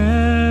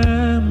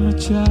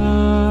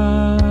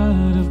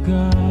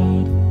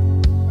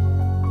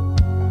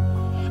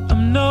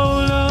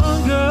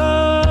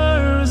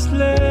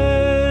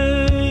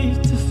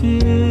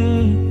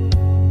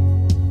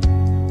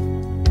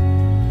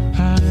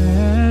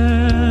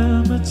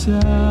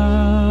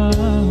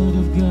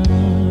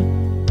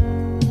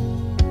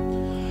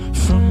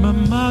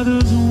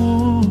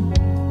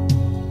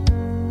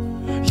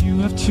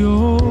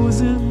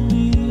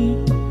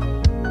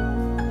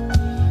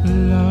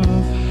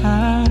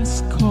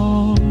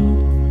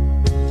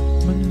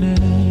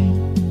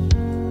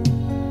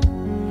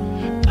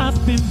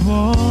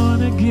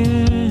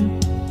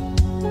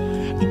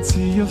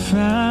your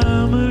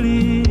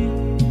family.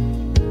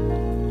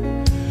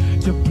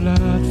 Your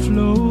blood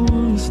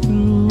flows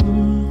through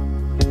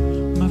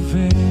my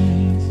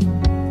veins.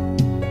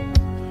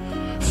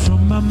 From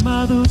my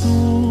mother's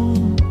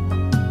womb,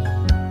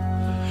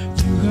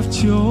 you have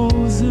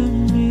chosen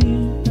me.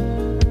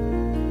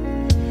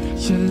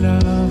 Your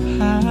love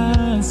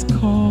has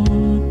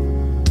called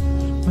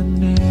my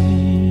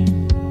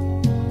name.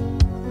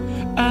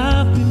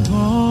 I've been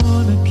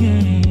born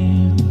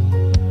again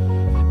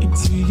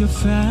into your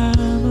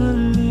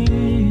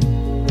family.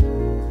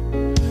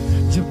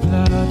 Your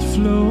blood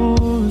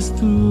flows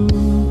through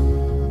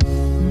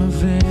my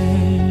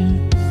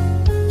veins.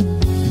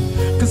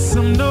 'Cause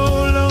I'm no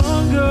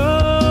longer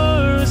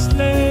a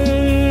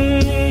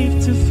slave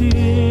to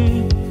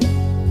fear.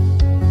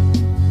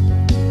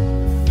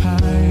 I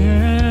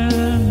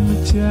am a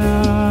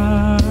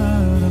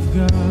child of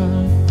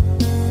God.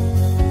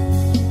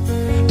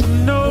 I'm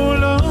no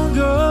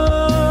longer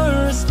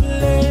a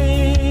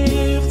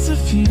slave to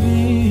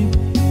fear.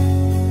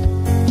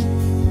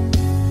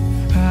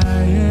 I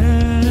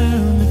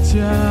am a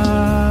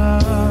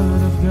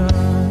child of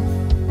God.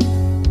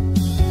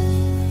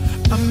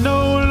 I'm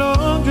no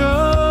longer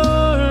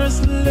a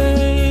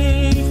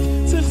slave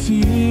to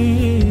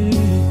fear.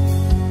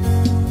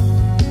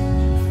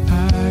 I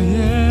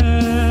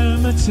am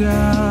a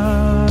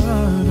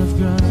child of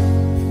God.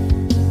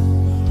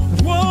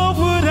 What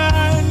would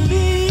I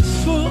live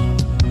for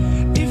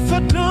if I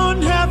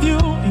don't have you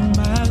in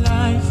my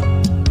life?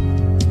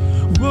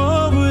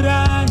 What would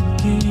I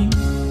gain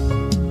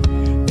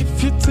if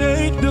you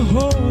take the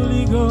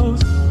Holy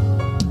Ghost?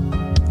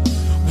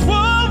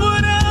 What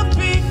would have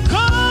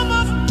become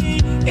of me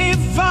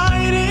if I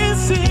didn't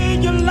see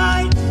your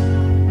light?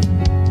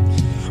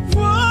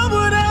 What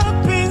would have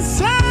been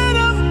said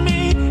of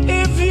me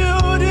if you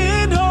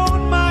didn't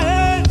hold my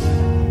hand?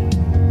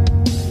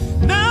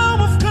 Now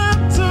I've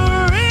come to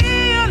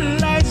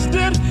realize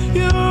that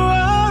you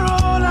are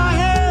all I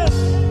have.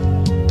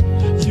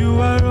 You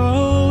are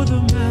all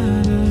that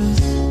matters.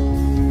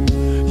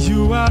 You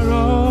are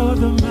all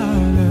that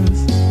matters.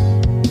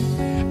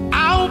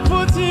 I'll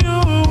put you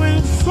in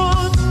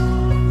front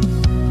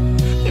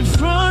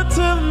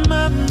of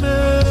my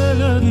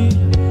melody.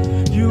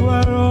 You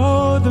are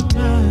all that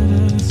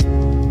matters.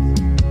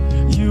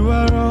 You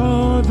are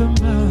all that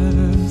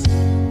matters.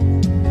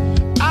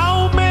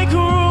 I'll make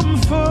room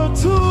for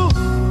two.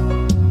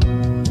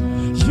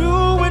 You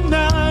and I,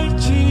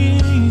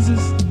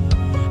 Jesus.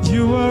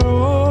 You are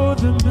all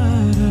that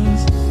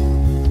matters.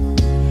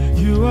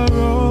 You are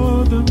all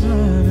that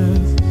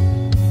matters.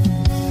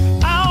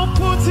 I'll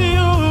put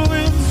you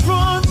in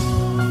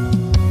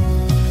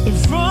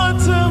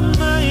front of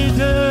my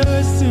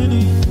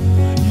destiny.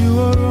 You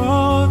are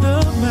all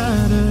that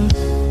matters.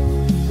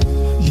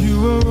 You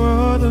are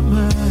all that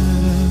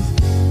matters.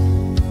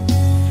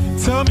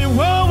 Tell me,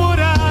 what would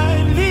I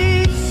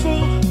live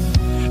for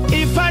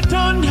if I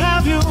don't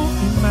have you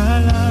in my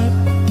life?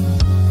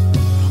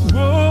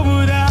 What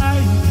would I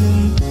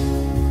gain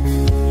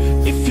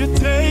if you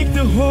take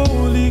the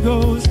Holy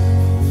Ghost?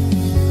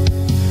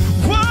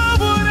 What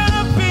would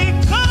have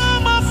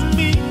become of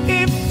me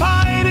if I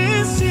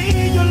didn't see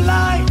your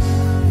light?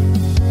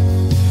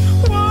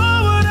 What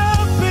would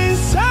have been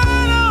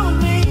said of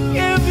me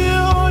if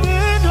you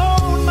didn't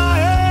hold my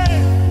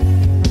hand?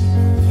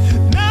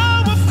 Now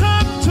I've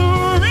come to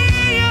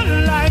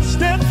realize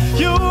that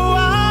you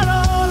are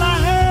all I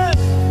have.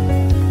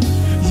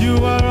 You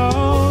are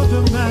all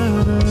that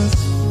matters.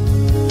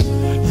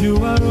 You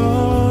are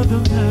all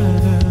that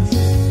matters.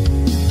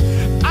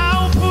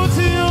 I'll put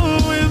you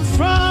in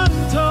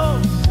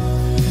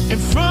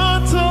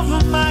front of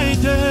my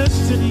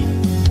destiny.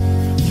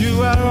 You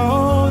are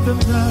all that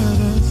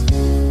matters.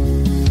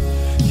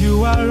 You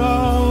are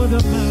all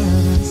that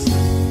matters.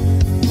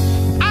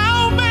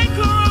 I'll make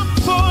room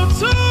for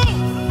two.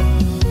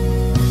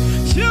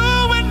 You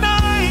and I,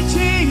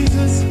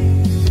 Jesus.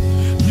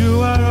 You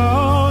are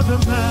all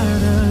that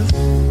matters.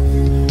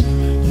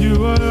 You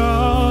are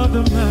all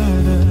that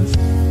matters.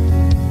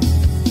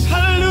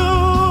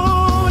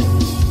 Hallelujah.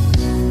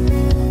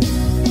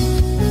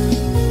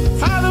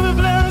 Father, we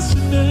bless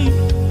your name.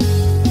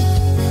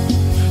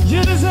 You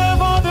deserve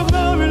all the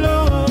glory,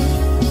 Lord.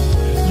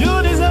 You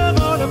deserve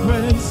all the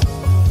praise.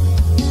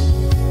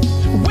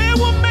 We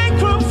will make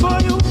room for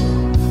you.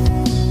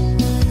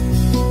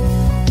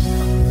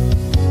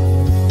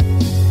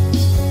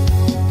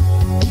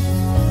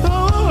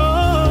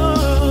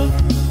 Oh,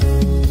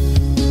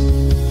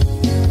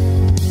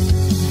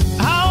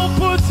 I'll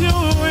put you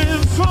in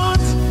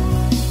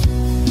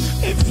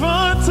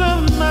front of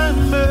my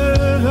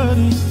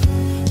melody.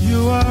 You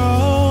are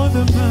all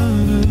that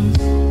matters.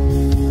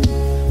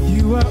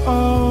 You are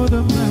all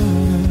that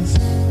matters.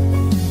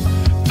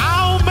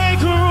 I'll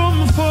make room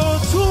for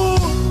two.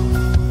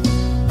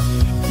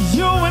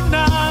 You and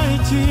I,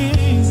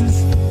 Jesus.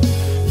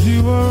 You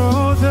are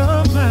all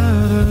that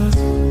matters.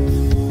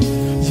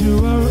 You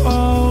are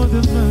all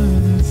that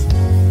matters.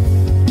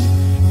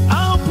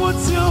 I'll put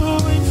you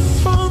in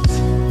front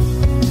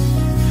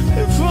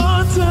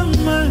of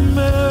my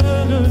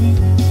melody.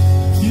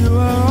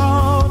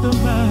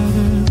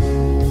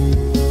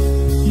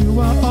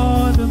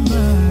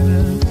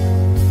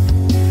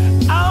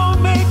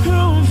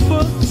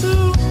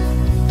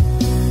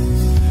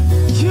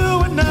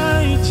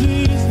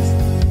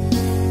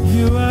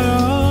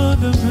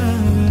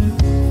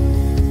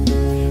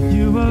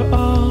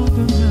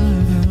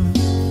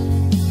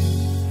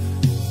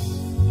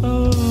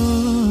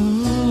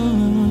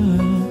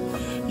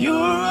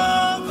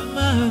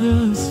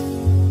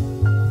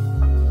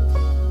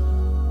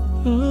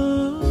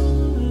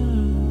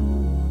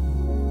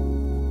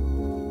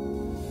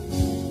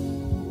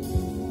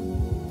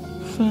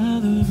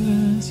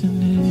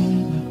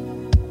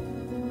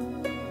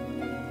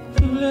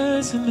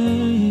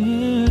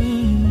 listening.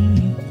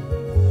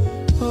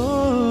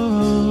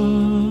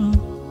 Oh,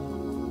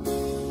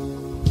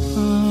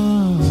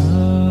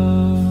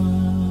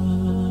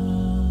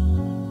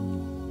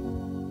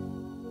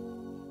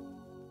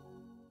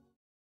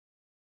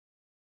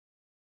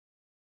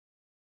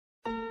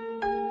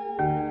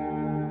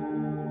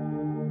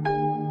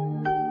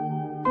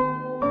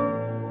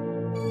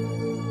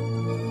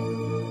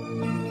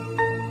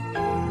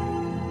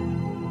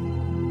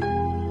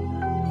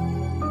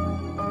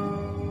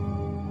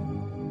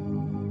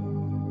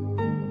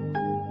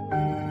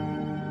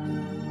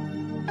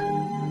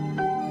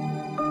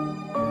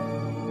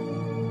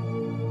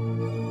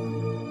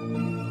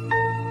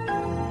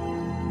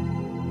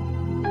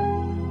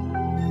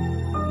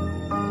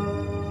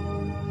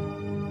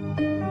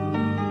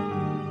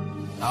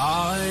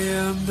 I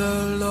am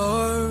the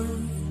Lord,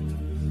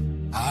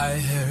 I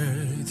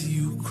heard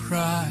you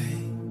cry.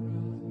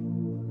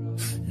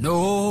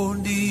 No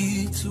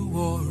need to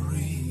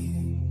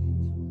worry,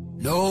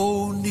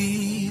 no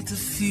need to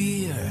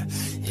fear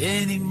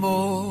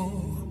anymore.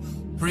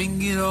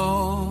 Bring it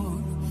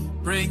on,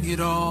 bring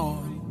it on.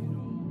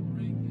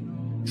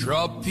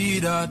 Drop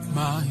it at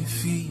my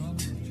feet.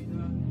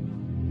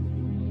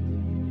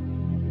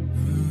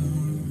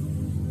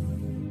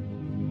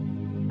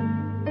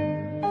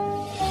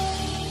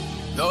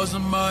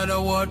 Doesn't matter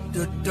what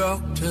the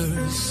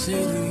doctors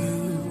say to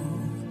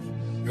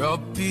you,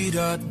 drop it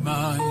at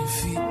my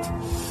feet.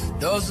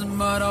 Doesn't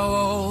matter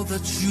all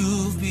that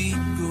you've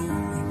been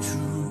going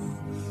through,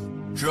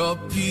 drop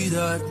it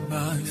at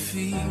my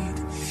feet.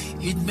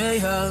 It may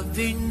have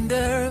been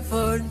there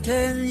for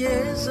 10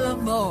 years or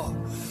more,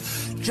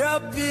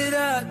 drop it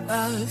at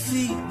my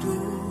feet.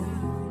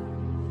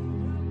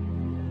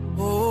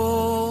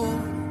 Oh,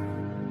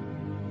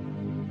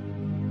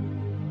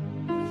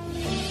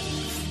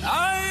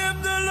 I am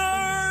the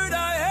Lord,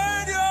 I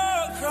heard your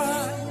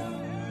cry.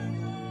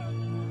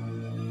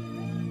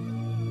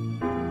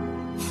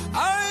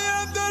 I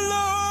am the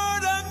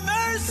Lord, I'm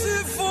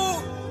merciful.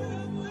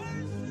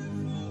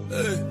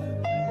 Hey.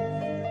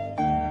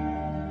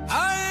 I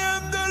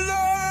am the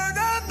Lord,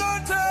 I'm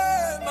not a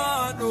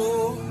man.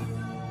 Oh.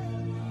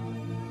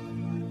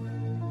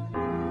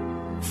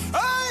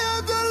 I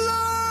am the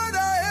Lord, I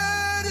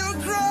heard you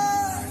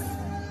cry.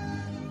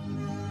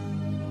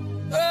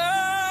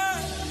 Hey.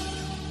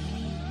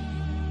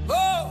 Oh, oh,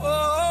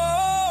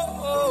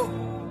 oh,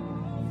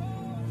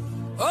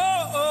 oh,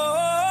 oh, oh.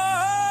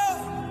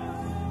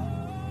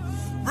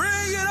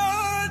 Bring it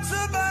on to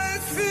my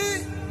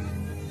feet.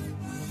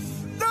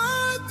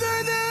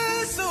 Nothing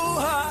is so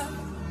hard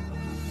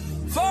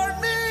for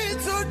me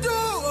to do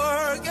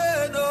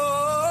again. Oh,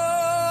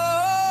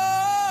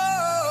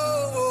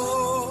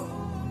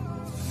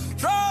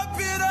 drop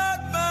it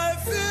at my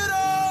feet.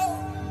 Oh,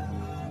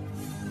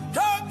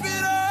 drop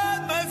it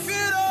at my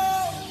feet.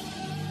 Oh,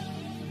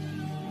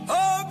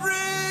 oh,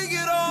 bring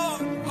it on.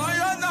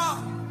 Ayana.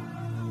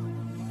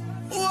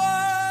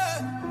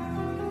 Why?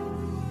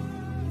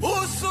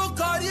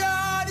 Usukaria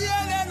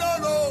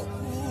dielelo.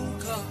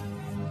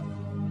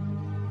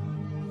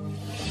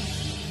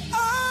 I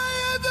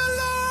am the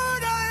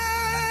Lord, I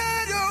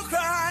heard you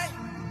cry.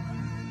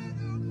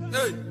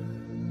 Hey.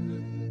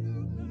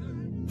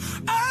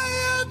 I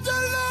am the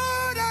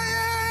Lord, I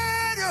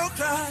heard you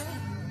cry.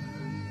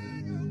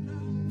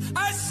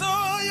 I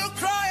saw you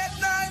cry at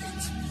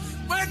night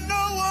when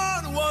no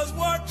one was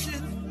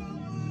watching.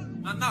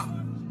 And now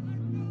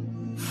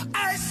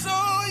I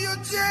saw you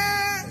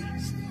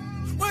tears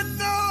when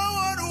no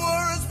one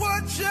was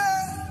watching.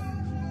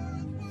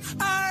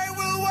 I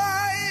will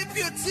wipe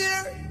your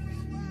tears.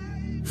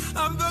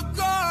 I'm the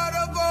God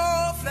of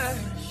all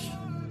flesh.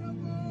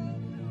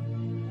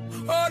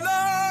 Oh no,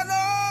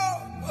 no,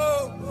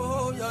 oh,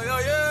 oh, yeah,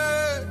 yeah,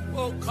 yeah.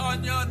 Oh,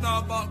 Kanya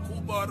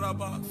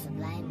Nabakubaraba.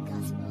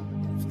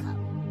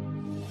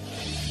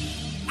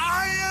 I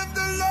am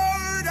the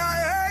Lord, I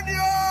heard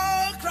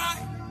your cry.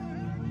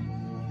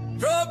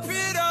 Drop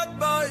it at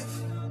my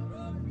feet.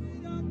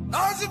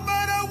 Doesn't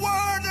matter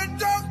what the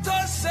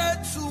doctor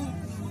said to.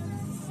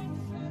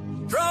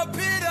 Drop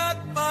it at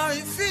my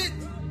feet.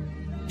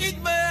 It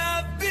may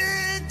have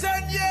been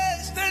 10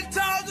 years,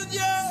 10,000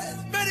 years,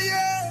 many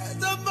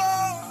years or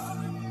more,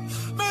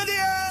 many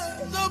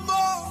years or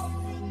more.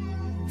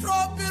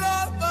 Drop it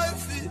at my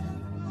feet.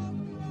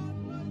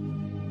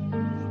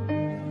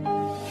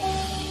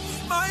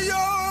 My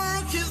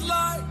yoke is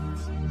light,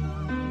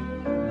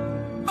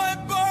 my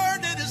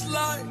burden is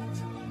light.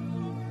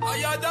 Oh,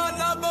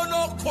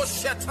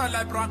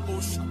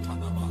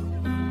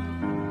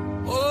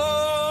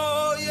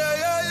 yeah,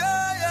 yeah,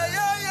 yeah, yeah,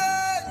 yeah,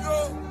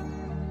 yeah.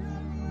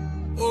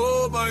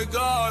 Oh, my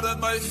God and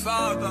my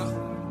Father,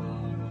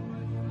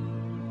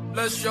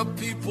 bless your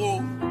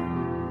people.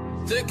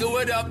 Take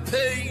away their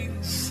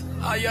pains.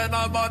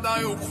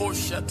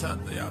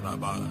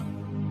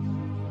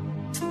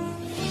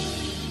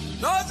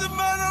 Doesn't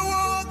matter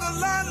what the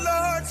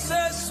landlord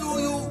says to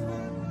you.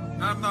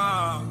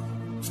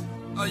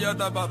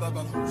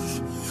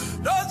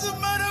 Doesn't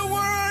matter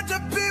what the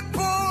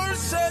people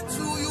say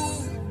to you.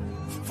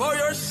 For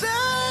your the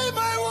same,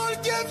 I will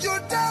give you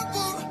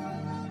double.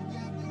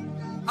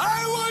 I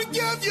will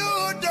give you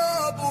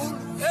double.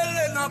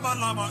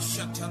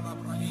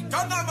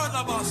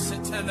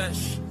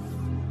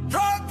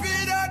 Drop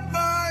it at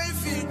my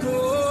feet.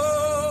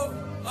 Oh,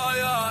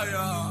 ay, ay,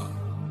 ay.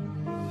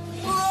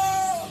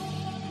 Oh,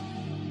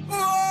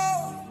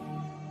 oh,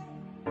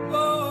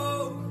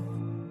 oh,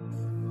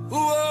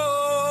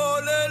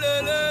 oh, le, le,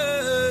 le.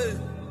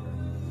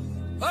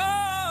 Oh.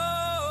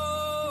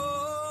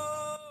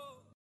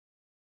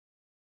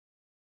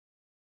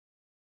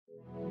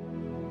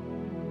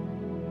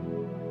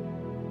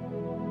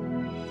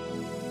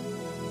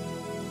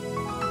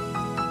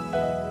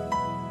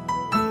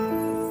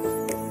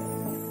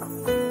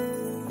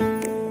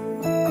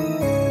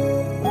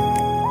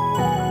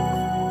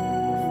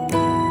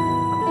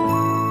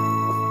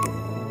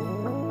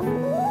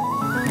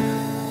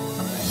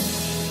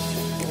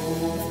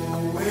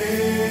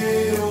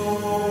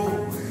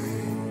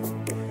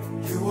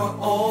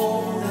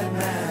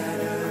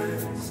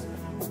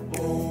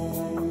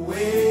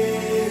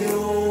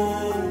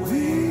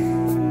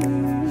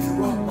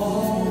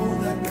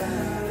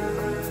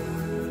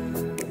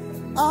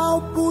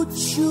 I'll put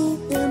you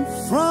in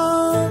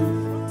front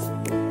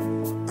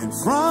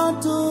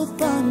of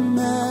the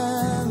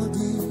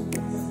melody.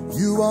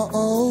 You are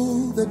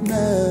all that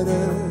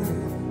matters.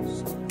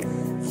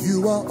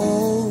 You are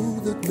all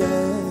that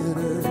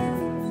matters.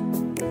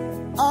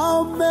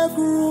 I'll make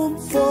room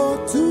for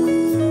two.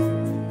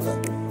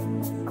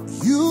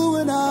 You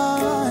and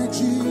I,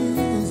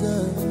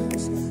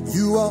 Jesus.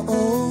 You are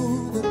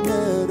all that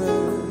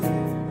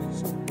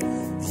matters.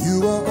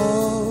 You are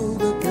all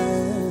that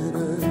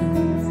matters.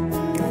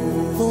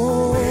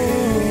 Oh,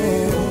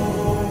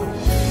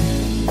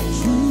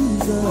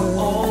 Jesus. You are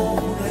all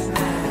that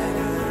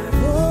matters.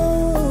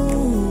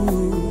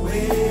 Oh,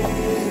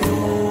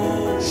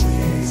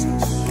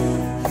 Jesus.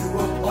 You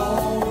are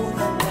all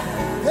that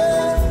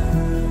matters.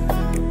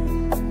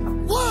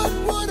 What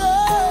would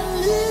I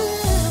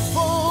live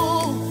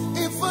for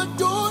if I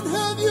don't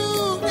have you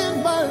in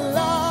my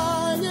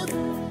life?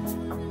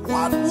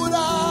 What would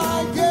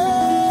I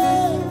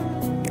get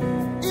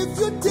if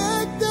you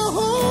take the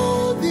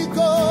Holy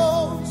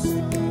Ghost?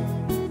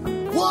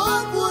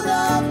 What would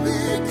I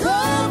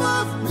become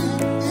of me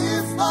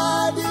if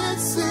I didn't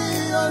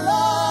see your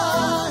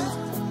light?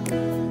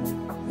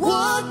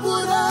 What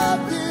would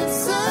have been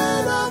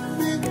said of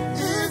me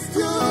if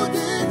you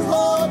didn't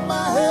hold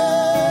my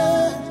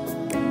hand?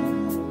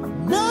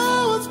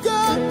 Now I've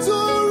got to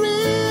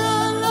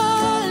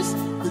realize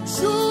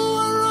that you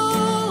are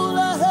all I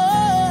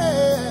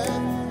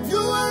have. You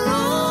are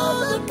all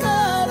that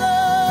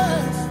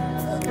matters.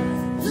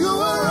 You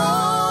are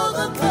all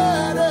that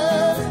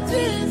matters,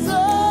 Jesus.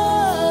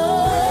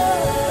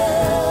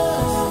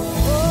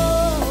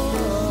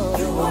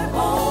 You are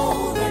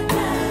all that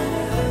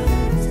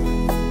matters.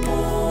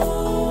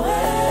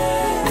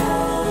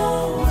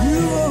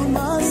 You are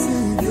my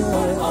Savior. You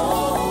are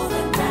all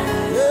that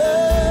matters.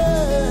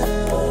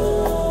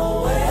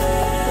 Oh,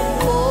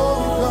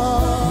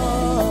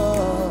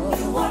 God.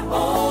 You are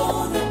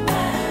all that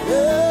matters.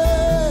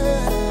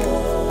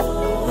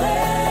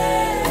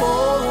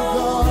 Oh,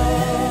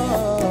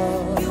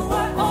 God. You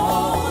are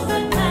all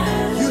that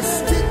matters. You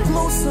stick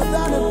closer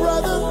than a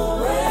brother.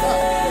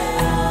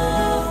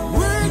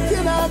 Where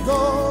can I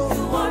go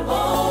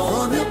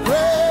from your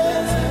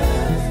presence?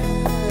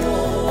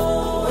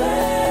 Oh,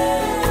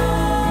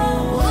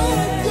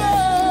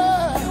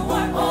 God. You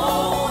are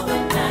all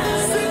that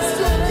matters. Since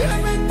you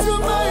came into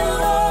my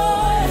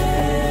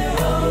life,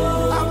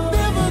 I'm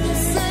never the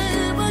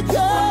same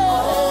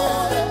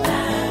again.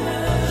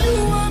 You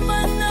are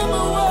my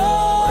number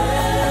one.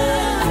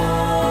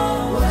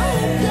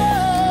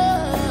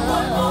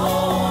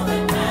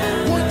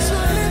 Won't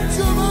you lift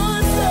your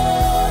voice?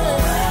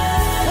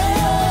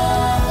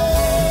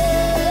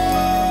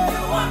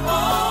 You are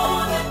all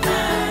that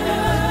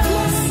matters.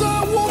 Close I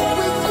walk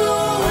with you,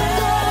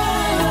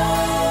 God.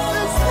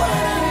 That's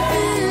what I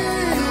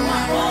need. You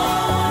are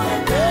all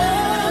that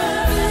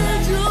matters. I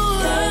need you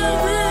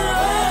every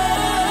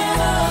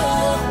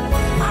hour.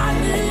 I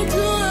need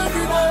you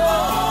every day.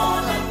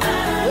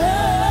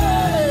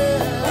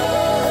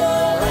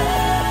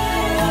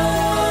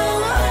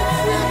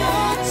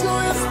 Without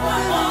you, it's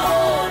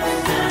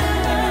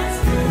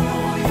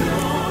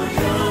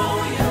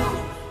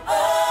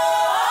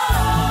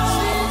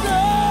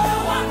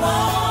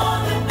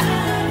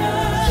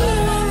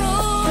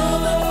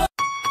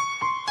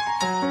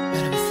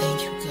But I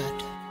thank you,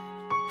 God.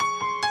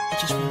 I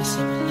just want to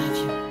say I love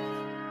you.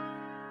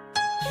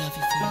 I love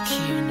you for your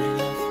care and your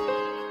love.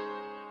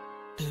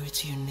 Glory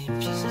to your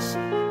name, Jesus.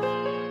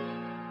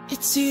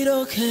 Is it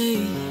okay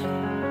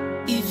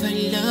if I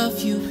love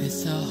you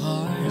with a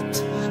heart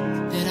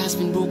that has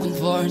been broken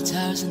for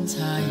 1,000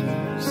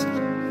 times?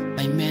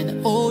 My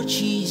man, oh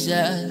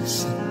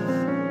Jesus.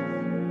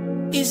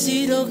 Is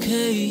it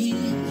okay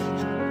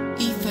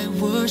if I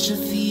wash your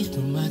feet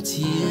from my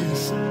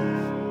tears?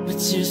 My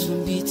tears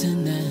from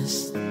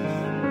bitterness.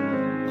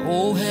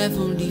 Oh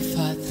Heavenly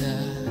Father,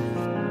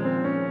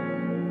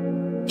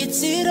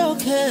 it's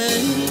okay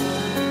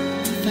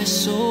if I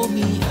sow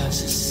me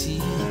as a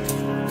seed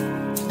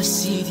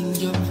in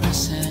your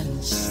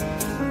presence,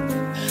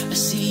 a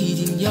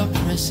seed in your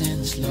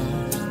presence,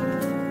 Lord?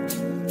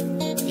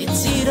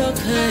 Is it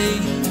okay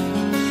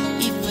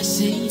if I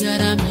say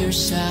that I'm your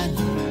son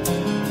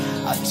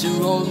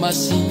after all my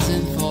sins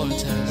and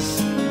faults?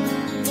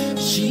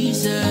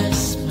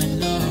 Jesus, my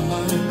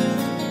Lord.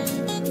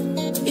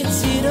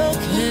 Is it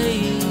okay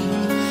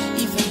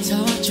if I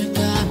touch a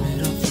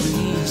garment of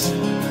grace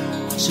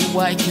so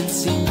I can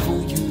sing for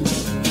you,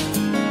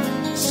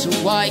 so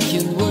I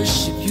can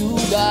worship you,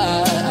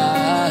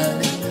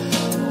 God?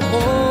 Oh,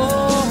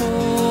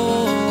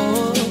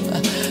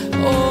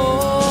 oh,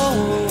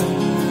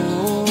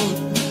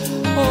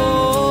 oh,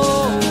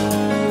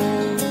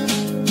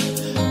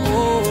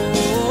 oh,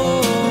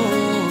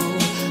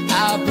 I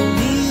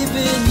believe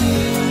in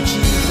you,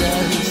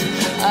 Jesus.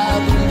 I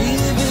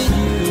believe in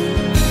you.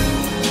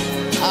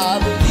 I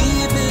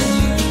believe in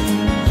you,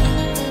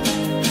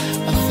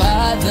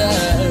 Father.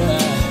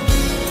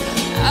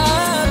 I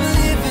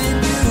believe in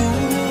you,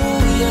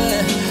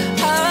 yeah.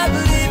 I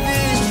believe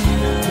in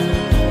you.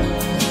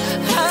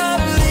 I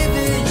believe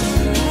in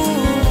you,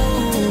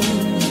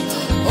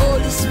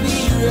 Holy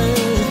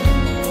Spirit.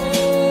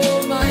 Oh,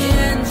 my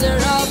hands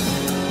are up.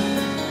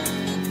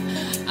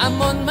 I'm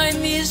on my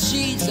knees,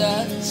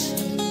 Jesus.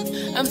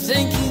 I'm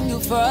thanking you,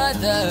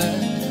 Father,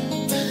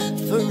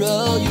 for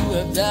all you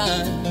have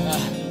done.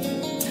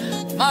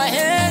 My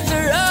hands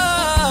are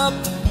up.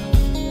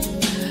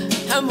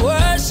 I'm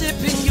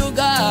worshiping you,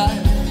 God.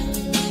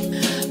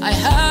 I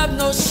have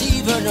no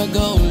silver nor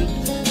gold,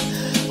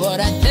 but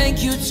I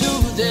thank you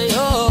today.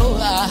 Oh,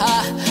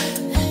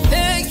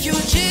 thank you,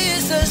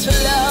 Jesus, for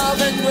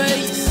love and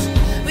grace.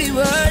 We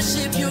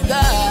worship you,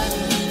 God.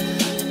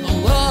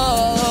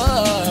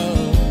 Oh,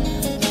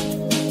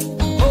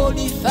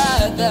 Holy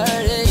Father,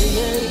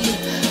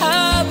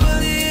 I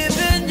believe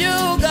in you,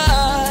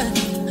 God.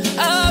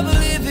 I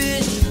believe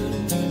in you.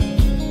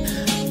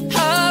 I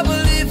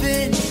believe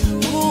in you.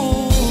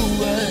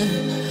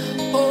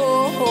 Oh,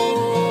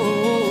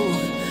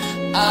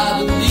 I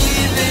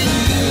believe in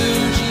you,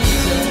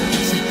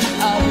 Jesus.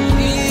 I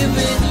believe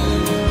in you.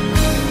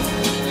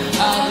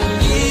 I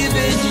believe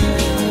in you.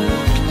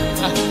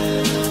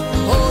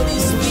 Holy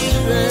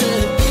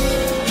Spirit,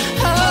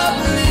 I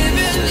believe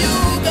in you,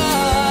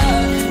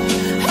 God.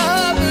 I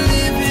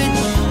believe in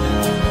you.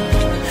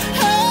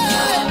 I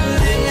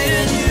believe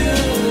in you,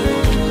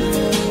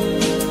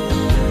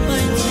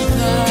 mighty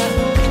God.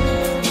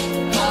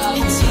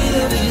 It's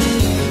either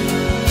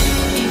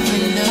if I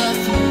love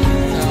you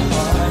with a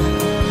heart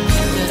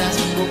that has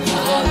been broken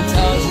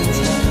 1,000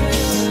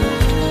 times.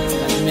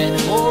 I meant,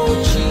 oh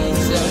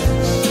Jesus,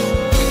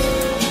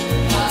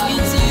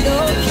 is it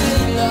okay,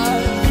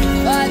 Lord?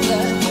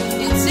 Father,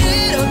 is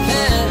it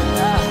okay?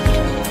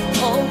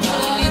 Oh,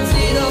 is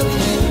it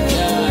okay,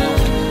 God?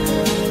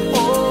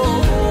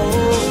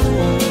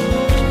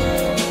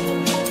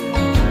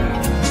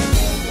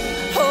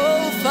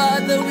 Oh,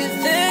 Father, we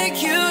thank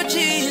you,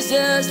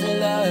 Jesus,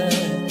 Lord,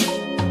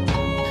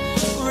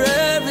 for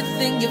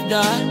everything you've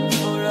done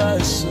for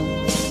us.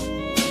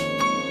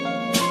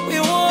 We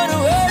want to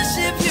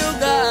worship you,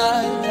 God.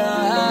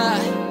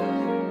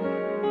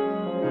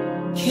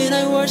 Can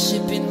I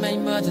worship in my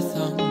mother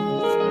tongue?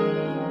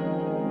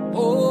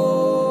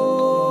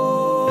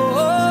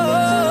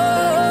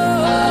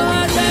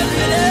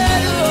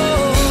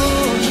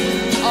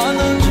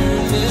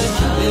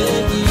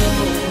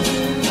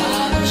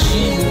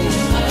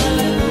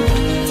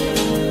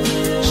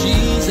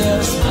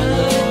 Jesus, my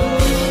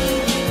Lord,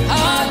 I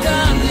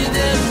can't let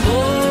it go.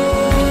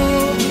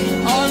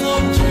 I'm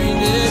not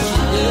dreaming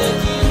of you,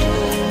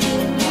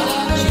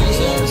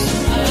 Jesus.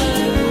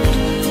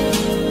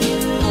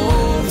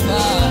 Oh,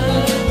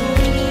 Father,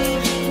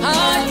 I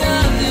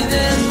can't let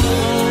it go.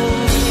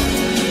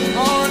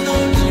 I'm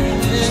not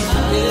dreaming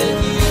of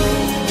you,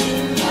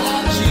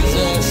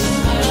 Jesus.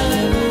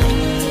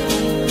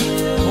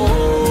 Oh,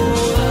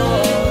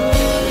 Lord,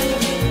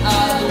 I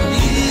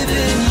believe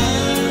in you,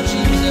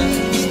 Jesus.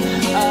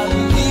 I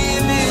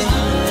believe in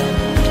you.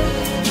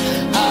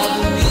 I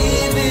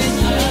believe in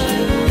you.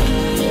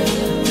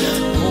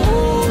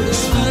 Holy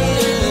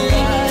Spirit,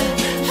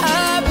 I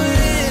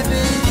believe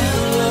in you.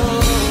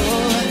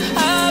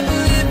 I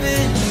believe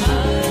in you.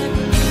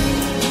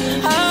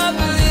 I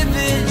believe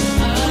in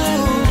you.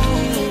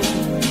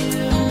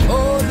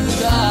 Holy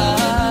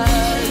God,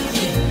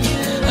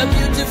 how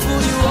beautiful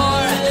you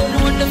are, and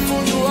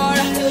wonderful you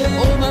are.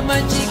 Oh, my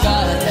mighty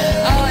God,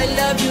 how I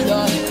love you,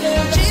 Lord.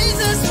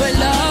 Jesus, my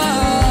Lord.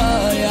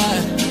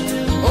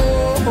 Oh,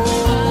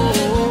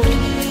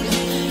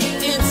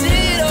 is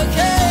it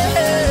okay,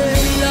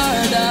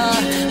 Lord?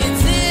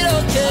 Is it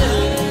okay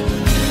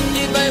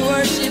if I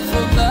worship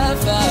from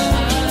afar?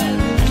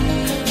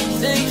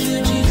 Thank you,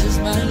 Jesus,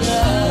 my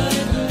Lord.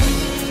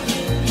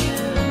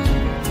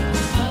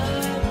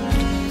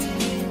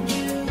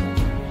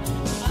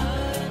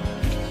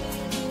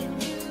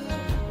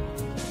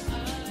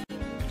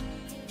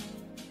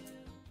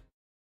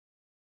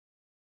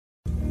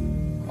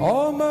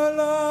 All my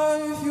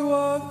life you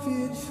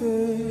been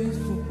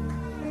faithful.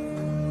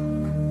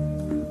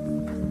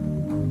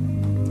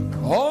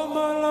 All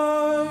my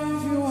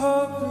life you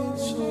have been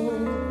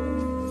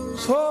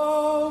so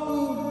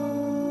good.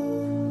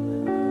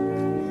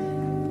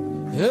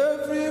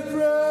 Every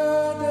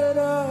breath that I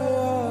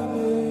am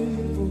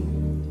able,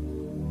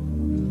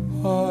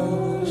 I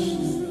will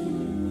sing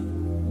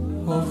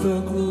of the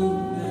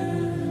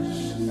goodness.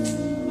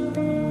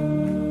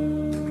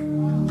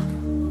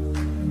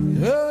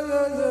 Yeah,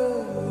 yeah,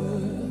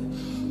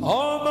 yeah.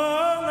 All my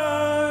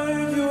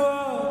life you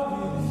have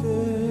been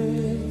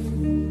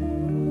faithful.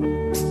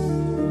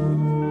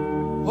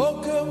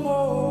 Okay,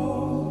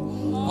 more.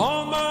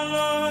 All my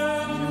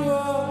life you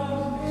have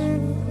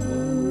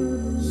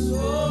been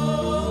so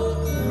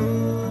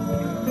good.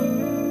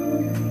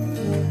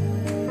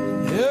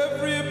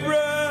 Every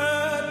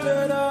breath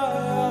that I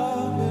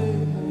am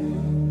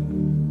able,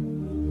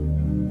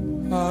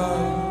 I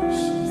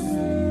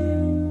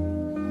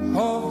sing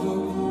of the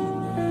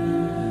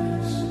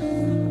goodness.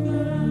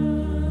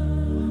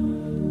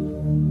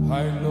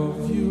 I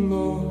love you,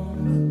 Lord.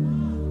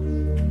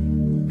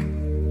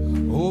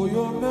 Oh,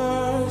 your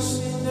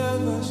mercy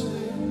never sleeps.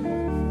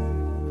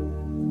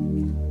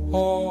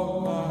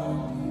 All my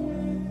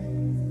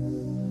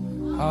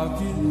days have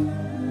been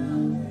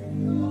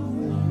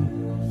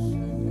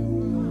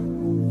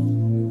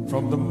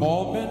from the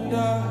moment I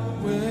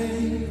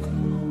wake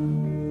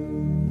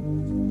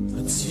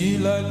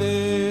until I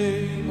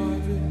lay my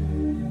bed.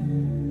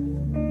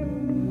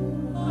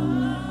 I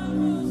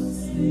will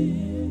sing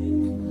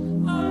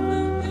of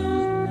the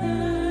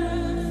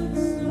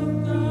goodness of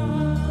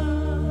God.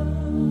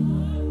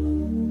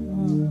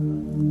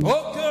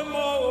 Okay,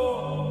 more.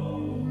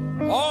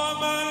 All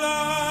my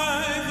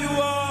life you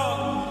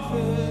are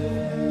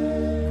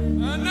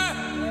faithful. And I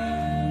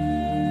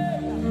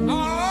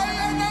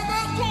am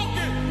never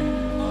cooking.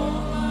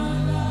 All my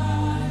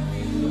life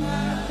you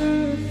have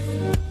been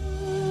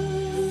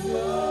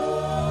so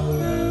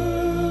good.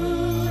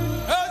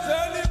 As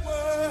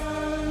anywhere,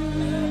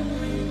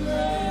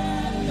 everywhere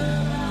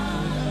that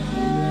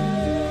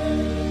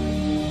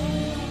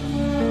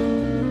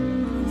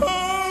I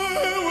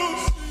will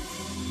sing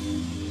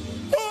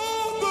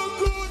of the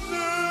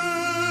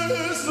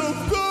goodness of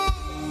God.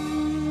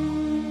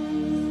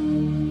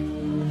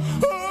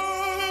 I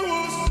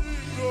will sing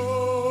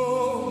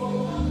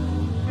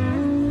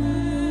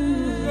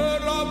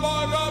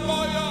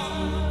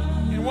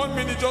in 1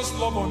 minute, just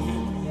love on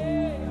him.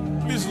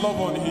 Please love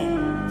on him.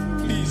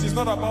 Please, it's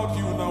not about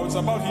you now, it's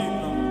about him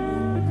now.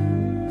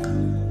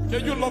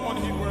 Can you love on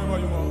him wherever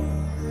you are?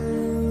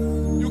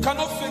 You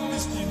cannot fake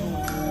this thing. No.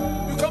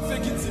 You can't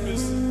fake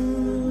intimacy.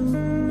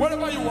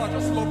 Wherever you are,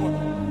 just love on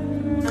him.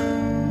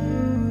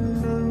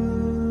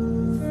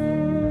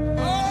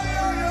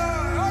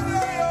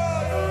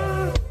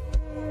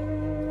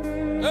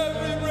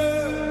 Every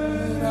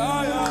breath I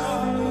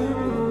am,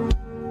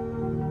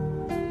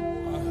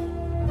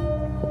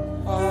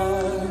 I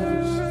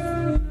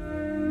sing.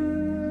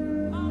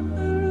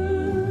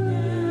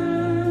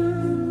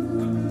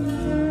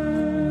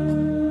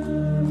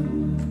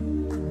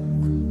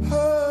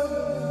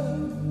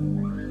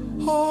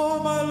 All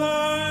my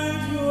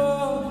life you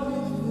have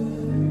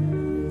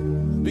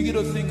been. Begin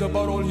to think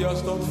about all he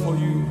has done for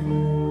you.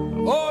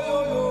 Oh, yo,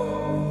 yo.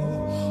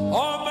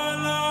 All my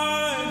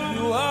life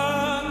you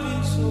have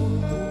been so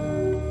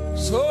good.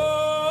 So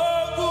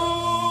good.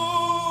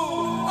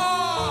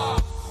 Ah.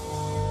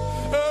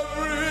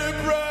 Every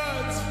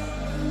breath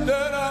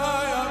that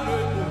I am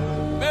able,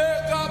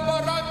 make up a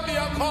randi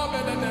a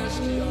common and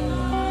eskia.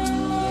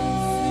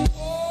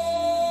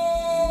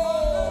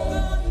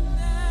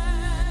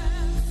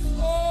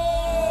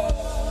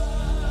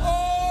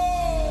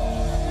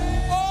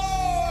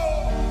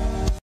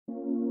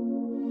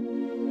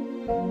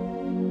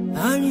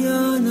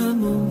 Anyana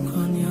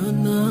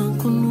mukanyana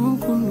kunu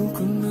kunu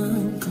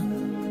kunaka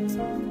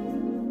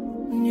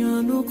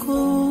Nyano ko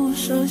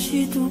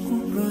shashitu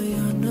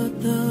kubrayana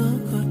da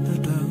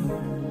katata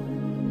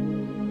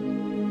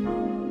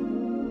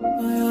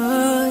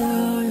Ay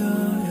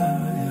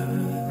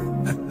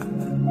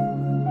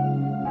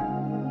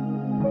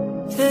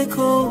Take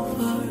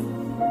over,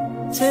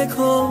 take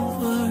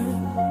over.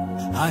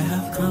 I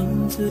have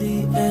come to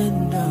the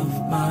end of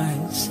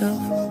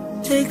myself.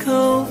 Take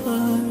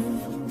over,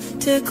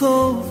 take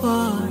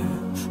over.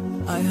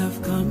 I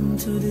have come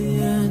to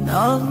the end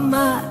of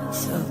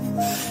myself.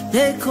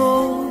 Take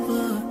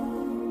over,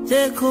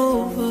 take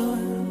over.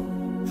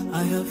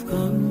 I have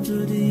come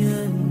to the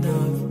end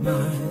of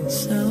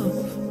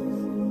myself.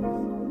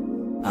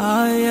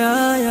 Ay,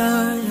 ay,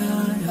 ay,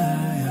 ay,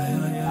 ay,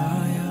 ay,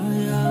 ay,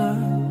 ay, ay.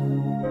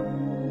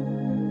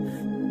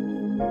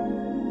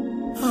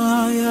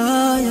 Ay,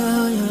 ay,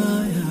 ay,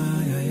 ay,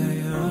 ay, ay,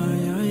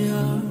 ay, ay,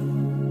 ay.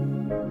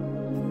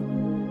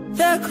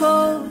 Take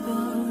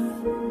over,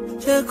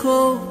 take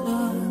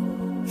over.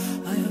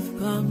 I have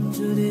come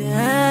to the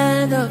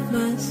end of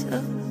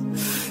myself.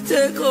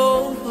 Take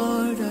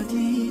over,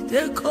 Daddy,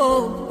 take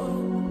over.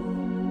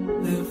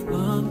 I have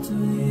come to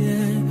the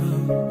end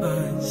of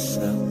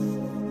myself.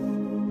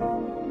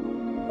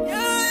 Yeah,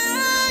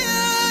 yeah.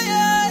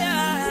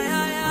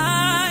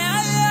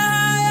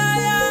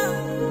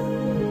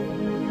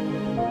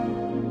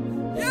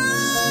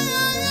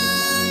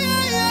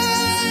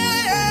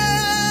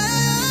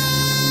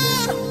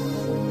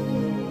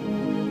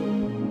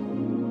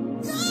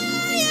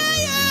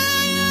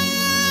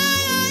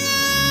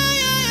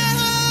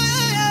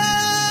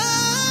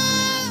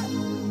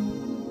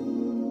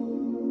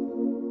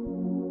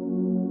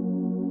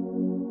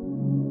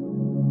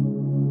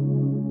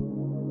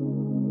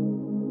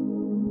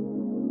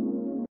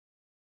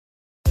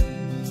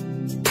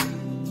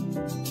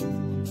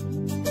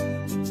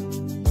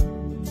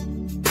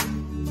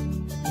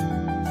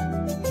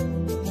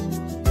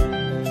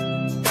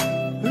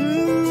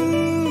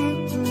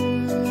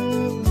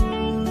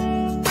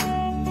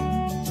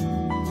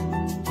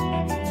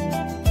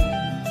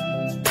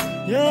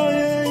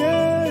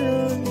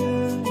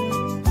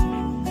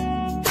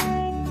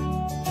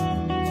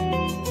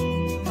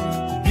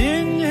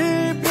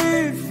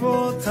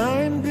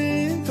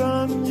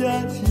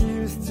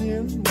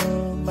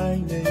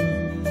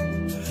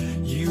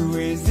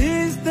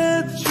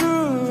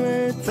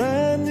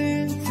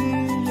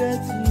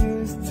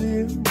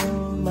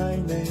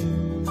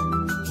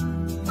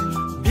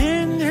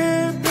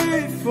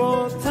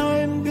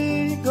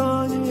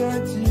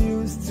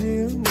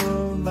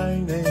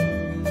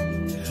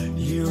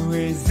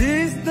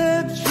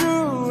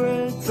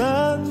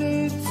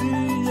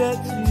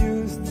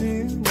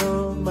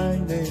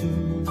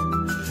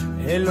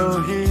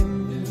 Elohim,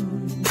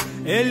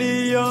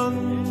 Elion,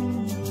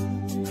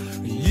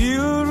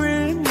 you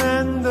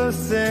remain the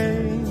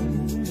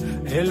same.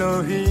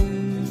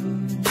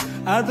 Elohim,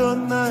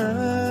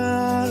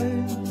 Adonai,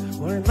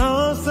 what an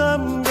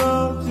awesome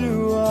God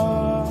you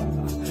are.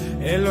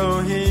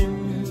 Elohim,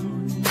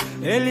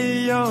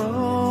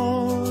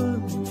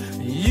 Elion,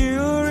 you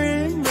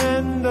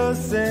remain the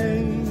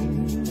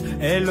same.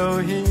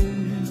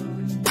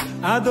 Elohim,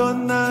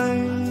 Adonai,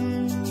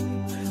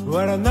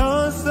 what an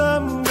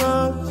awesome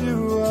God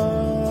you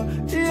are.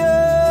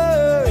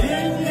 Yeah.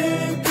 In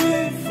Him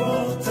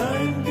before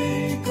time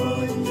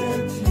begun,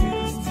 yet you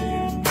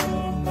still know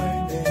my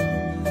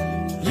name.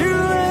 You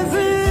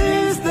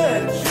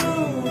existed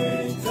through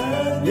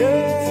eternity.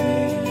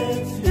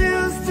 Yeah. You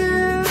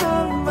still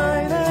know my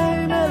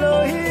name.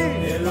 Elohim,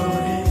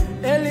 Elohim,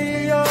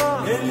 Elion,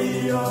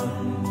 Elion.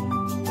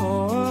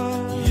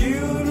 Oh,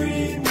 you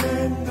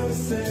remain the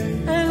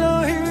same.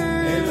 Elohim,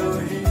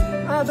 Elohim,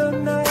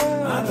 Adonai,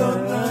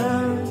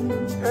 Adonai.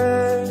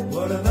 Hey,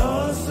 what an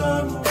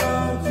awesome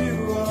God you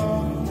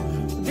are.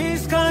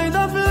 This kind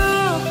of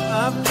love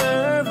I've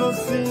never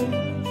seen.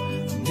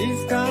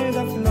 This kind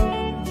of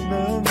love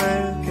no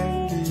man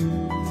can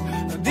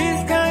give.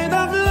 This kind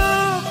of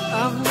love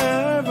I've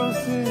never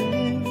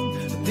seen.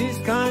 This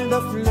kind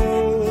of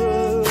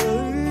love.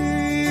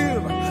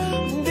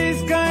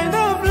 This kind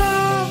of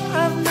love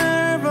I've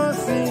never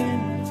seen.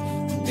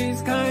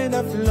 This kind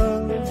of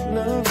love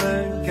no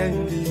man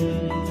can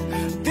give.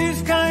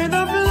 This kind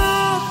of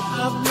love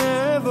I've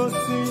never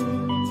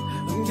seen.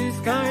 This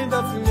kind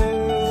of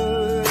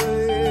love.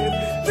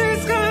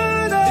 This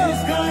kind of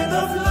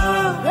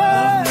love I've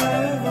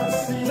never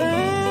seen.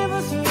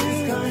 Never seen.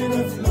 This kind of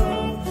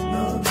love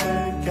no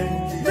man can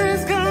give.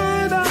 This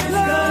kind of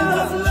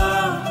love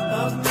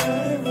I've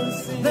never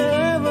seen.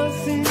 Never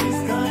seen. This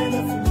kind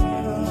of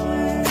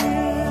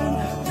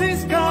love.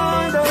 This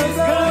kind of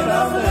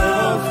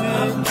love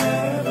I've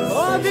never seen.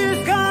 Oh, this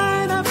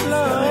kind of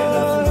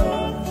love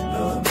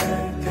no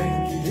man can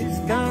give. This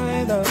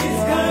kind of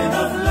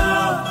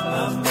love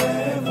I've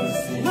never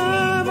seen.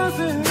 Never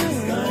seen. This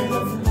kind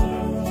of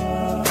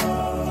love.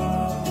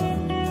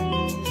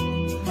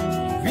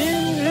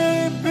 Been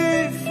here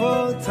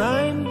before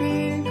time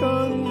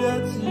begun,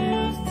 yet you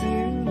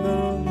still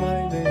know my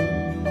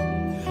name.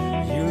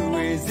 You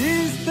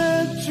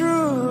resisted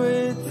through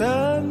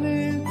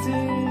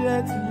eternity,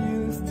 yet you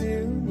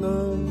still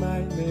know my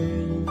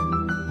name.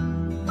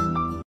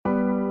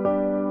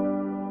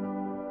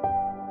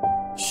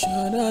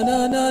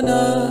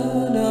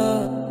 Sha-na-na-na-na-na.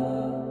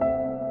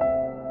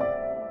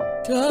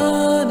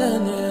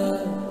 Sha-na-na.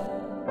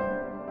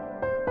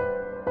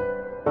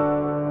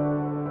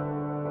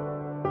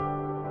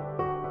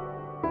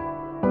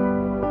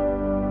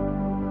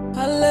 I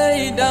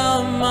lay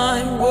down my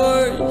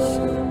words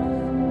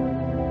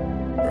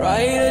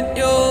right at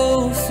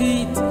your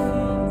feet,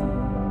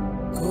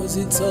 'cause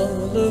it's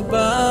all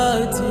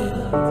about you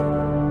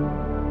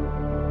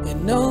and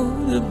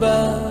not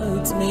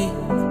about me.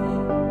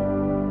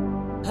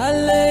 I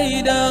lay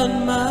down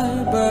my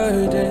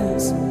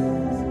burdens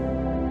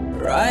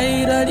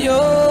right at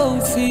your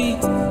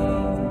feet,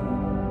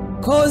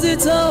 'cause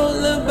it's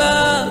all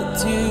about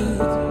you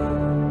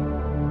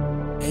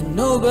and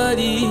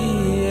nobody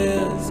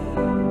else.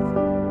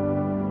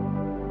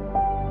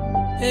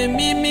 And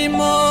me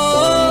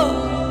more,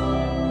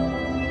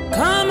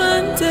 come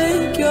and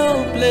take your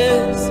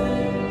place.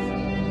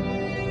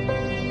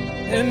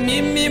 And me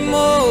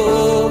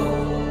more,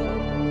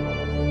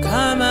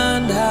 come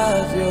and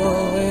have your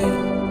way.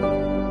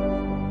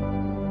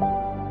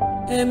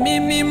 And me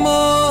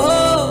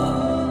more,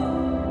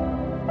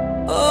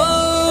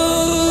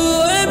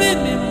 oh, and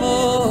me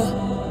more.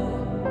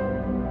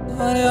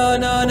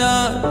 Ayanana,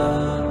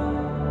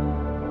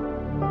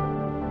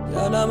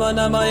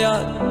 yanamanamaya.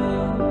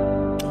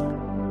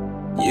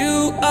 You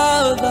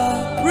are the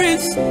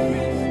priest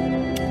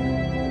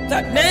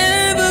that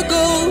never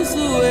goes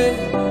away.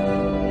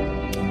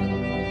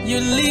 You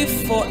live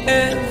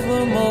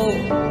forevermore,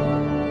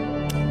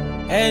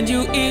 and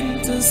you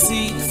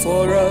intercede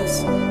for us.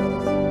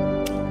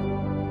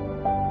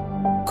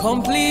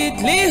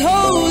 Completely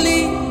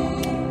holy,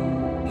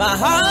 my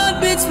heart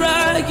beats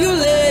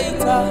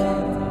regulator.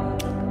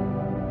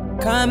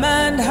 Come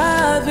and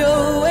have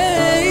your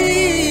way.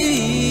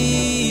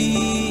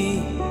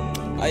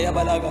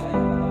 Ayabalaga.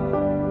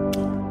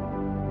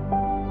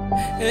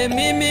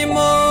 Me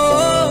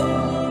more,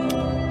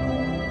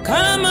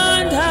 come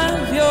and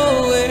have your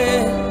way.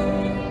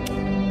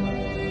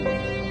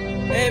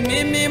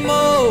 Me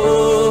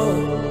more,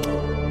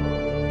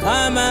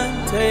 come and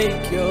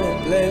take your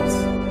place.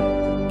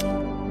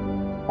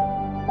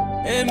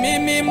 Me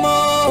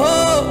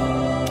more,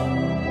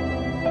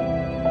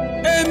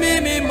 me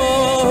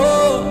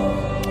more,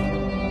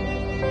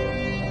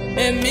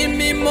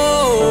 me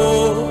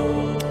more,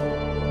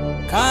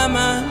 come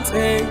and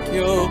take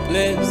your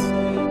place.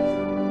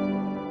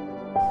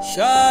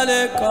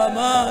 Shale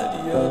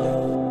Kamadia,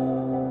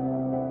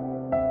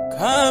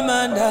 come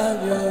and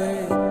have your way.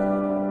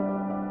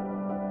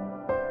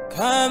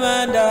 Come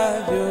and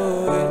have your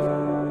way.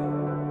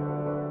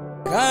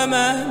 come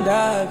and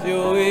have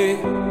your way.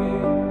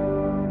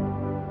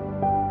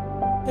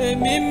 Hey,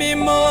 me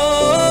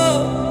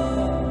more.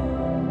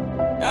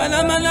 Yana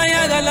mana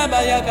ya galaba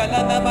ya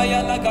galaba ya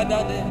la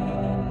gadade.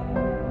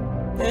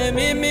 Hey,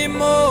 me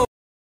more.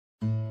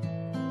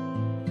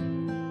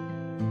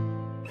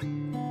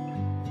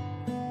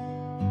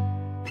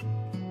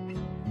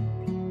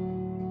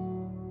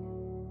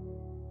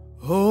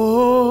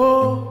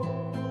 Oh,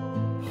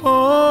 oh, oh.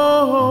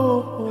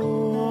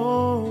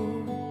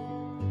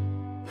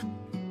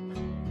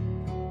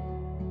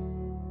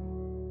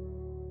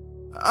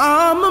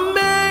 I'm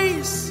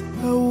amazed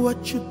at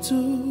what you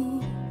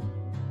do.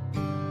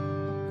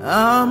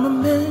 I'm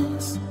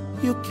amazed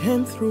you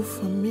came through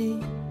for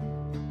me.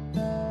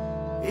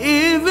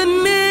 Even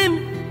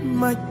in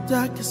my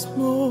darkest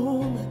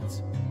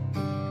moments,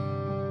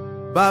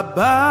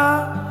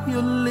 Baba, you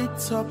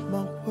lit up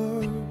my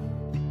world.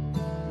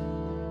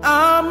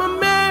 I'm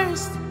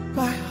amazed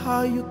by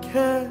how you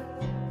care.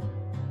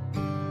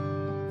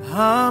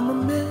 I'm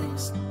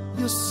amazed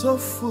you're so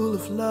full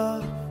of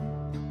love.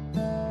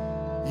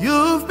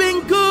 You've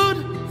been good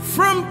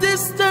from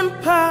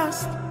distant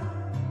past,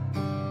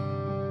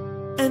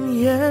 and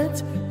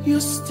yet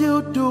you're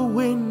still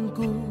doing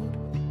good.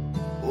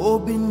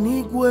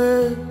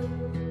 Obinigwe.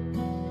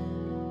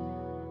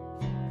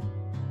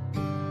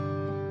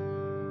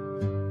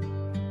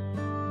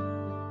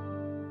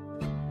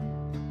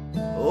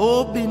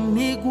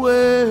 Obinigwe.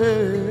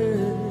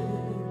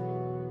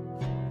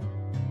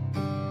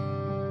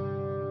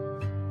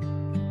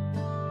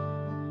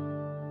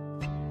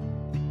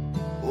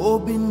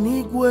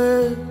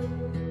 Obinigwe.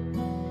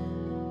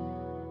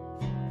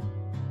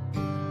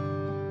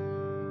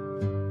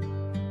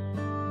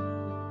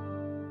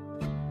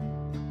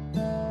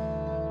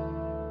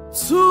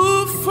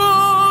 Two,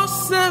 4,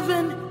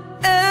 7,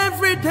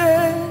 every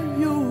day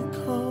you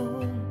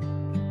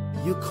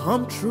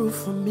come true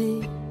for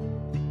me.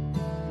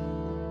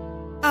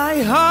 I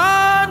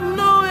had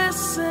no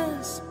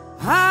essence,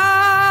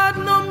 had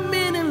no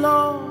meaning,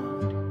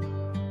 Lord.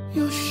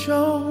 You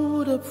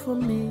showed up for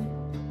me.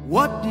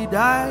 What did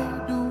I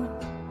do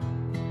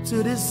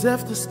to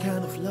deserve this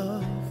kind of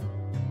love?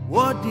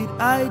 What did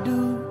I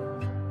do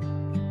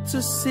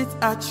to sit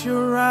at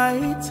your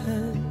right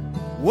hand?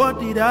 What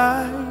did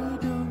I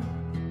do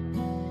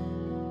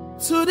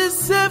to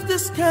deserve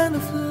this kind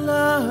of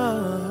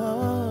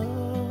love?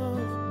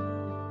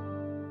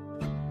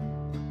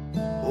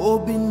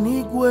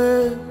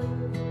 Obinigwe,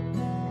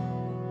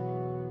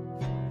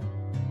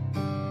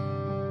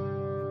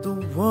 the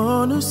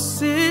one who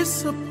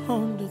sits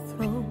upon the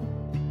throne.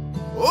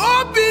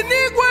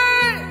 Obinigwe,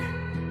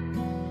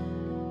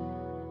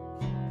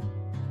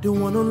 the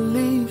one who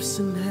lives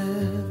in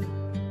heaven.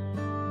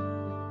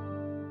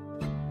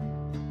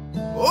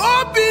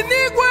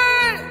 Obinigwe,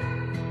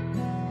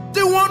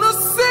 the one who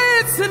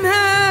sits in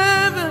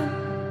heaven.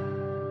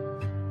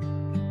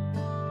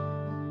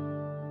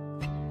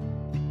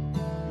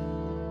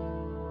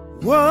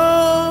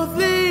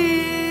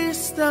 Worthy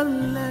is the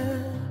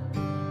Lamb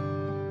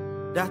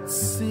that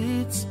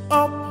sits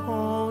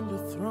upon the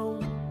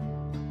throne.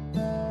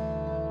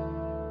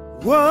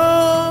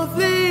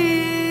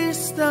 Worthy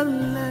is the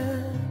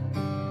Lamb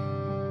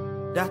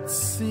that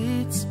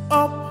sits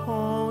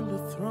upon the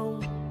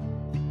throne.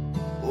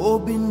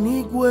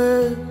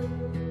 Obinigwe,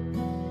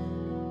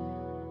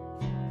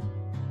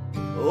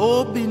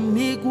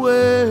 Obinigwe.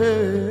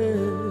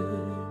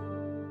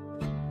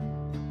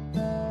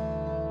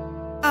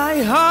 I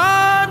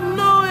had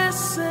no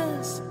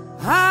essence,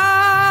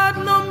 had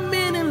no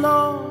meaning,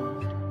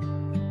 Lord.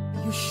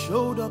 You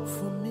showed up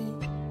for me.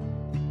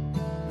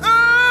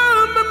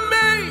 I'm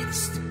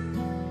amazed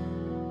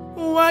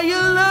why you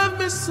love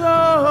me so.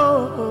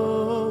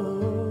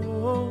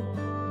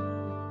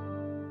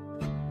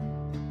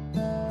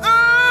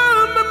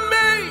 I'm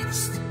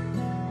amazed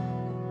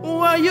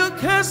why you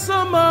care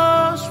so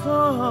much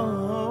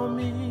for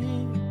me.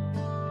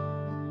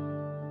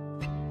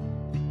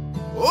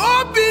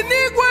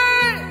 Obinigwe,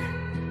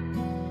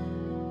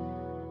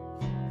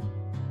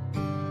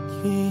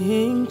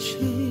 King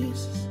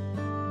Jesus.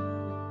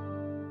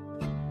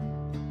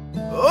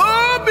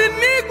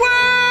 Obinigwe,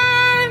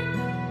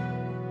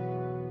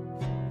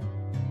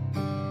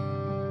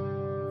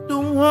 the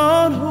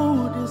one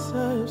who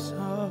deserves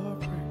our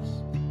praise.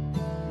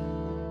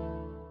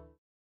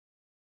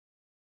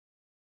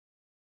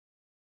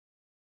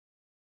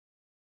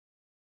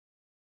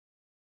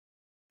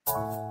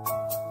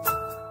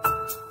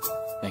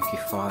 Thank you,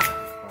 Father.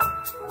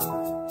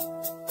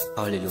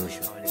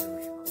 Hallelujah.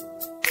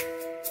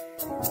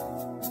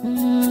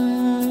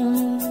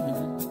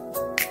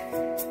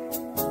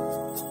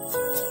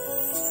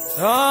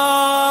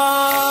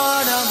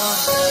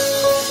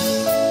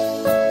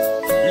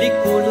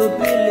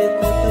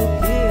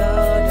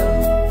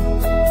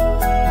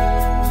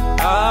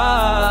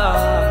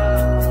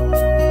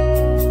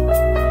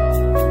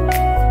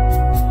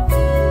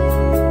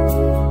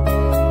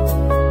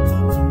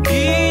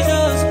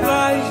 Jesus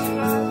Christ,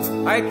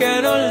 I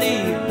cannot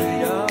live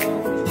without you.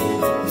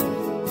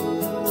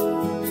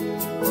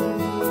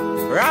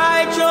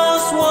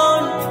 Righteous one,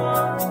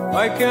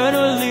 I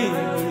cannot live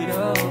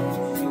without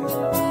you.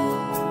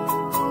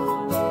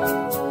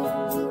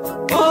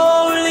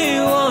 Only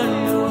one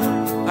knows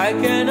I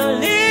cannot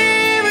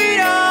live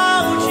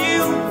without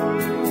you.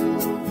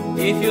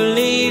 If you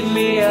leave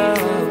me, I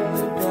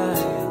will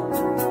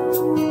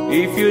die.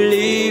 If you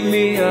leave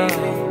me, I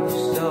will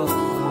suffer.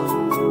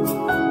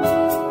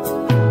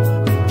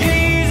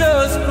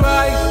 Jesus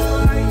Christ,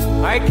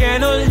 I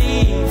cannot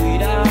live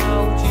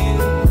without you.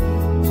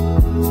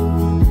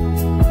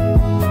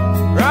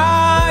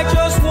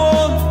 Righteous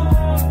one,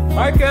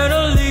 I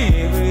cannot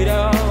live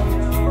without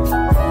you.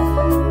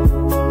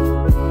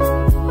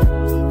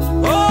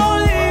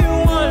 Only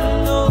one,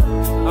 no,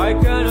 I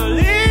cannot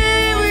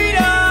live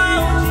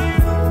without you.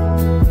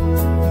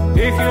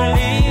 If you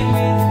leave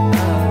me,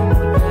 I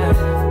will die.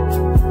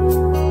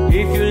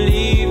 If you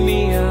leave me,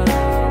 I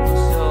will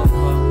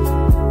suffer.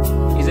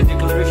 It's a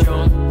declaration.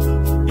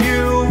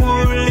 You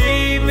will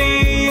leave me,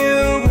 you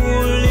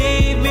will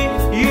leave me,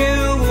 you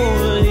will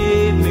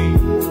leave me.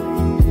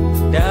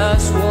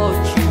 That's what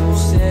you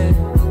said.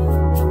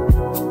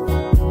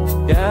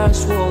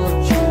 That's what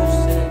you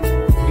said.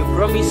 You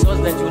promised us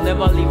that you'll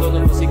never leave us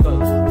nor forsake us.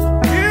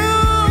 You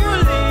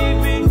will leave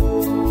me,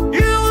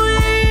 you will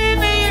leave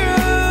me, you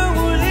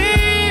will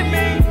leave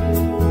me.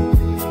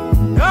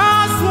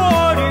 That's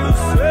what you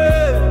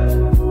said.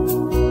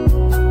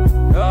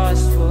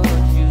 That's what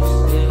you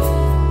said.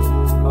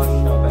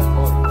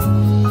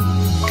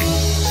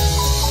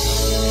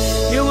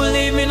 You will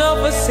leave me, not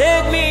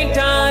forsake me in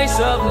times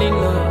of need.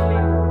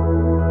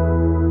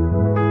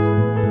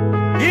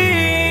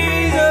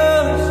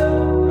 Jesus,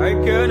 I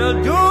cannot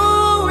do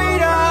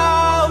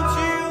without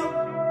you.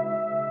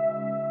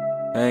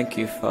 Thank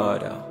you,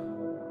 Father.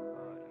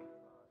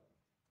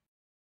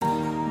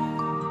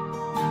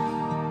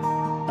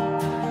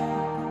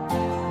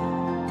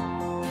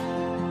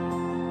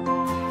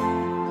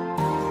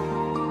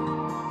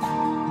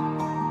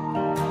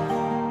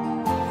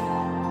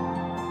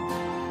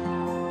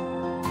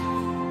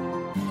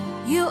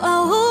 You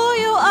are who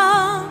you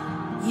are,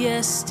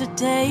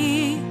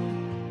 yesterday,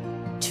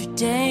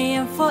 today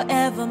and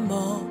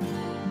forevermore.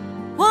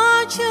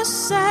 What you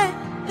say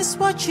is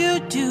what you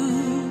do.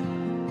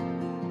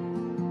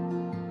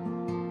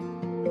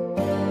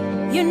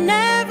 You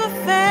never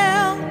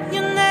fail,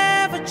 you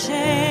never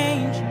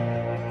change.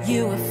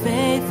 You are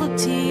faithful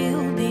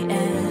till the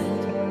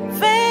end.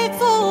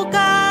 Faithful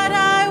God,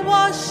 I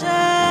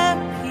worship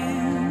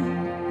you.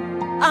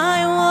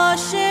 I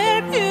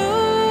worship you.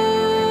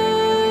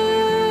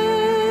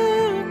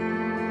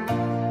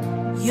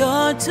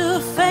 You're too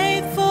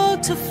faithful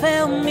to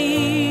fail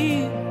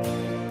me.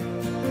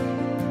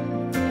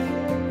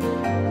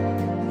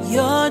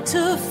 You're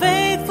too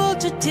faithful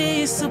to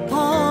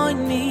disappoint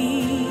me.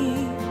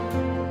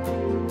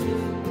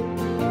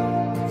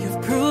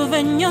 You've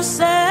proven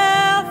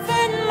yourself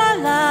in my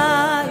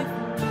life.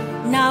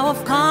 Now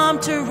I've come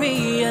to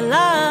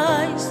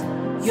realize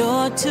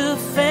you're too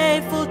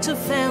faithful to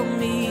fail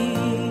me.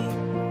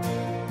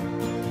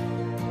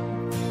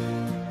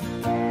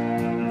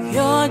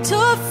 You're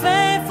too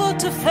faithful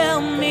to fail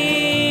me.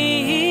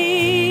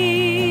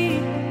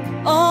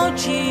 Oh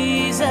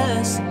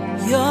Jesus,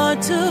 you're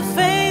too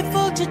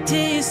faithful to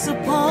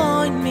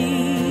disappoint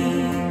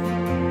me.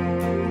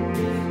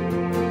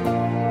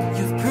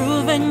 You've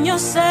proven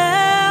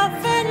yourself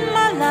in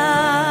my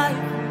life.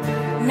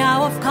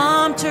 Now I've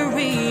come to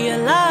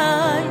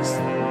realize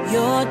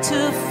you're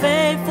too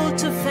faithful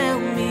to fail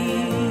me.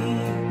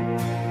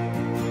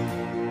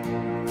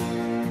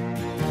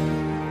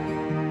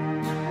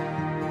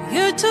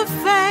 You're too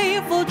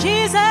faithful,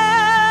 Jesus.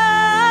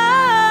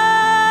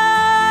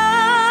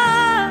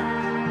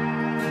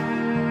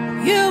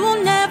 You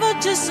will never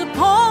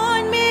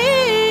disappoint me.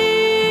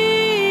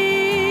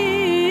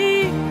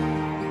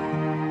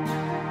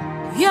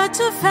 You're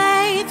too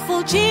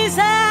faithful,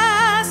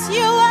 Jesus.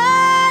 You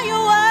are, you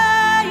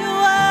are, you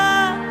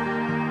are.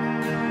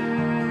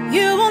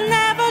 You will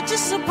never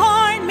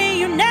disappoint me.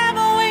 You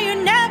never will, you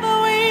never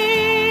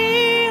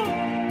will.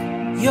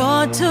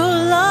 You're too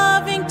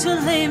loving to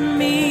leave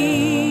me.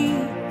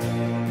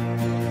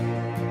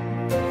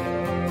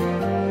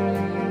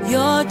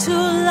 You're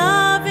too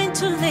loving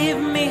to leave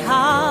me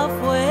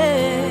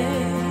halfway.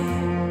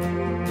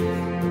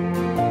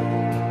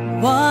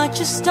 What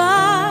you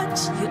start,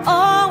 you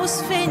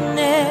always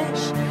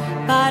finish.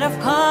 But I've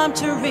come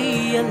to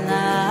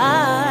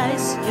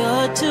realize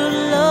you're too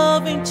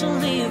loving to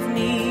leave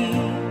me.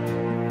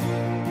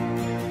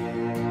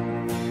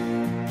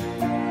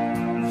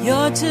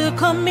 You're too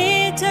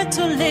committed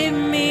to leave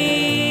me.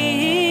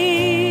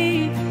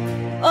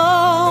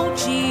 Oh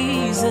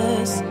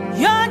Jesus,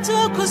 you're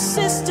too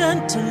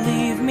consistent to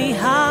leave me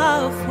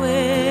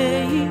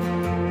halfway.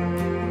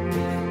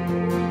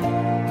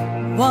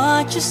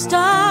 What you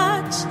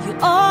start, you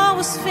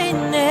always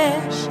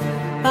finish.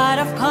 But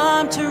I've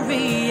come to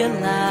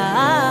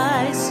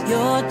realize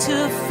you're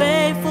too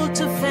faithful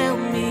to fail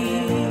me.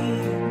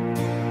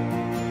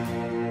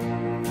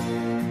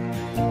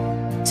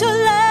 Too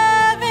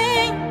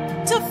loving,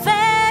 too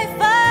faithful.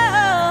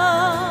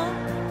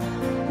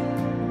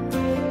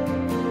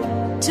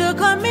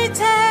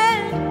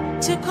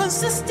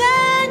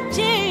 consistent,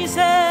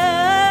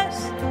 Jesus,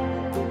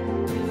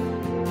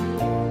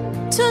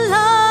 to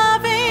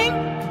loving,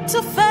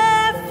 to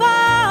faithful,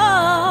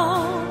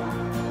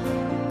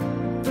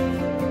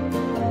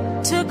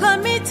 to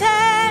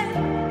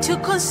committed, to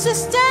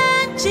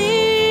consistent,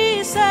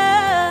 Jesus,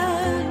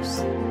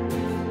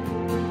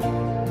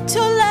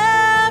 to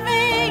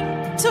loving,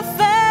 to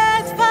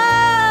faithful,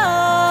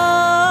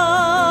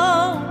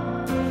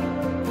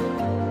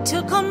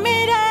 to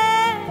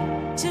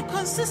committed, to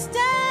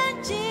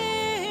consistent,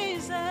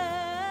 Jesus.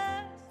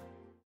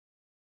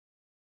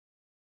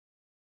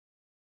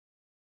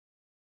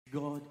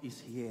 God is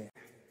here.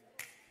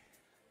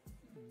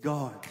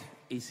 God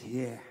is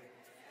here.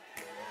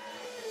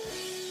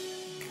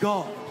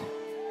 God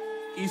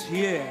is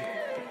here.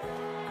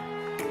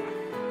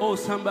 Oh,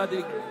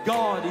 somebody,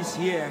 God is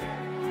here.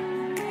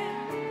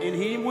 In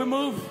Him we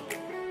move,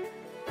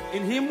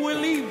 in Him we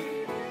live,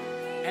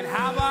 and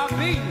have our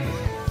being.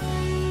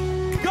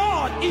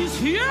 God is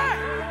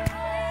here,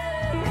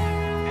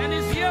 and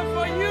is here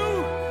for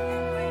you.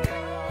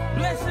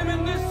 Bless Him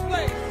in this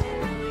place.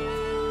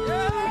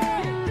 Yeah.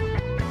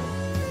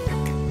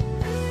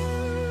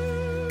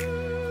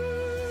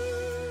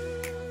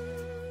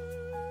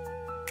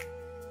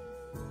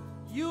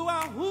 You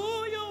are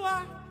who you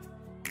are,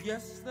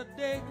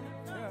 yesterday,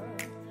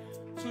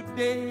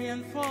 today,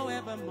 and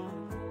forevermore.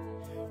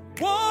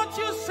 What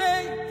you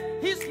say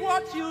is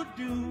what you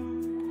do.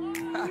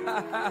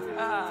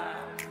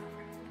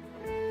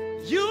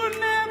 You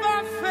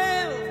never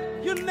fail,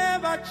 you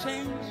never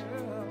change.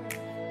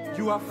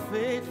 You are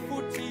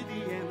faithful till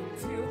the end.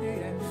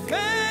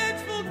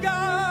 Faithful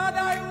God,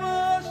 I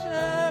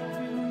worship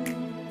you.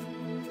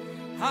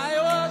 I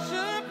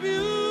worship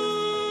you.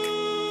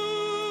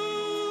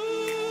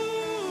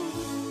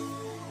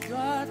 You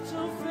are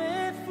too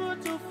faithful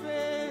to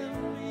fail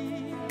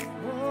me.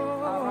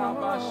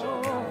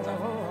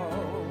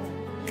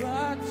 You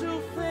are too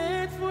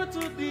faithful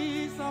to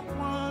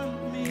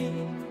disappoint me.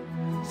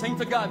 Sing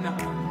to God now.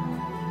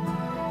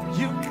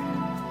 You.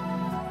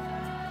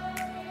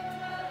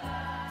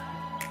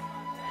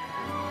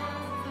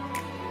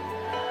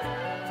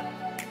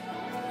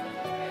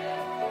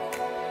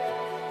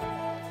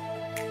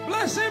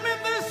 Bless Him in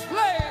this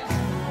place.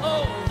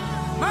 Oh,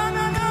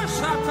 Manana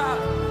Shata,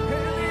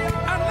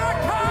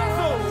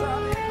 Anakazo,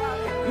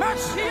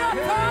 Mashiach.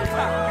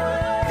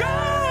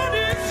 God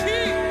is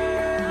here.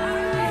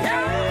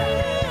 Yeah.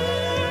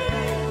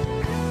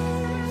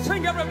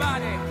 Sing,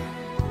 everybody.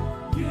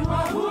 You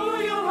are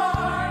who you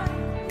are,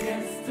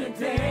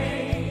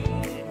 yesterday,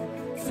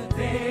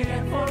 today,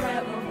 and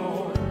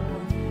forevermore.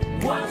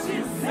 What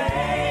you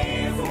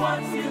say is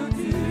what you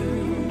do.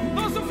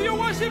 Those of you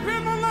worship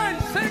Him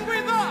online, sing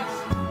with us.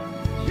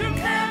 You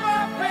never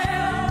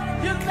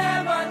fail, you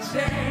never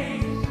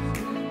change.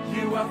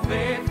 You are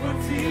faithful to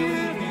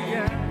the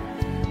end.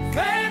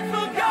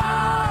 Faithful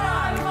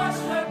God, I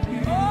worship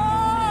you.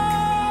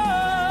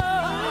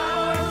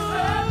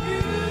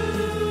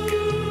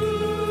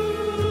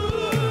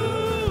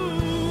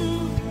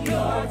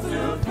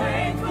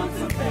 Faithful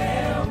to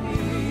fail me.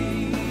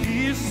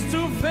 He's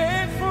too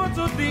faithful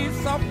to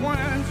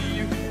disappoint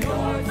you.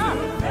 You're too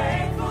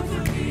faithful to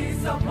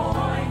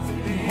disappoint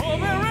me.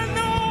 Over and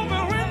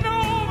over and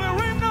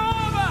over and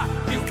over,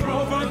 you've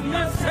proven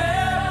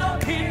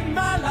yourself in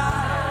my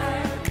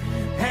life,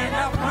 and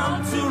I've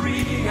come to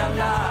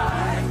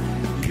realize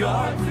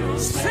you're too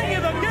sing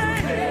it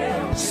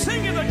again,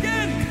 sing it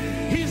again.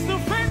 He's too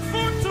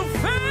faithful to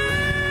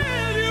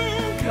fail you.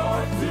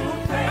 You're too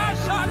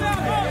faithful to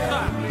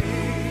fail me.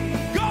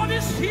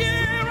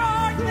 Here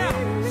right now,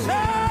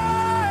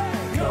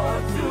 say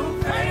you're too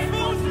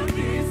faithful to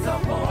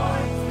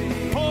disappoint me.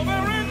 Over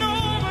and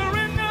over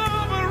and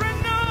over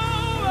and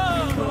over,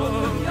 you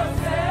put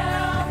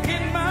yourself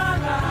in my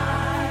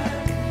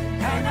life,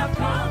 and I've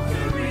come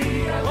to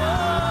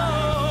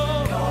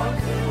realize you're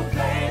too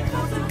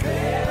faithful to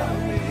fail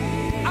me.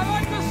 I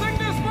like to sing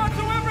this part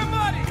to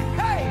everybody.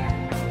 Hey,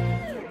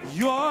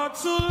 you're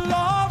too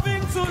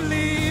loving to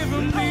leave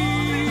me.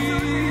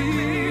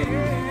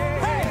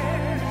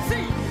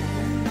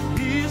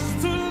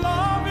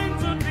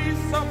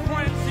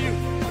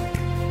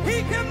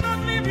 He cannot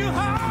leave you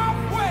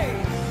halfway.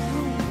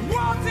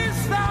 What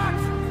is that?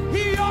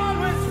 He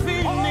always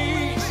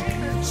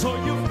finishes. So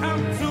you've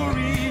come to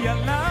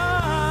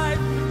realize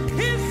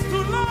He's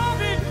too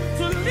loving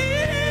to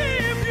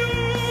leave you.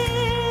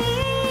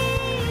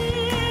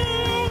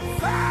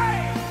 Say,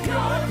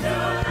 you're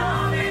too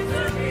loving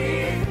to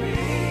leave me.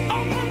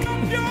 Open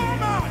up your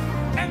mouth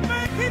and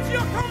make it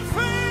your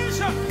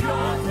confession.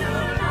 You're too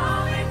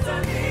loving to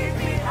leave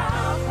me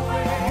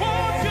halfway.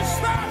 Once you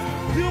start,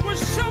 you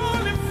will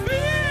surely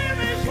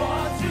finish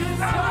what you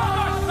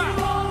started.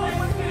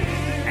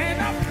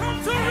 And I've come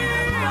to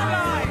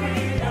realize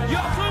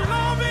you're too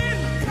loving,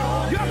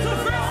 you're too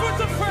faithful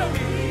to fail me.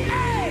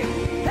 Hey,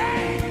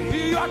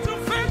 hey, you're too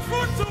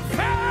faithful to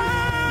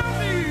fail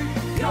me.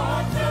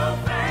 You're too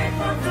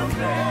faithful to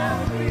fail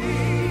me.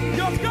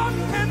 Your God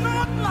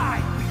cannot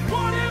lie.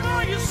 Whatever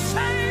you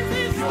say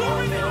is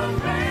doing. You're too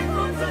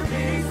faithful to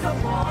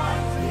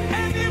disappoint me.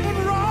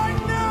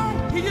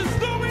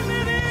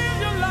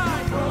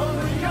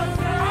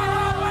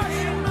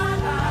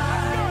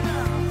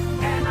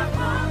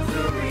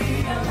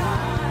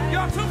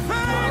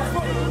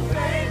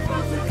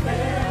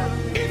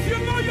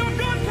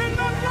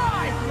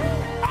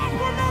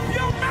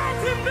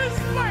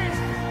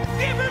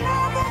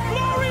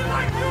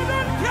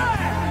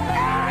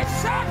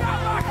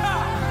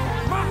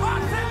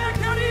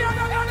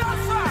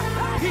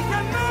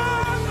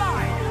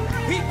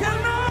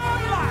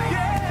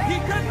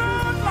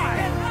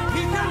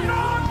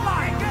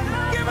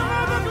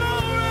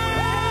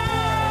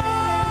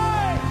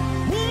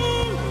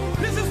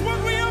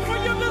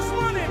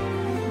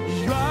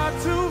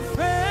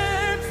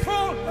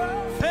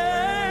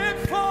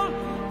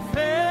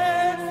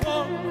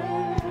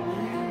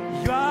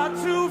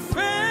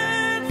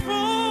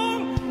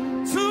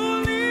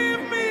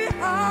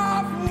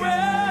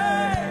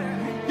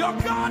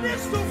 God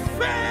is too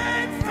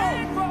faithful,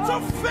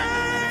 too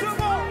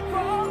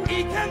faithful.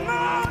 He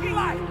cannot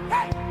lie.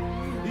 Hey,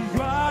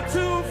 you are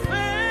too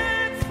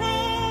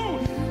faithful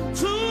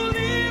to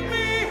leave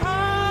me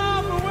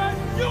half when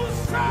you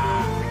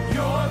say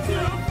you're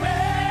too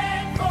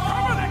faithful.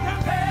 Come on,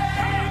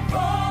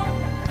 faithful,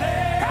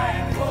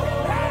 faithful.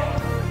 Hey,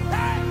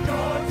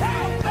 you're too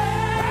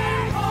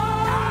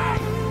faithful.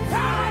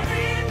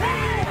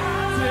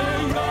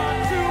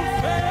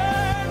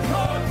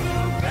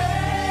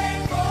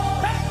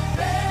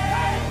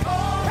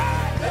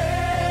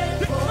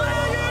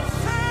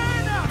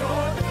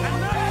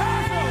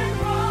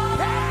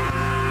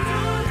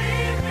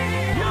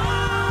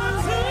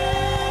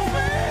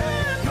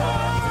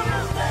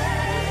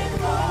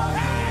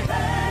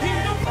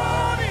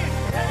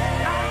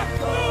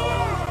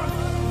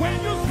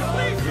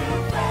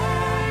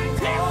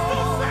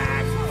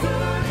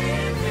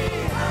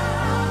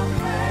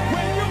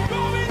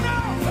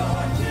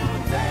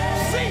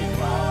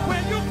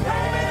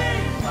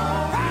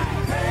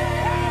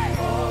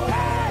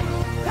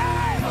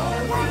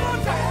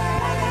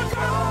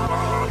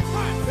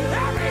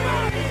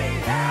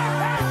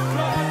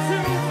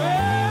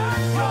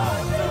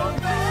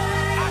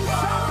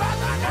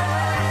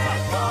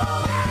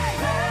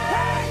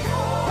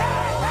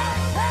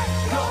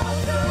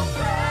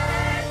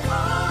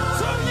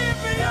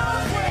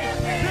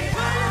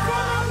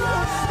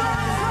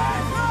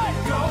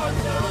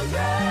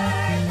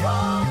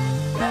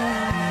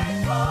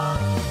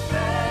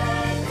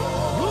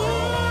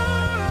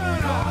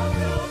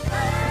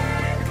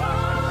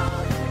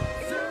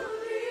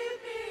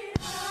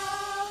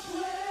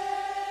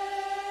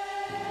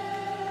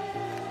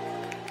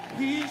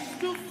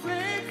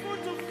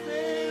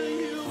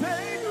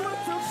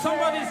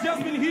 Somebody's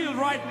just been healed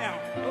right now.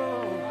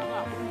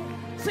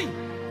 See,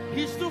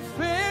 he's too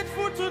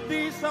faithful to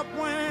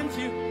disappoint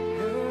you.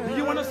 Do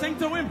you want to sing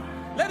to him?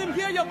 Let him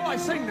hear your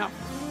voice. Sing now.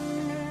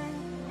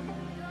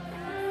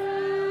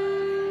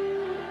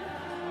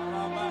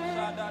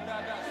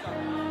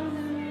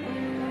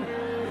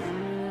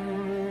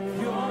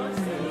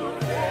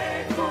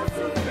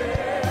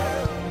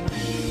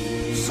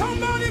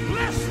 Somebody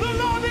bless the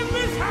Lord in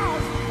this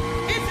house.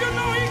 If you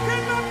know he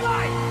cannot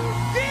lie,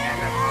 give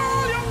him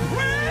all your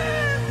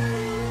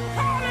praise.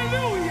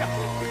 Hallelujah.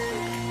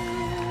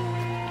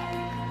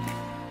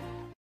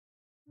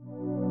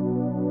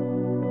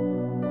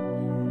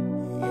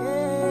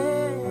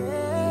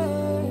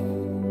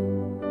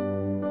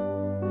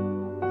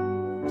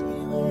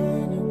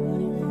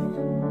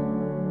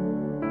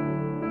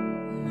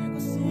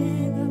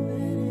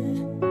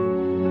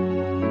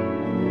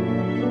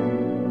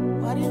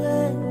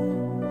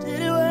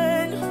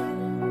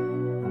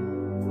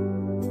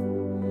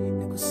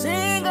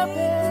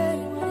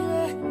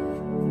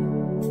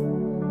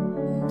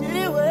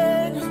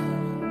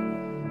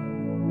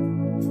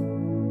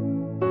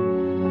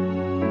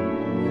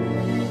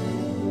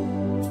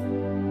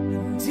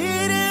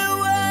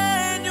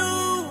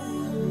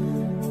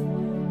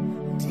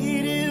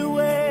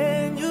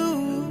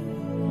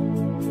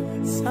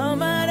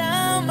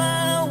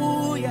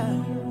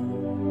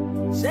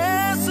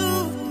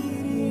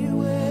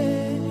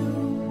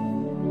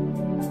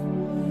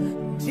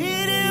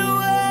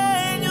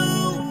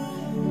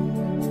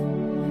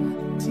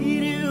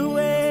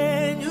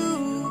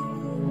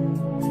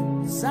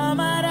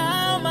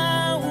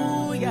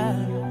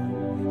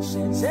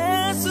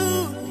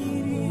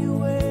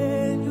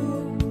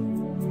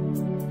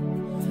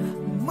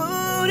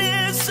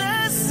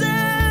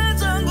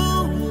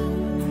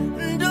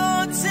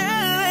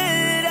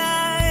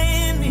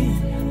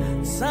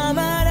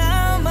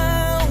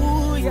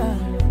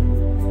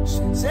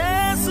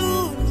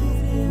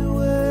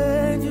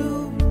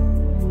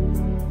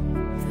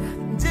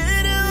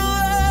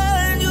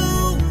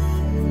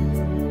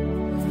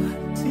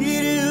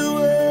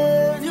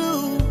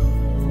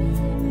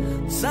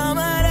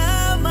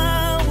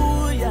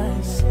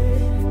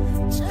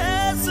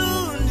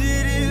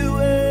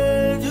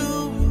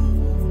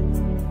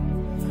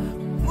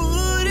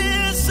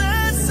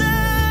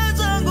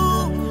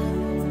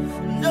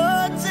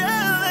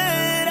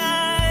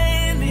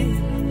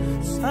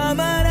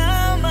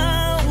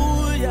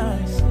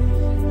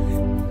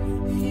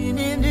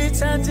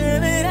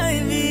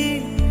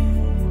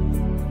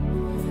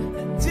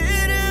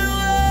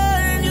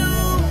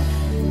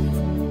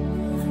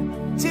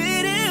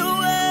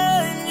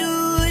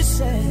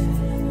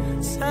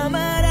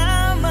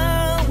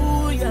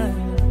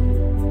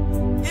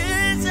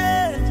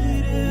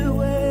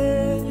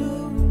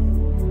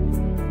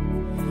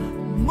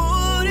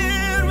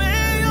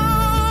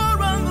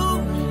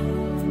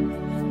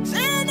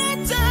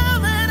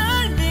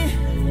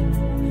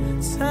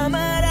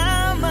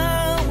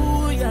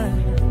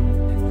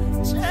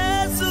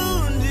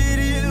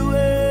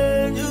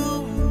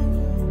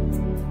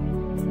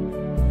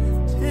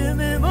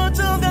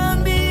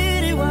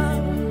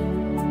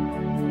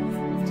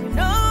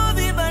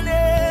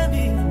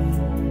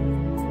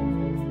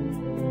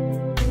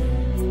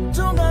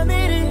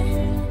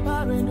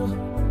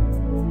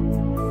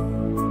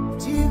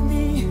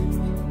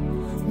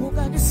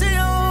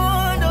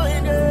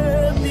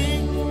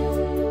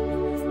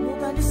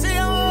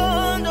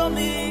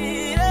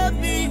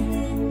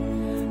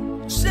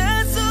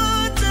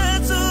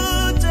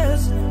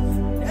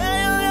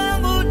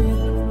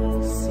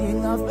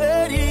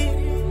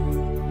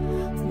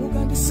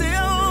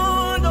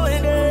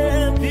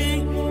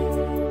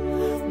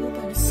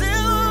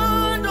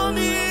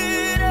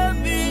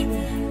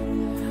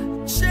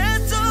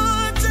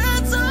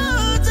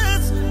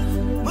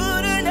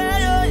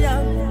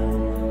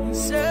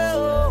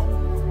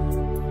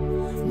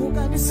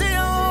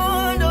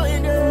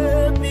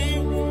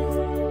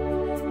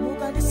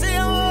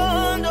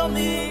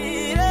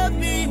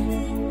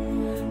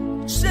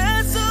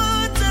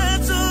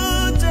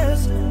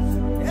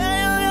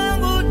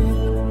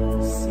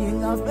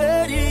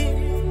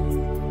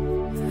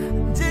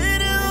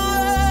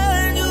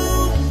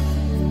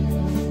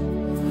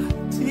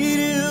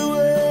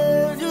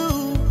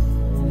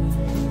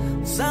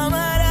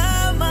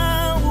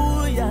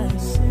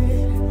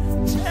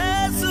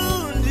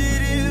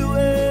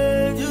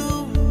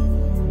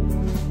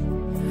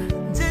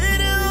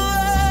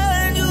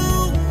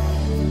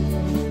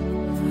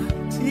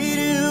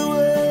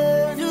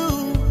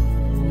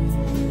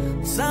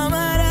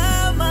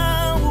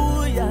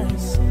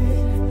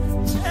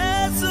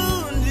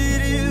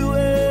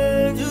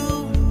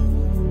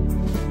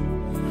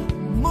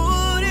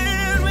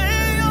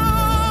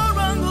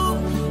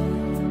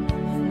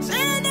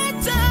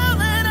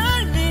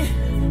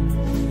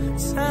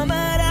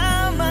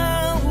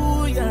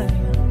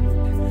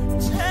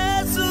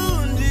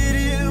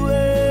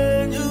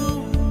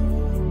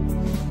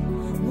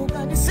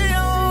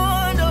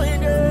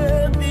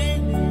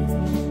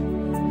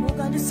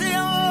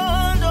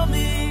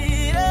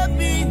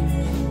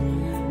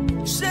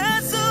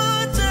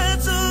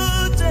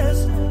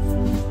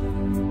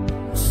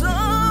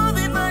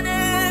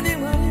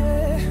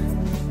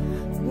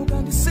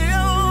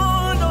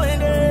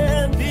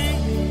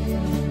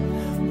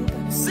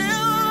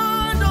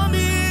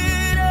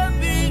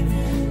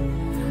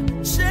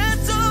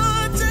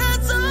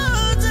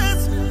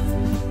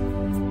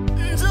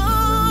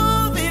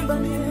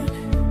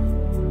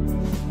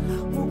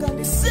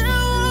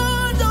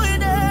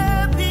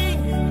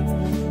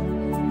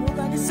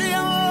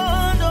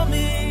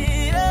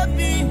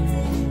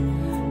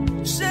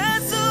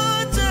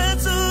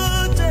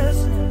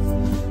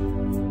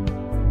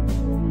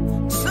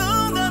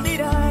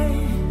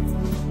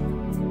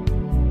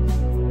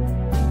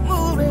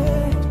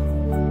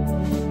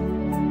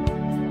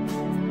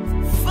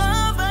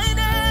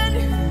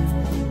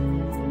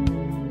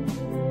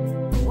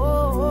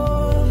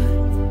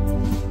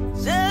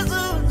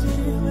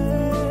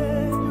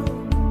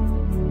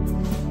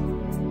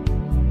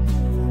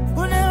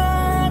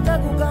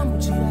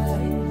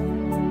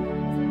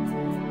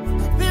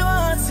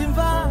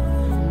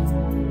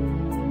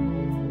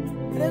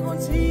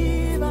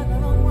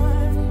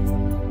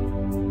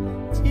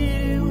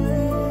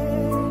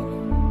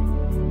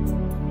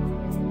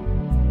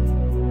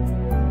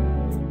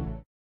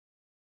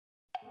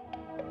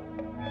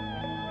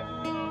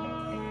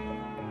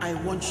 I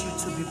want you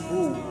to be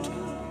bold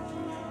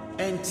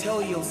and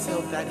tell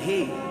yourself that,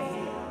 hey,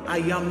 I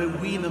am a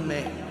winner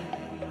man.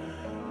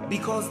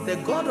 Because the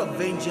God of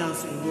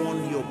vengeance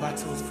won your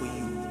battles for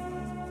you.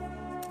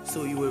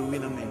 So you are a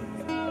winner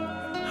man.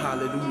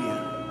 Hallelujah.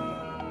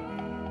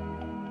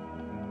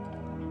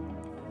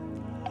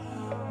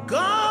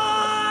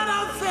 God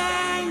of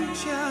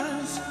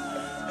vengeance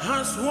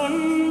has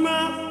won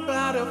my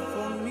battle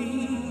for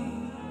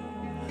me.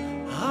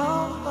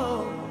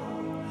 Oh.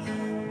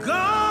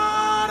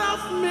 God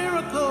of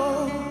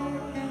miracle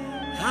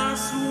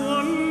has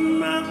won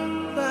my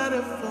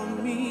battle for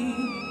me.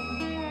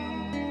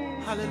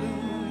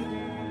 Hallelujah.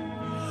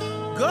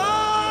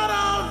 God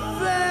of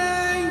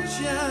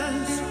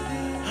vengeance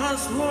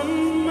has won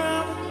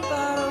my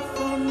battle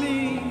for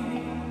me.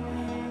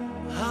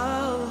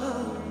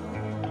 Oh.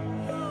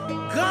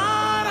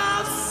 God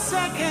of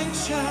second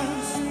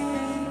chance,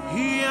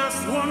 He has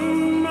won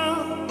my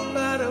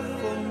battle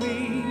for me.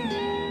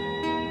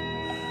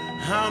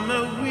 I'm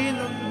a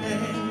winner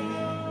man,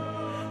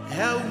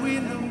 a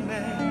winner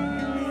man.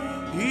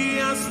 He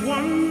has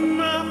won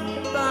my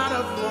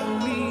battle for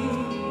me.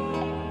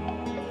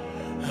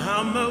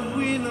 I'm a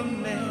winner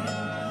man,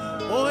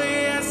 oh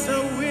yes,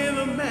 a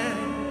winner man.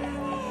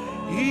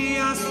 He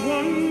has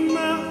won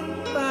my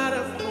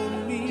battle for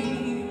me.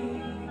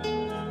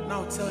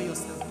 Now tell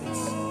yourself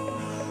this.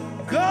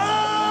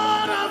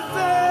 God of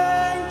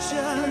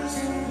vengeance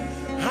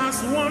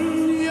has won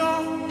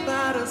your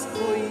battles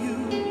for you.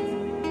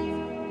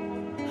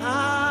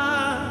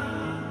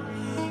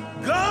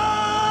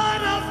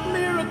 God of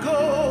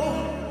miracle,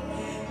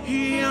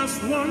 He has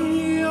won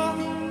your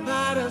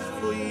battles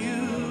for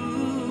you.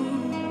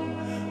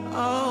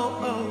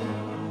 Oh.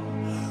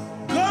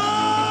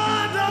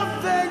 God of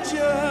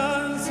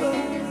vengeance,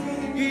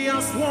 He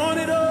has won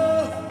it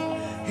all.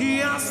 He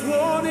has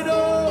won it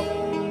all.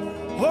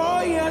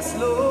 Oh yes,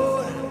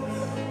 Lord.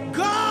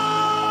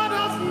 God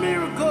of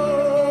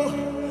miracle,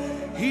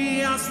 He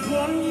has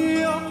won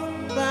your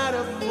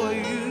battle for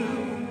you.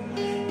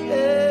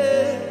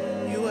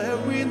 Yeah, you are a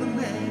winner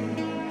man.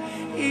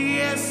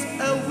 Yes,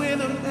 a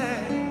winner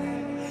man.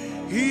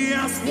 He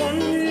has won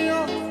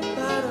your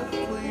battle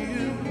for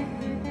you.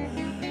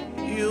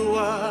 You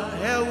are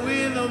a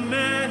winner.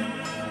 man.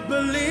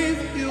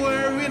 Believe you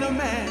are a winner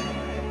man.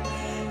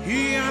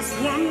 He has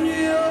won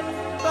your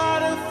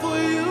battle for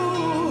you.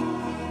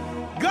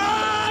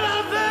 God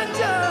of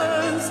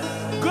vengeance,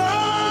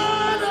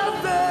 God of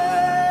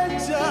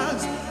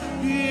vengeance.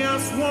 He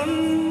has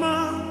won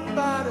my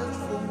battle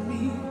for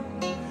me.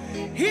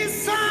 He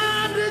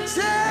signed the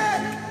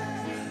check.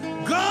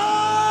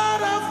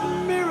 God of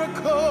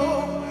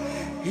miracle.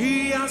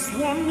 He has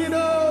won it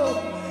all.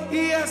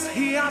 Yes,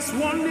 he has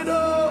won it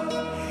all.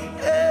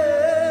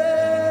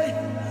 Hey.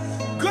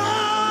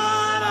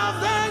 God of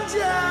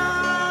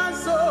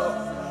vengeance. Oh.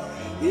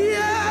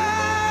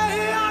 Yeah,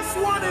 he has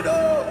won it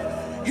all.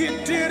 He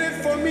did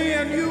it for me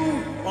and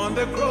you on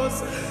the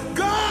cross.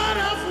 God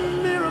of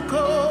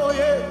miracle.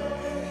 Yeah.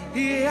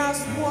 He has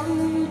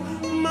won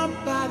my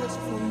battles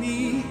for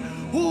me.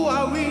 Who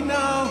are we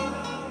now?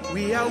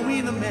 We are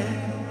winner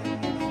men.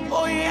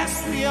 Oh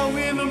yes, we are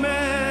winner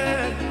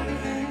men.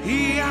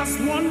 He has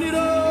won it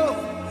all.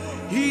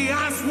 He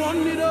has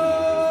won it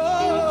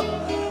all.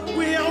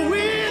 We are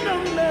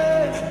winner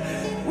men.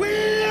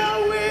 We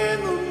are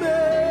winner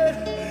men.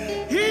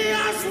 He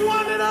has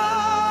won it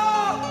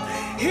all.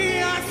 He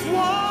has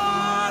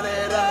won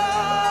it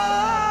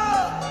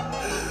all.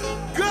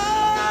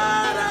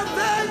 God of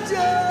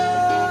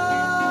vengeance.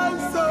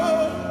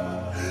 Oh,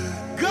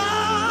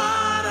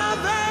 God of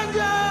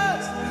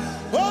vengeance.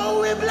 Oh,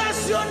 we bless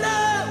your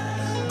name.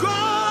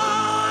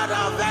 God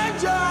of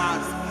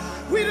vengeance.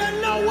 We don't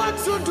know what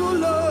to do,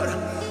 Lord.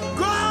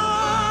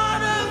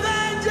 God of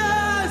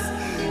vengeance,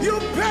 you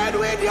paid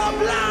with your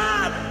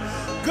blood.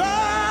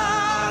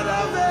 God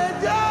of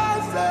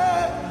vengeance,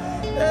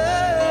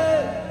 hey.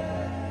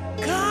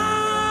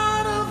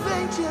 God of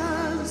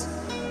vengeance,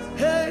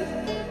 hey.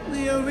 We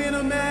are in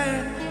a man.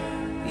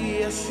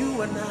 Yes,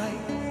 you and I.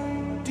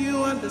 Do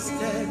you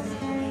understand?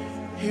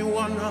 He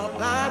won our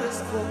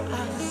battles for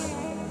us.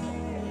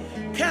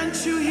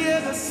 Can't you hear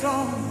the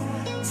song?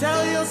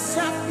 Tell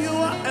yourself you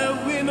are a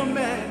winner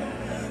man,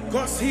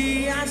 'cause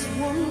he has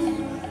won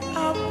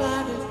our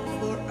battle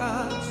for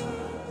us.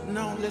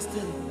 Now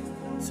listen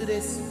to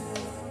this.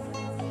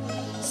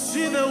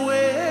 See the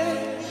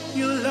way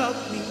you love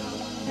me.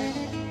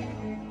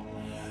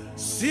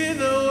 See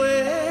the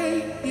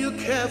way you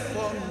care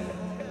for me.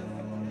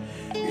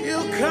 You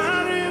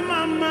carry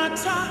my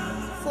matter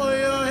for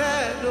your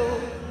head, oh.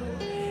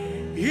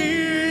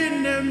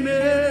 In the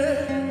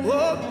middle,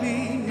 oh, be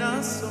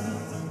not so.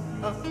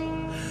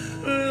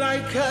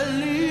 Like a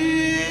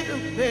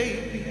little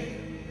baby,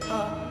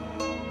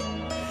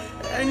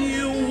 and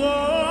you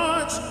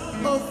watch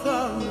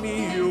over me,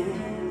 oh.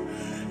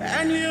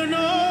 And you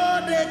know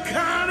they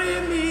carry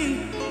me,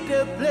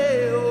 they play,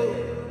 oh.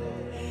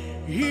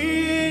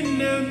 In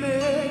the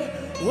middle,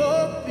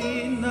 oh, be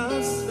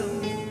not so.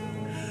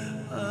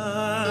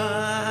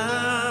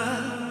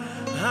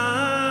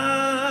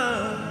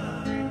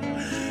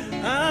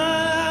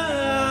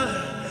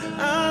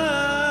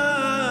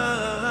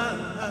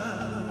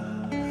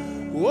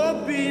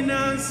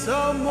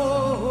 Some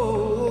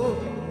more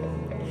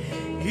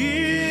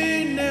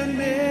in the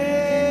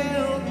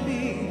middle of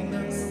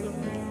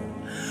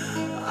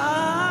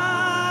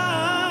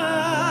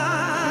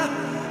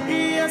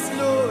yes,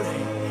 Lord.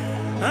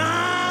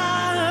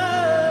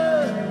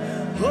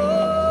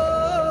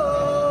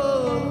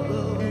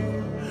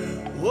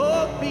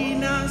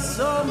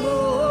 Some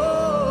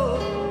more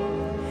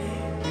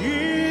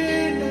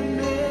in the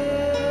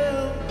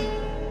middle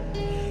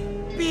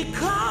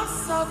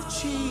because of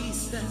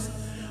Jesus.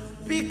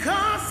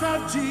 Because of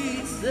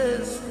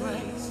Jesus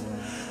Christ,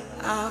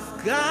 I've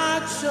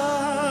got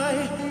joy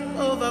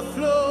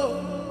overflow,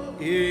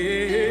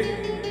 yeah.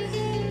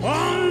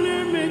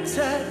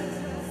 Unlimited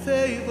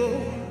favor,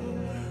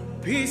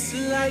 peace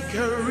like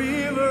a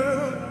river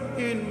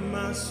in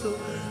my soul.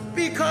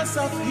 Because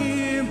of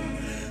him,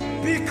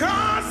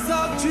 because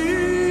of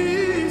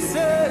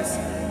Jesus,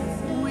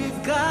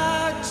 we've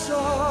got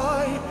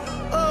joy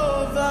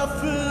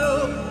overflow,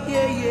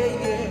 yeah, yeah,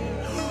 yeah.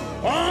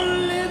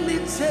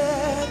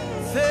 Unlimited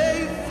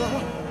favor,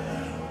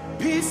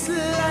 peace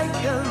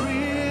like a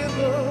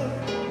river.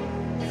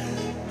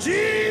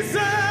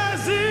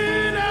 Jesus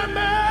in a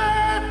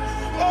man,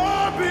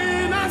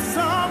 open a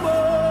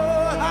summer,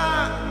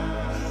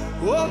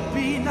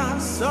 open a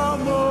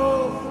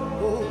summer.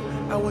 Oh,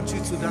 I want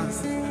you to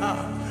dance.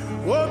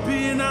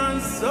 Open a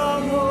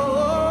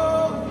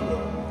summer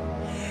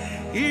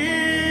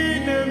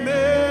in a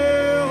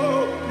man,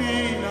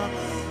 open a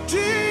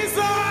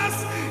Jesus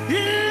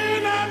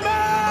in a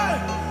man,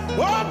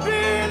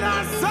 open a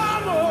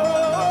summer,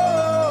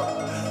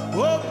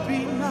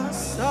 open a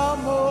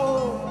summer,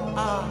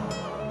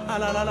 la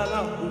la la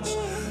la,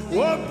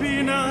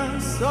 open a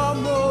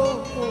summer,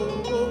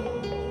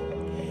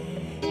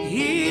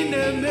 in a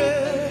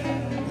man,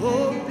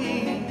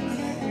 open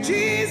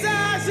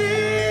Jesus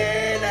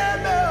in a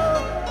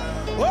man,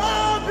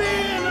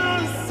 open a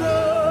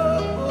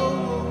summer,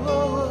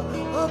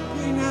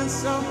 open a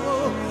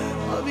summer,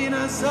 open a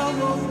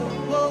summer.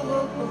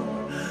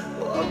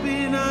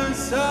 Open and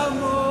some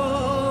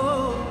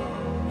more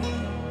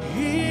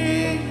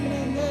in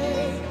the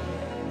name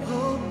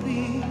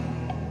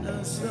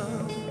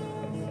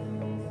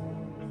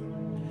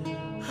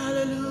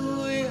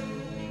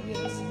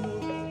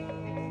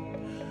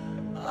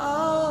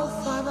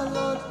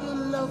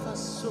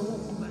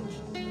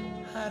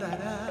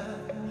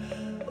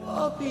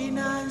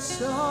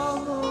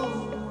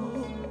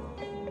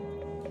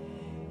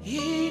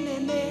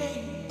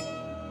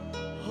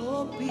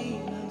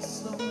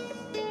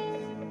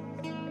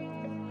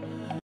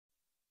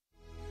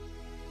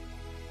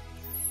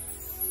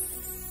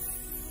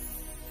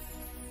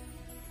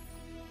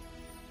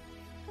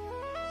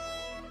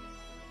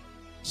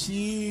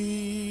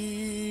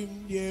Chim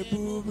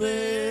Yebube,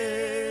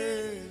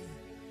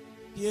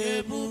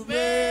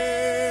 Yebube,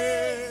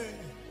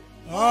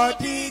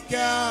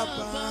 Odikabawe,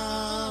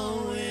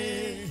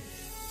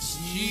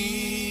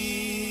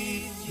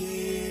 Chim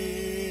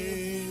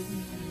Yebube,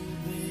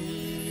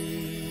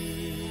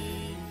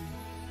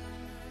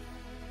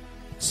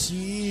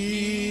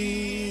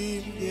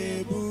 Chim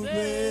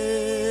Yebube,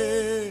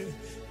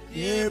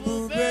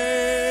 Yebube,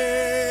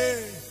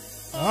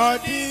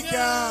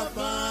 Odikabawe.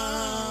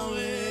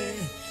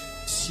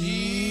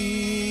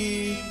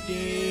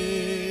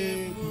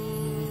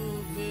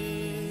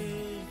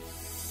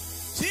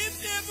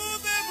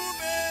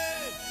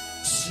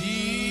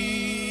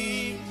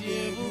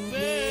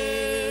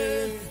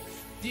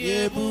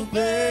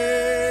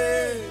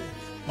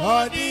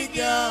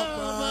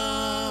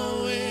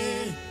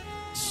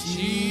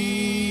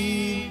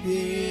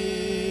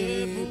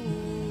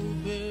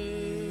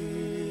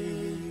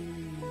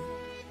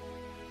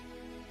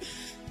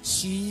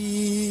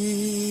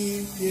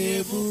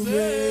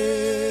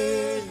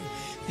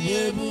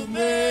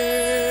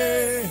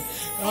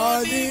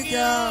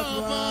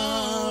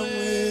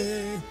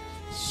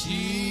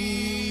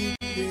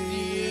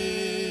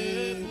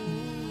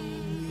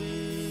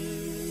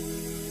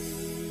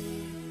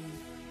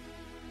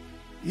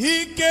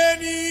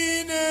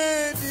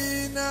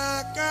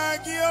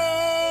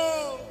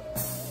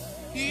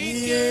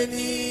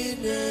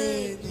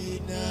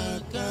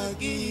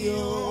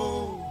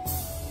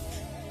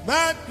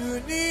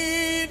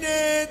 Madunine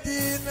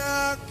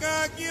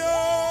dinakagyo,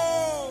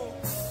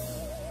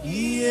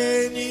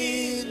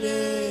 ienine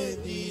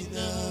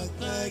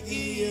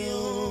dinakagyo.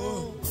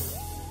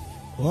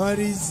 What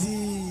is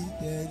it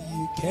that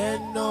you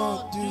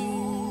cannot do?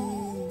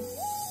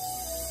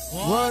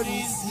 What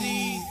is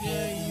it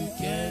that you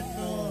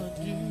cannot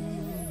do?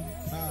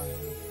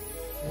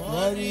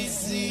 What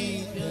is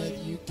it that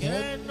you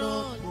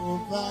cannot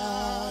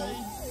provide?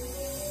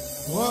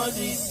 What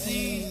is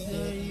it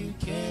that you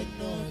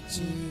cannot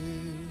do?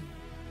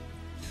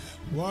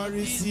 What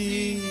is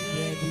it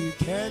that you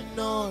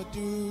cannot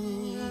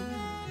do?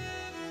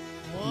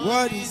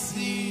 What is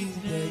it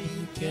that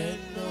you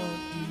cannot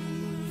do?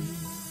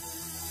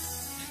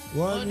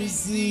 What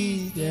is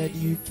it that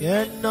you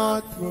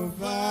cannot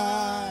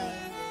provide?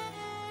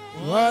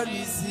 What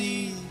is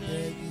it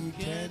that you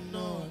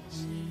cannot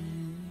do?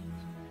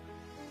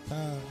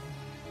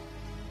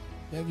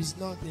 There is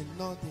nothing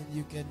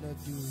you cannot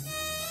do.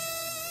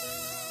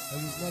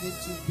 There is nothing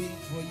too big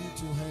for you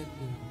to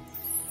handle.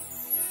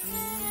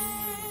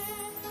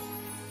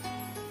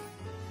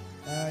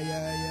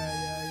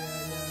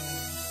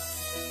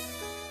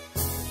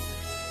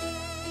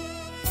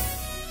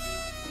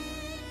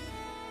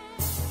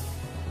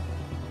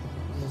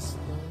 Yes,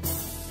 Lord.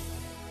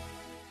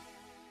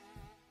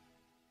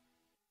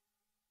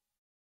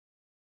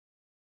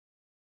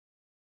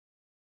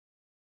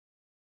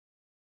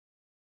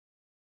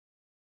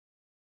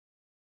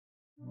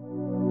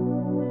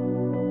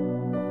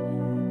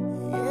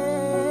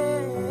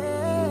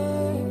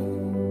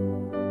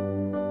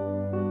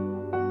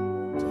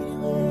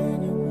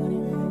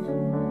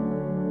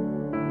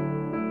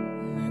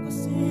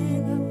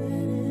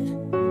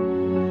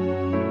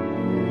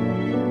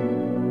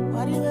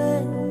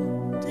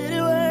 Did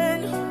it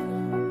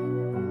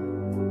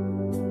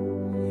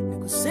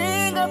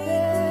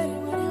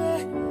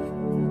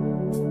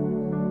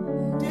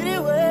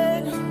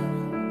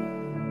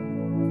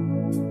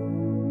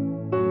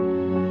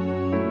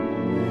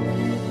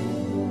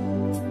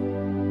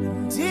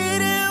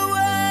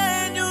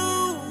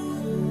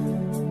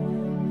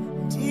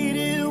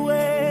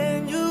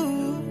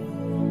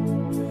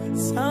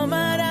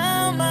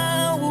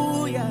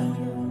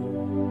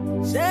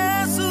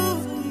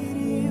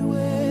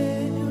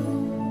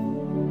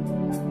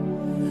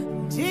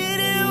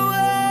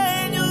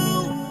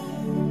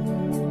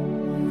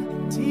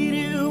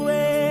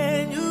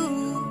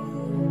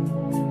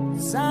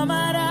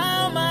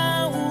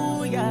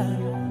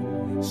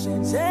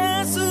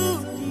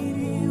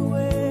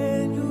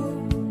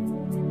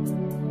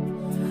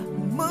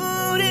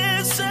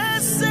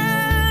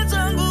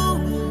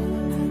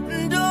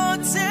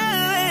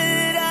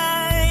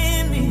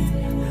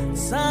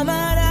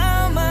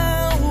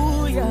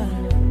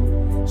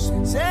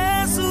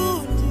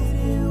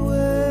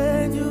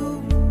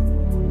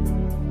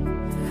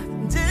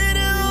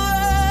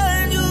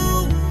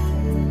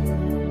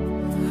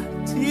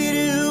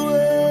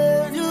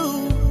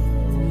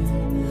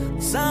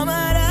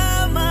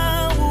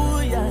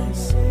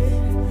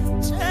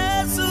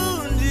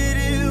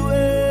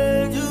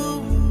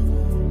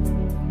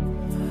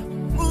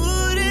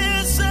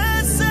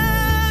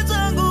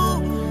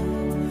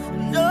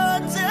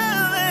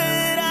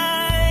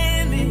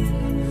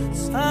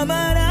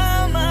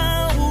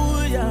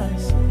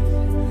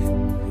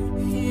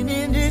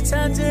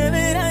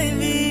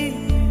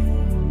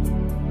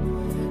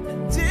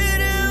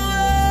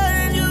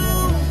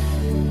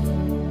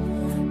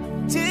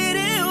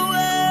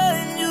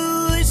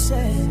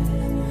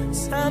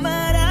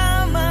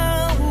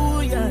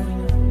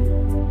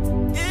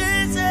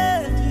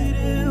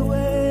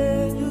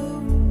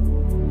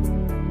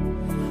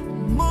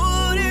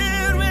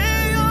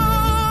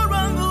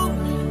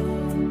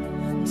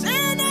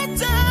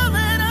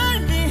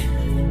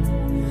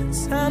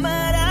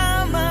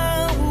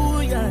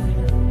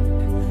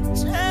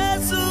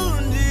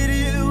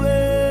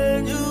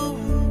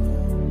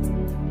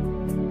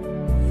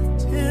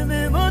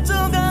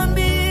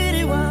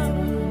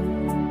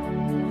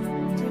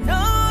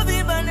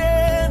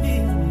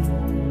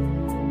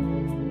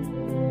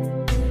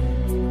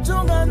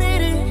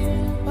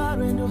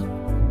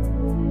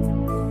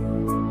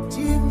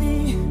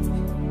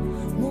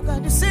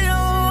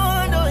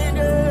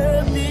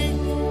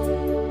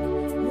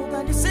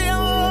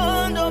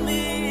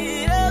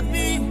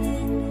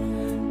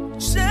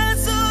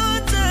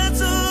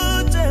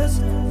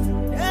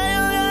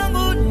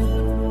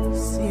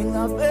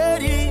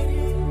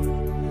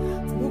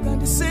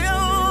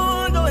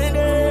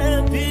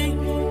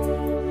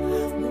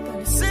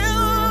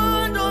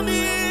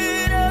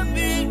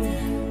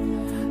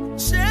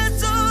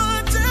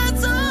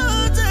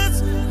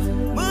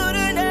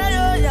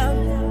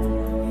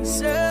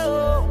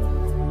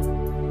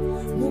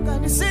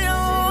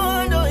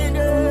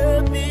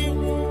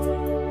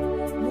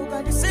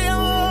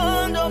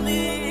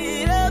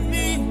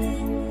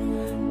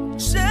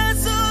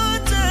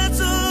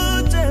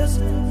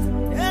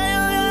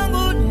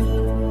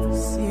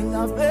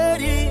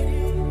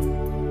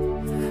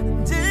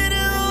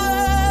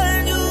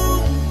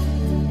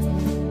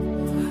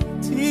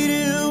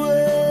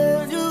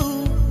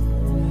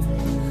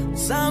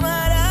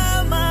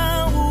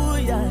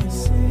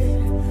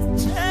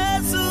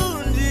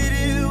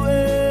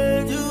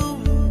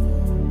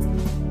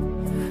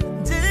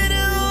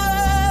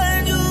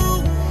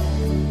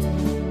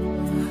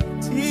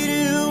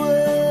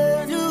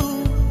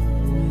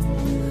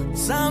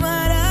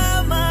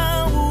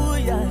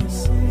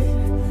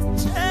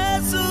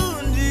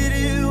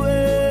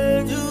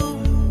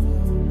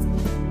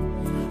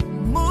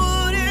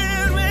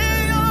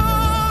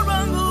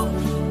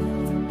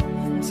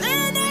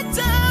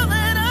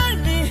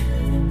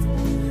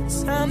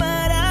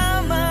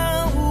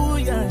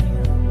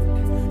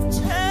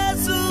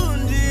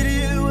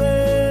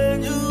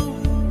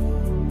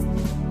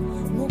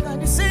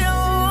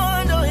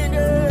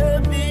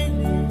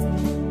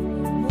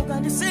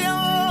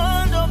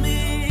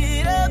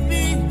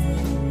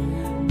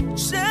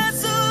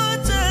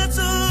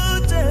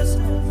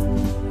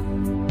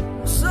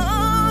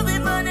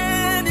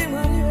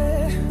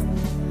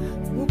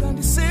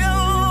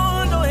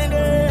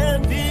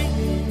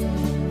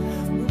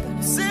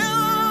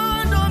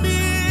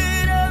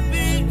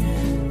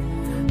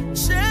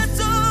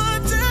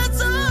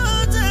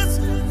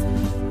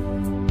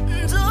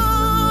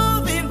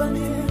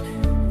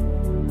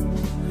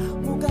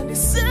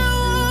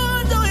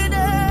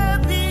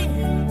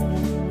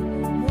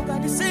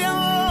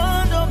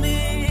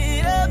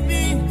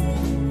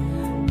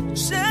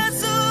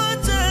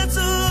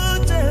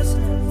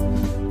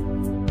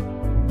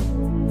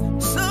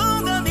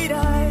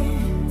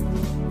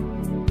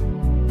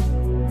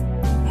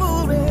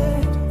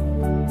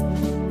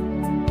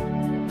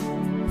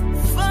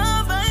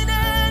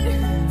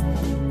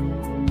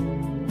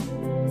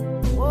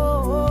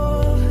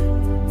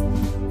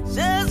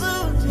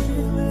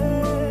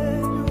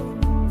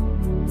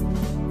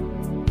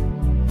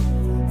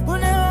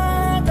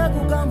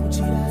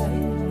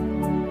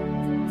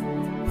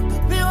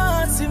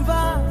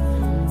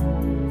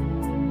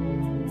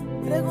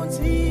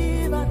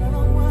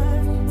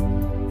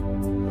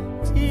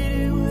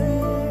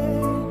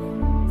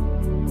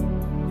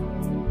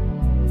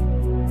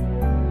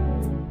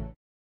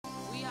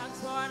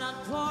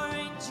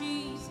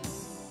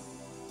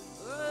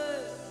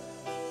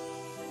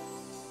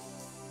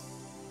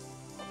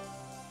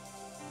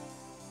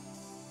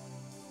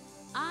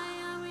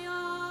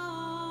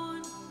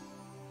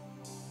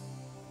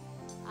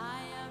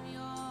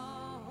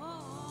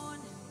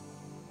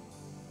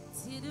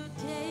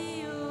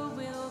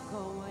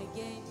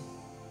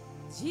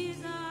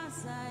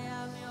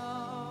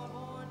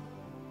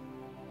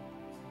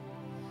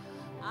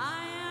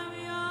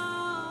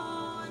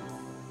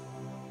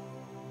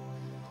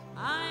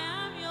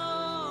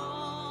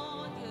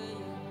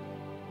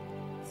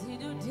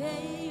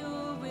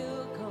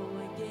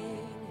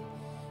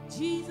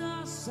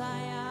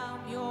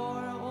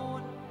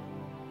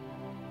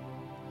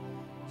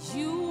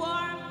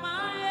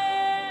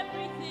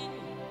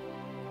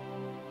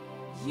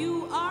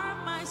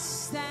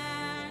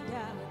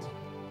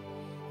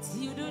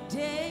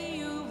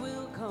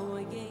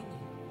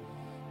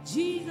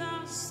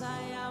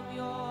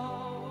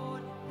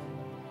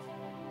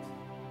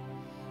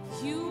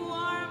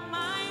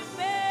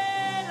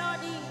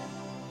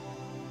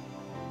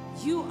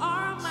You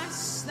are my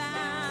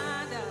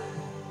standard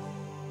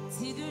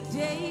till the day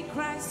day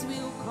Christ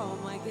will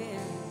come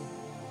again.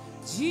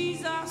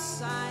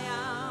 Jesus, I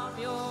am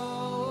your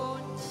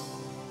own.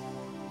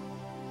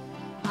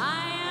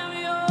 I am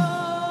your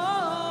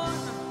own.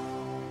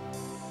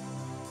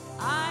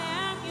 I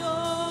am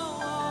your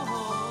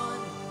own.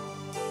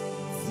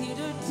 Till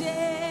the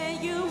day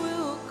you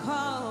will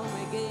come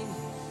again.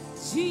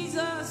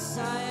 Jesus,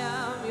 I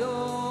am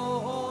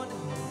your own.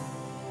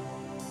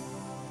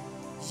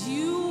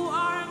 You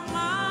are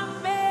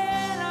my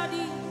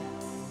melody.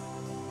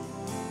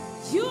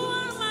 You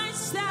are my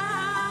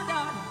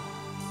standard.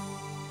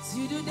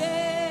 Till the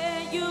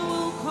day you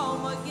will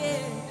come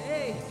again.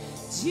 Hey,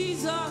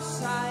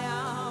 Jesus, I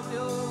am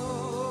your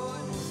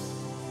own.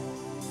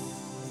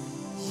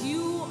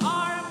 You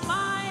are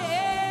my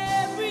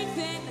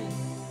everything.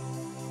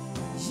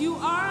 You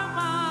are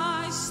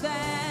my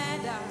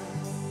standard.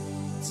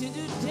 Till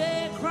the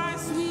day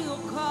Christ will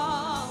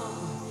come.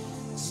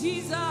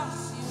 Jesus,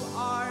 you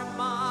are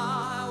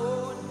my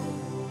own.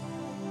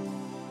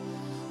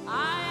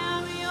 I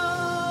am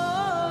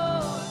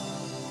your own.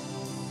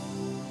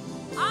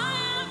 I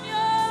am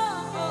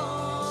your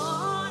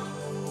own.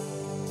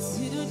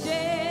 Till the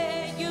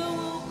day you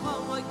will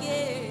come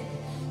again.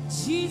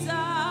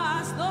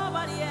 Jesus,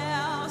 nobody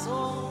else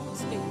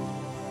owns me.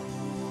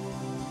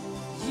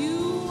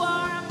 You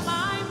are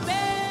my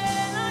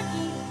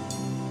melody.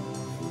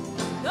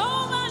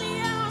 Nobody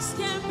else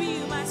can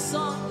be my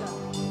song.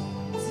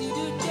 Till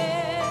the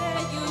day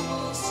you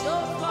will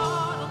show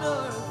forth on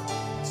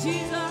earth.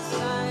 Jesus,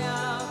 I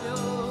am your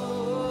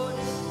own.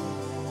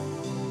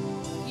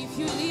 If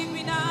you leave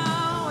me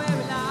now, where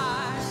will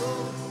I go?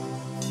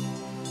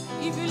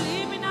 If you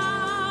leave me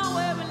now,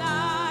 where will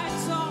I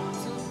talk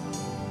to?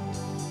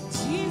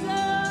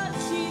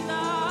 Jesus,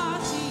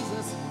 Jesus,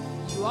 Jesus,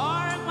 you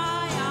are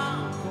my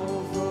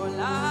anchor for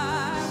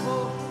life.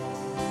 Oh,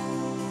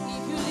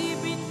 if you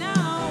leave me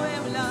now,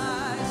 where will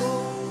I go?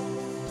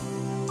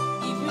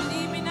 If you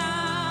leave me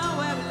now,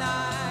 where will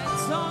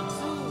I talk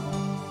to?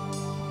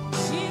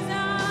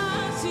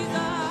 Jesus,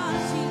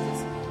 Jesus,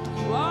 Jesus,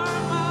 you are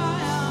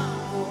my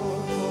anchor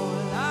for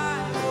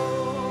life.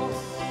 Oh.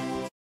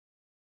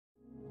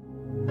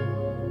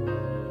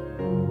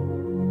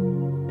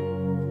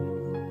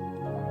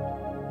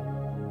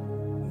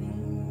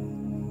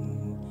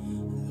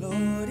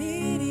 Lord,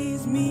 it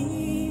is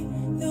me,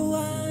 the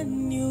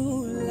one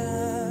you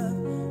love.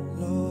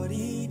 Lord,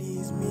 it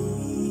is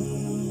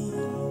me.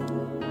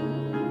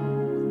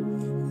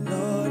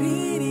 Lord,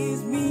 it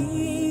is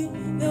me,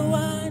 the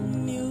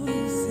one you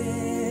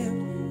saved.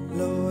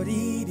 Lord,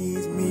 it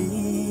is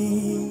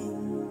me.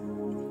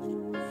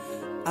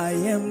 I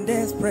am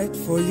desperate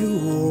for you.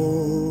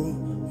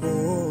 Oh,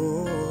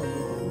 oh,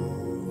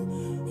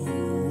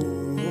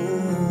 oh,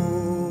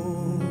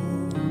 oh.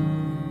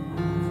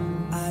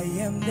 I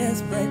am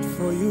desperate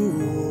for you.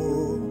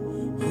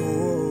 Oh,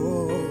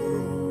 oh,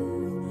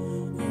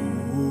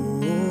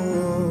 oh.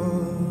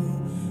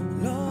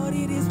 Lord,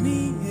 it is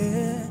me.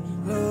 Yeah.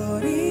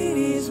 Lord, it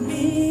is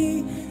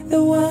me,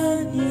 the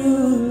one you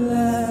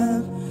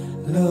love.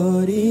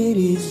 Lord, it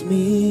is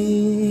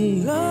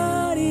me.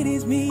 Lord, it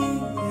is me.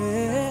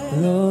 Yeah.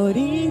 Lord,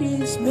 it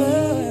is me,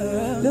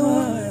 the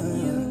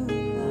one you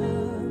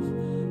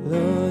love.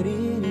 Lord,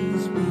 it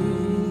is me.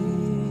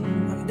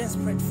 I'm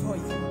desperate for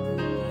you. I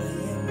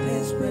am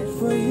desperate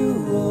for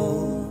you.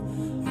 Oh,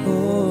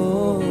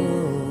 oh,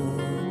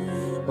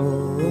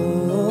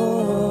 oh,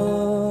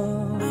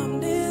 oh. I'm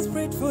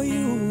desperate for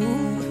you.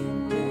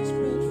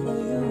 Desperate for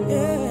you.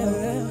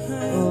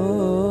 Yeah.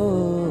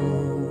 Oh,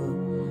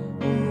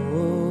 oh, oh.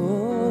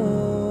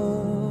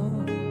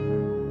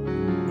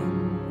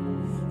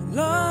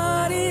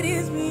 Lord, it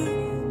is me,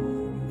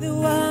 the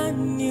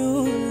one you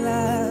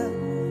love.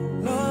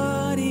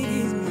 Lord, it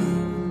is me.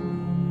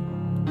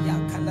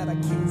 Yakalada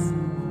kids.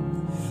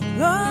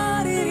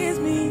 Lord, it is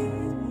me,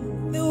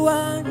 the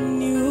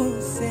one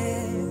you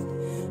saved.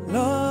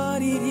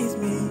 Lord, it is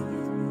me,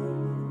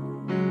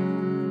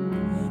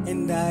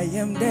 and I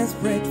am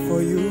desperate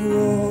for you.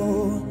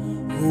 Oh,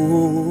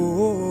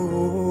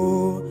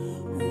 oh,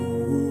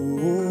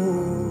 oh, oh.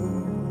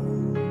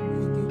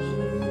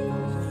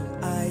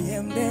 I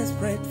am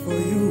desperate for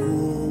you.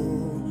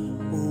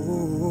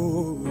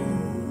 Oh,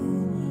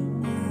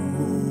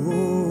 oh,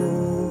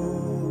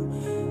 oh.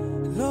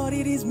 Lord,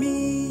 it is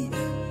me.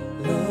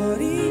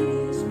 Lord, it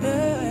is me,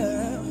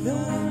 the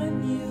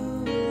one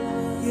you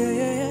love.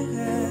 Yeah.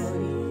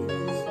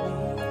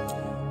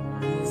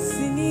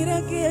 Sing it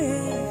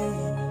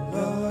again.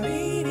 Lord,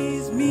 it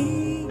is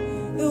me,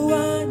 the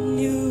one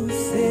you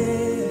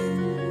saved.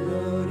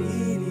 Lord,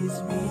 it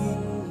is me.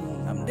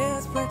 I'm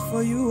desperate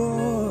for you.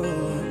 Oh,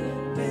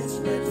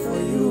 desperate for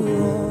you.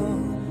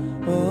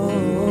 Oh,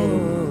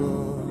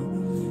 oh,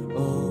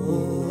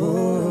 oh,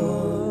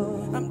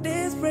 oh. I'm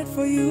desperate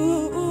for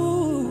you.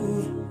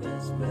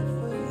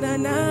 Na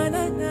na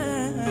na na.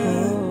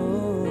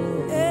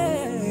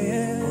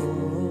 Yeah.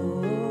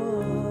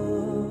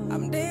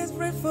 I'm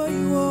desperate for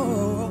you.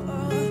 Oh,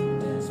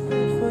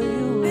 desperate for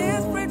you.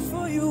 Desperate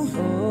for you.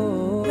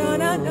 Na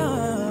na na.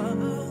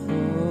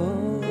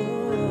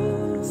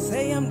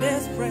 Say I'm I'm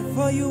desperate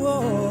for you,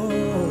 oh.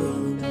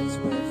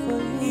 Desperate for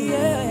you.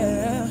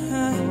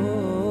 Yeah.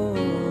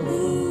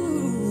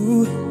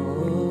 Ooh.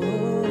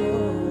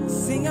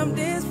 Sing, I'm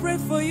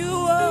desperate for you,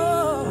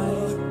 oh.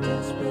 I'm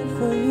desperate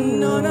for you.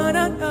 No, no,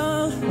 no,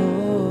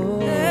 no.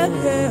 Yeah,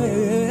 yeah,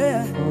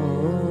 yeah.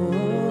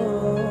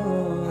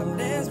 I'm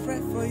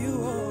desperate for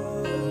you,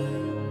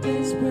 oh.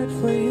 Desperate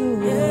for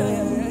you,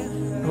 yeah.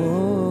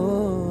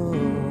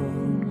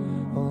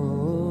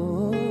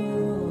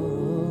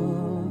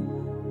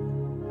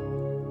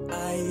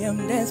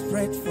 I'm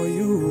desperate for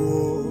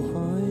you.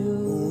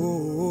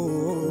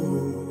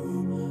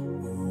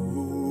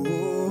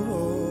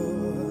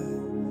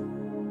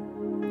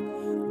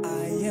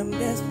 I am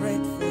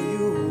desperate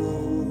for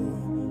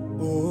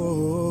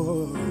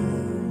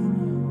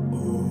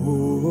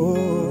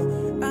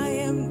you. I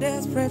am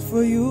desperate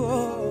for you.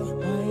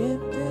 I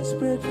am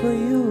desperate for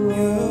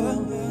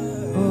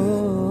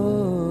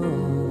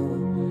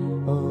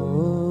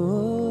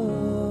you.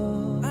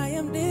 I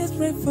am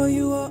desperate for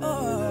you.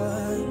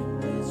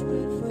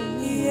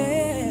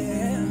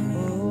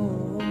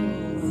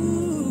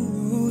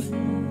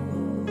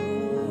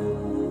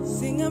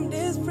 I'm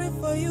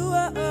desperate for you. Desperate for you.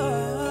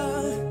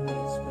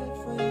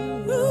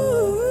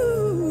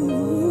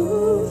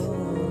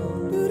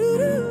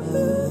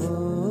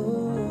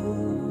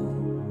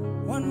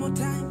 One more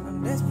time,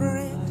 I'm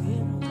desperate.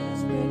 I'm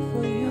desperate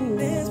for you. I'm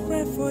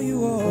desperate for you.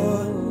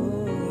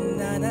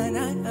 Na na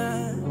na na.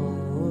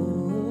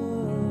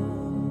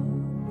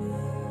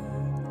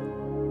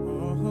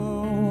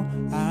 Oh,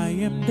 I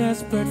am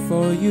desperate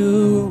for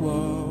you.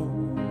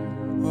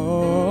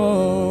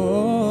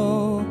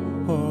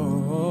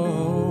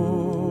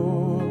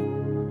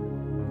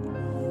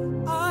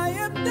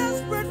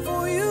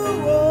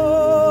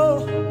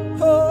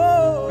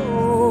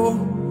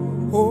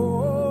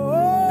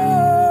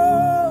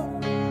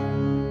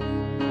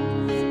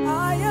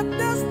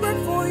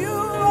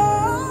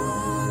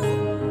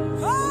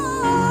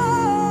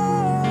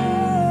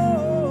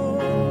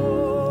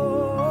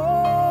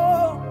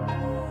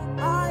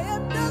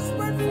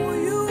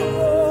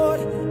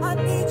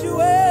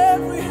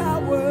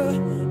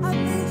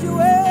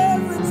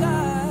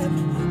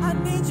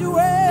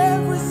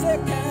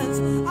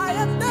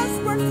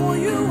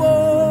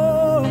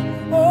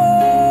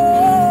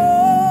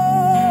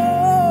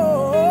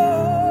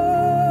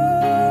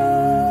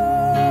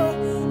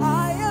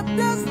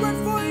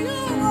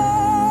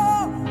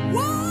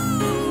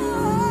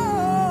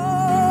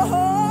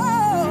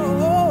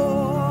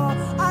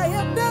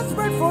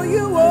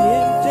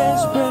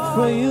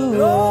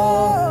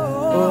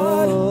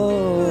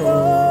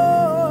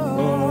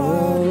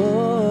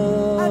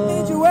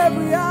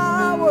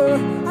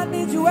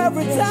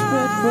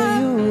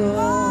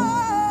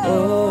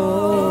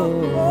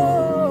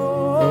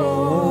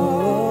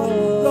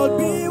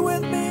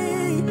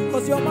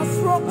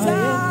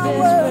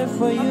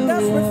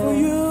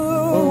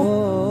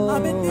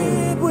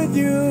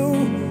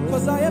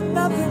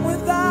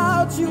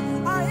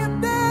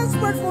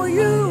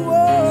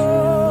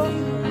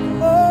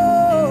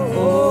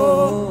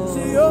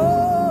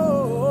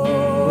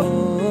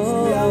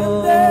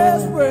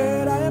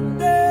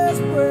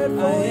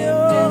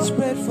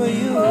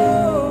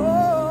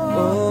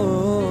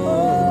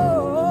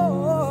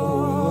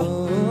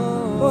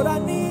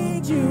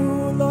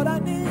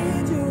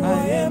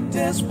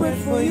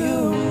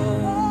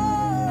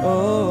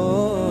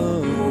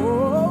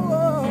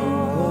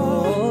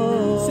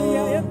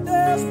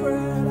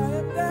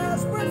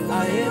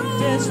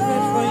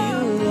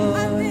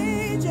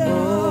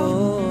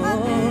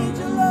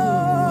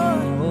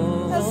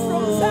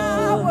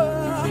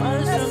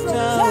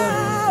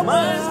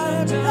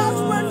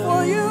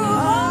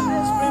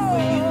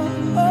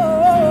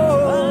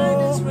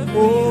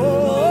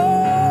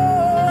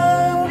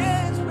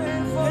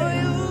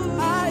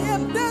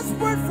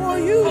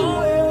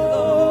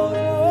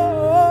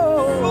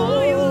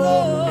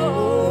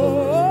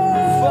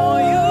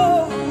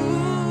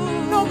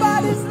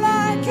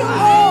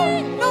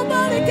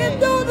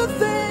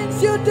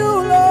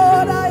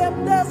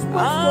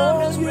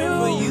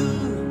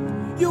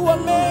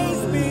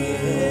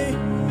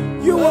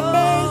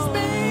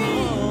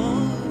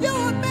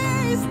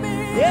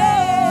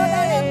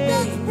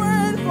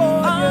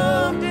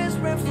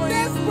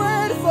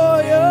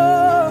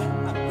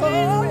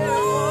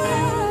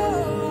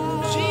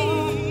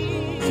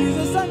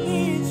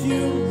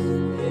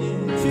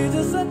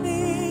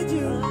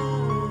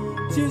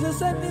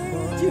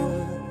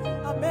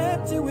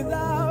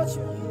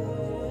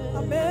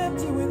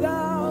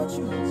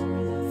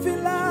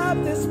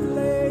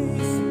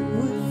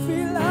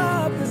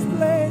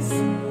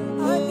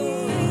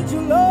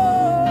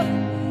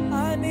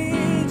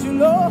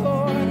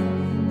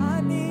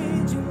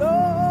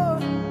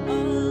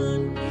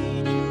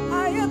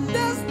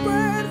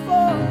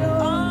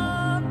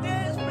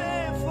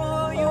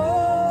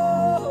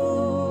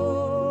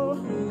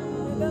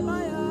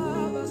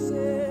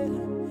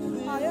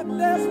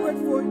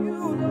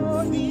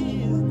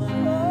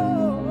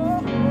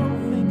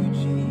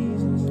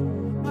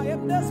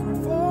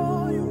 Desperate for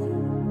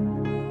you.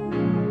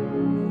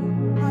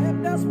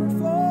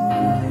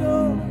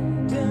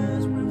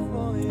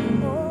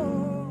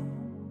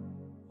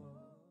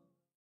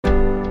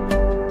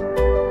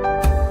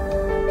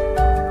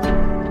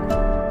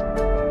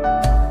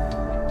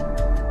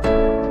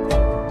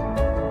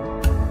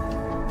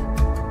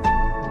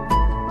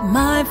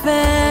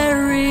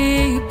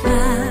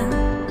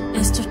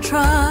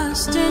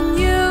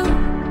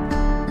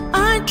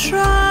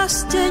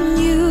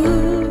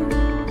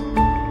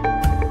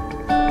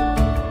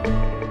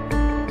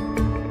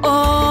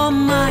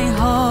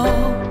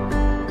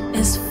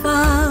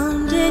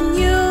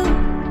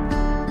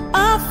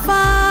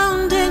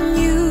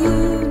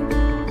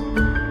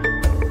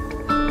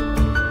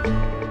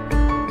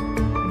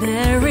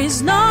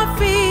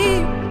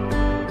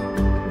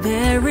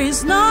 There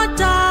is no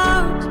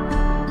doubt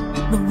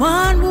the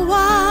one who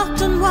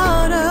walked on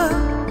water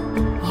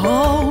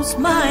holds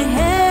my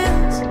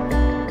hand.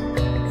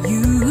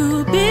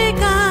 You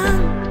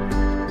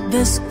began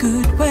this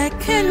good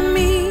work in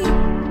me.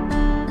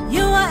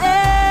 You are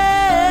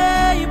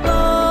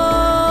able.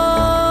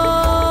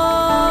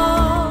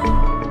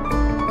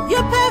 You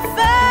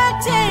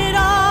perfect it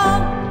all.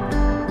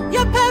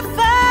 You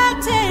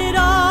perfect it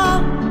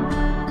all.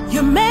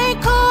 You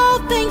make all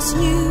things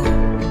new,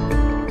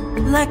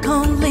 like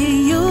only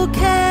you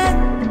can.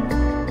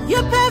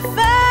 You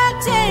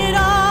perfect it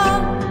all.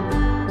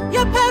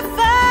 You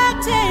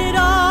perfect it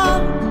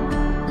all.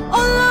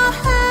 All I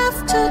have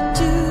to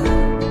do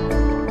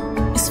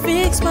is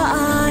fix my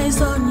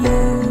eyes on you.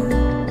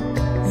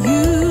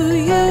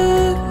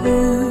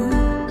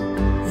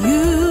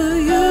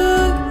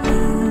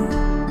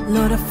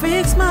 Lord, I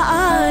fix my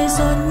eyes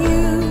on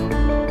you.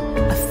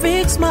 I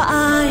fix my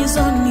eyes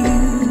on you.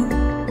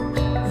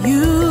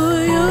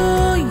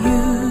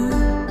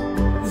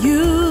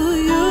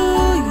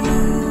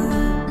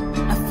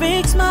 I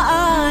fix my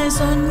eyes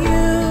on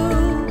you.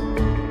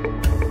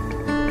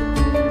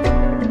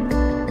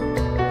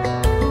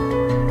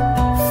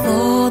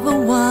 For the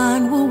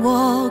one who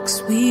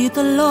walks with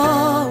the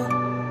Lord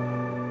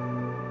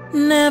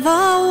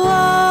never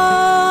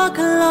walk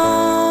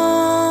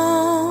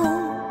alone,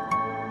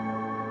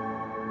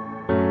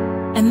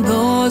 and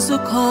those who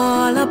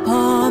call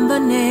upon the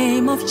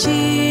name of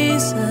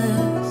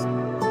Jesus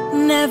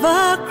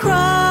never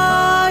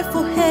cry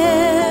for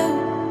help.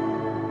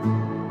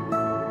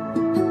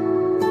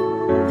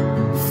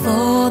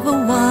 For the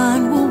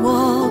one who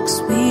walks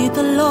with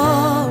the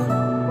Lord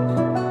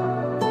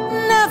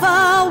never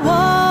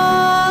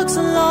walks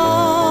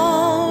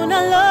alone,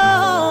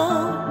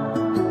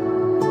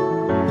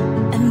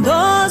 and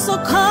those who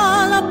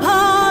call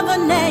upon the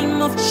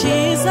name of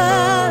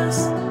Jesus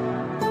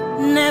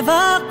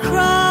never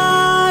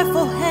cry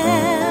for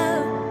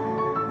help.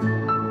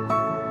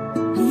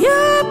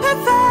 You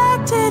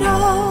perfect it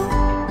all.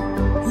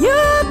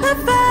 You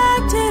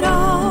perfect it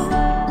all.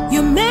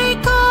 You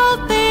make all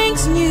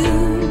things new,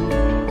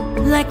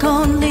 like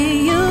only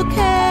you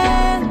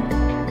can.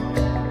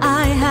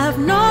 I have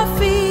no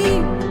fear.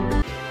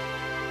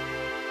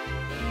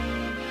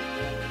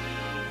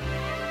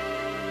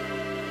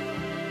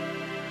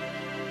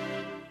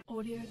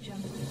 Audio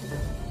Jungle.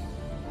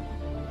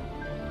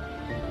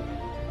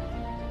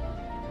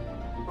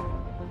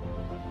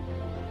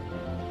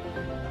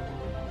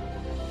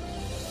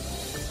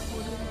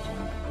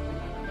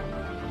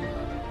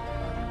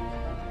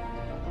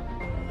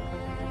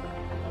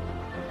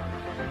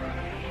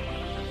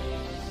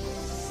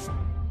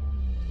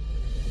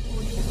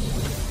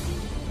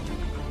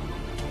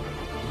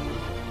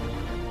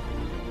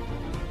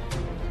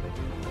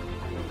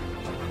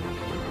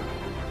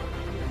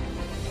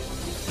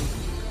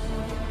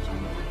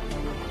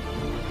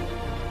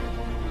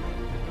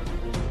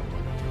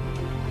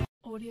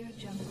 Audio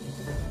Jungle.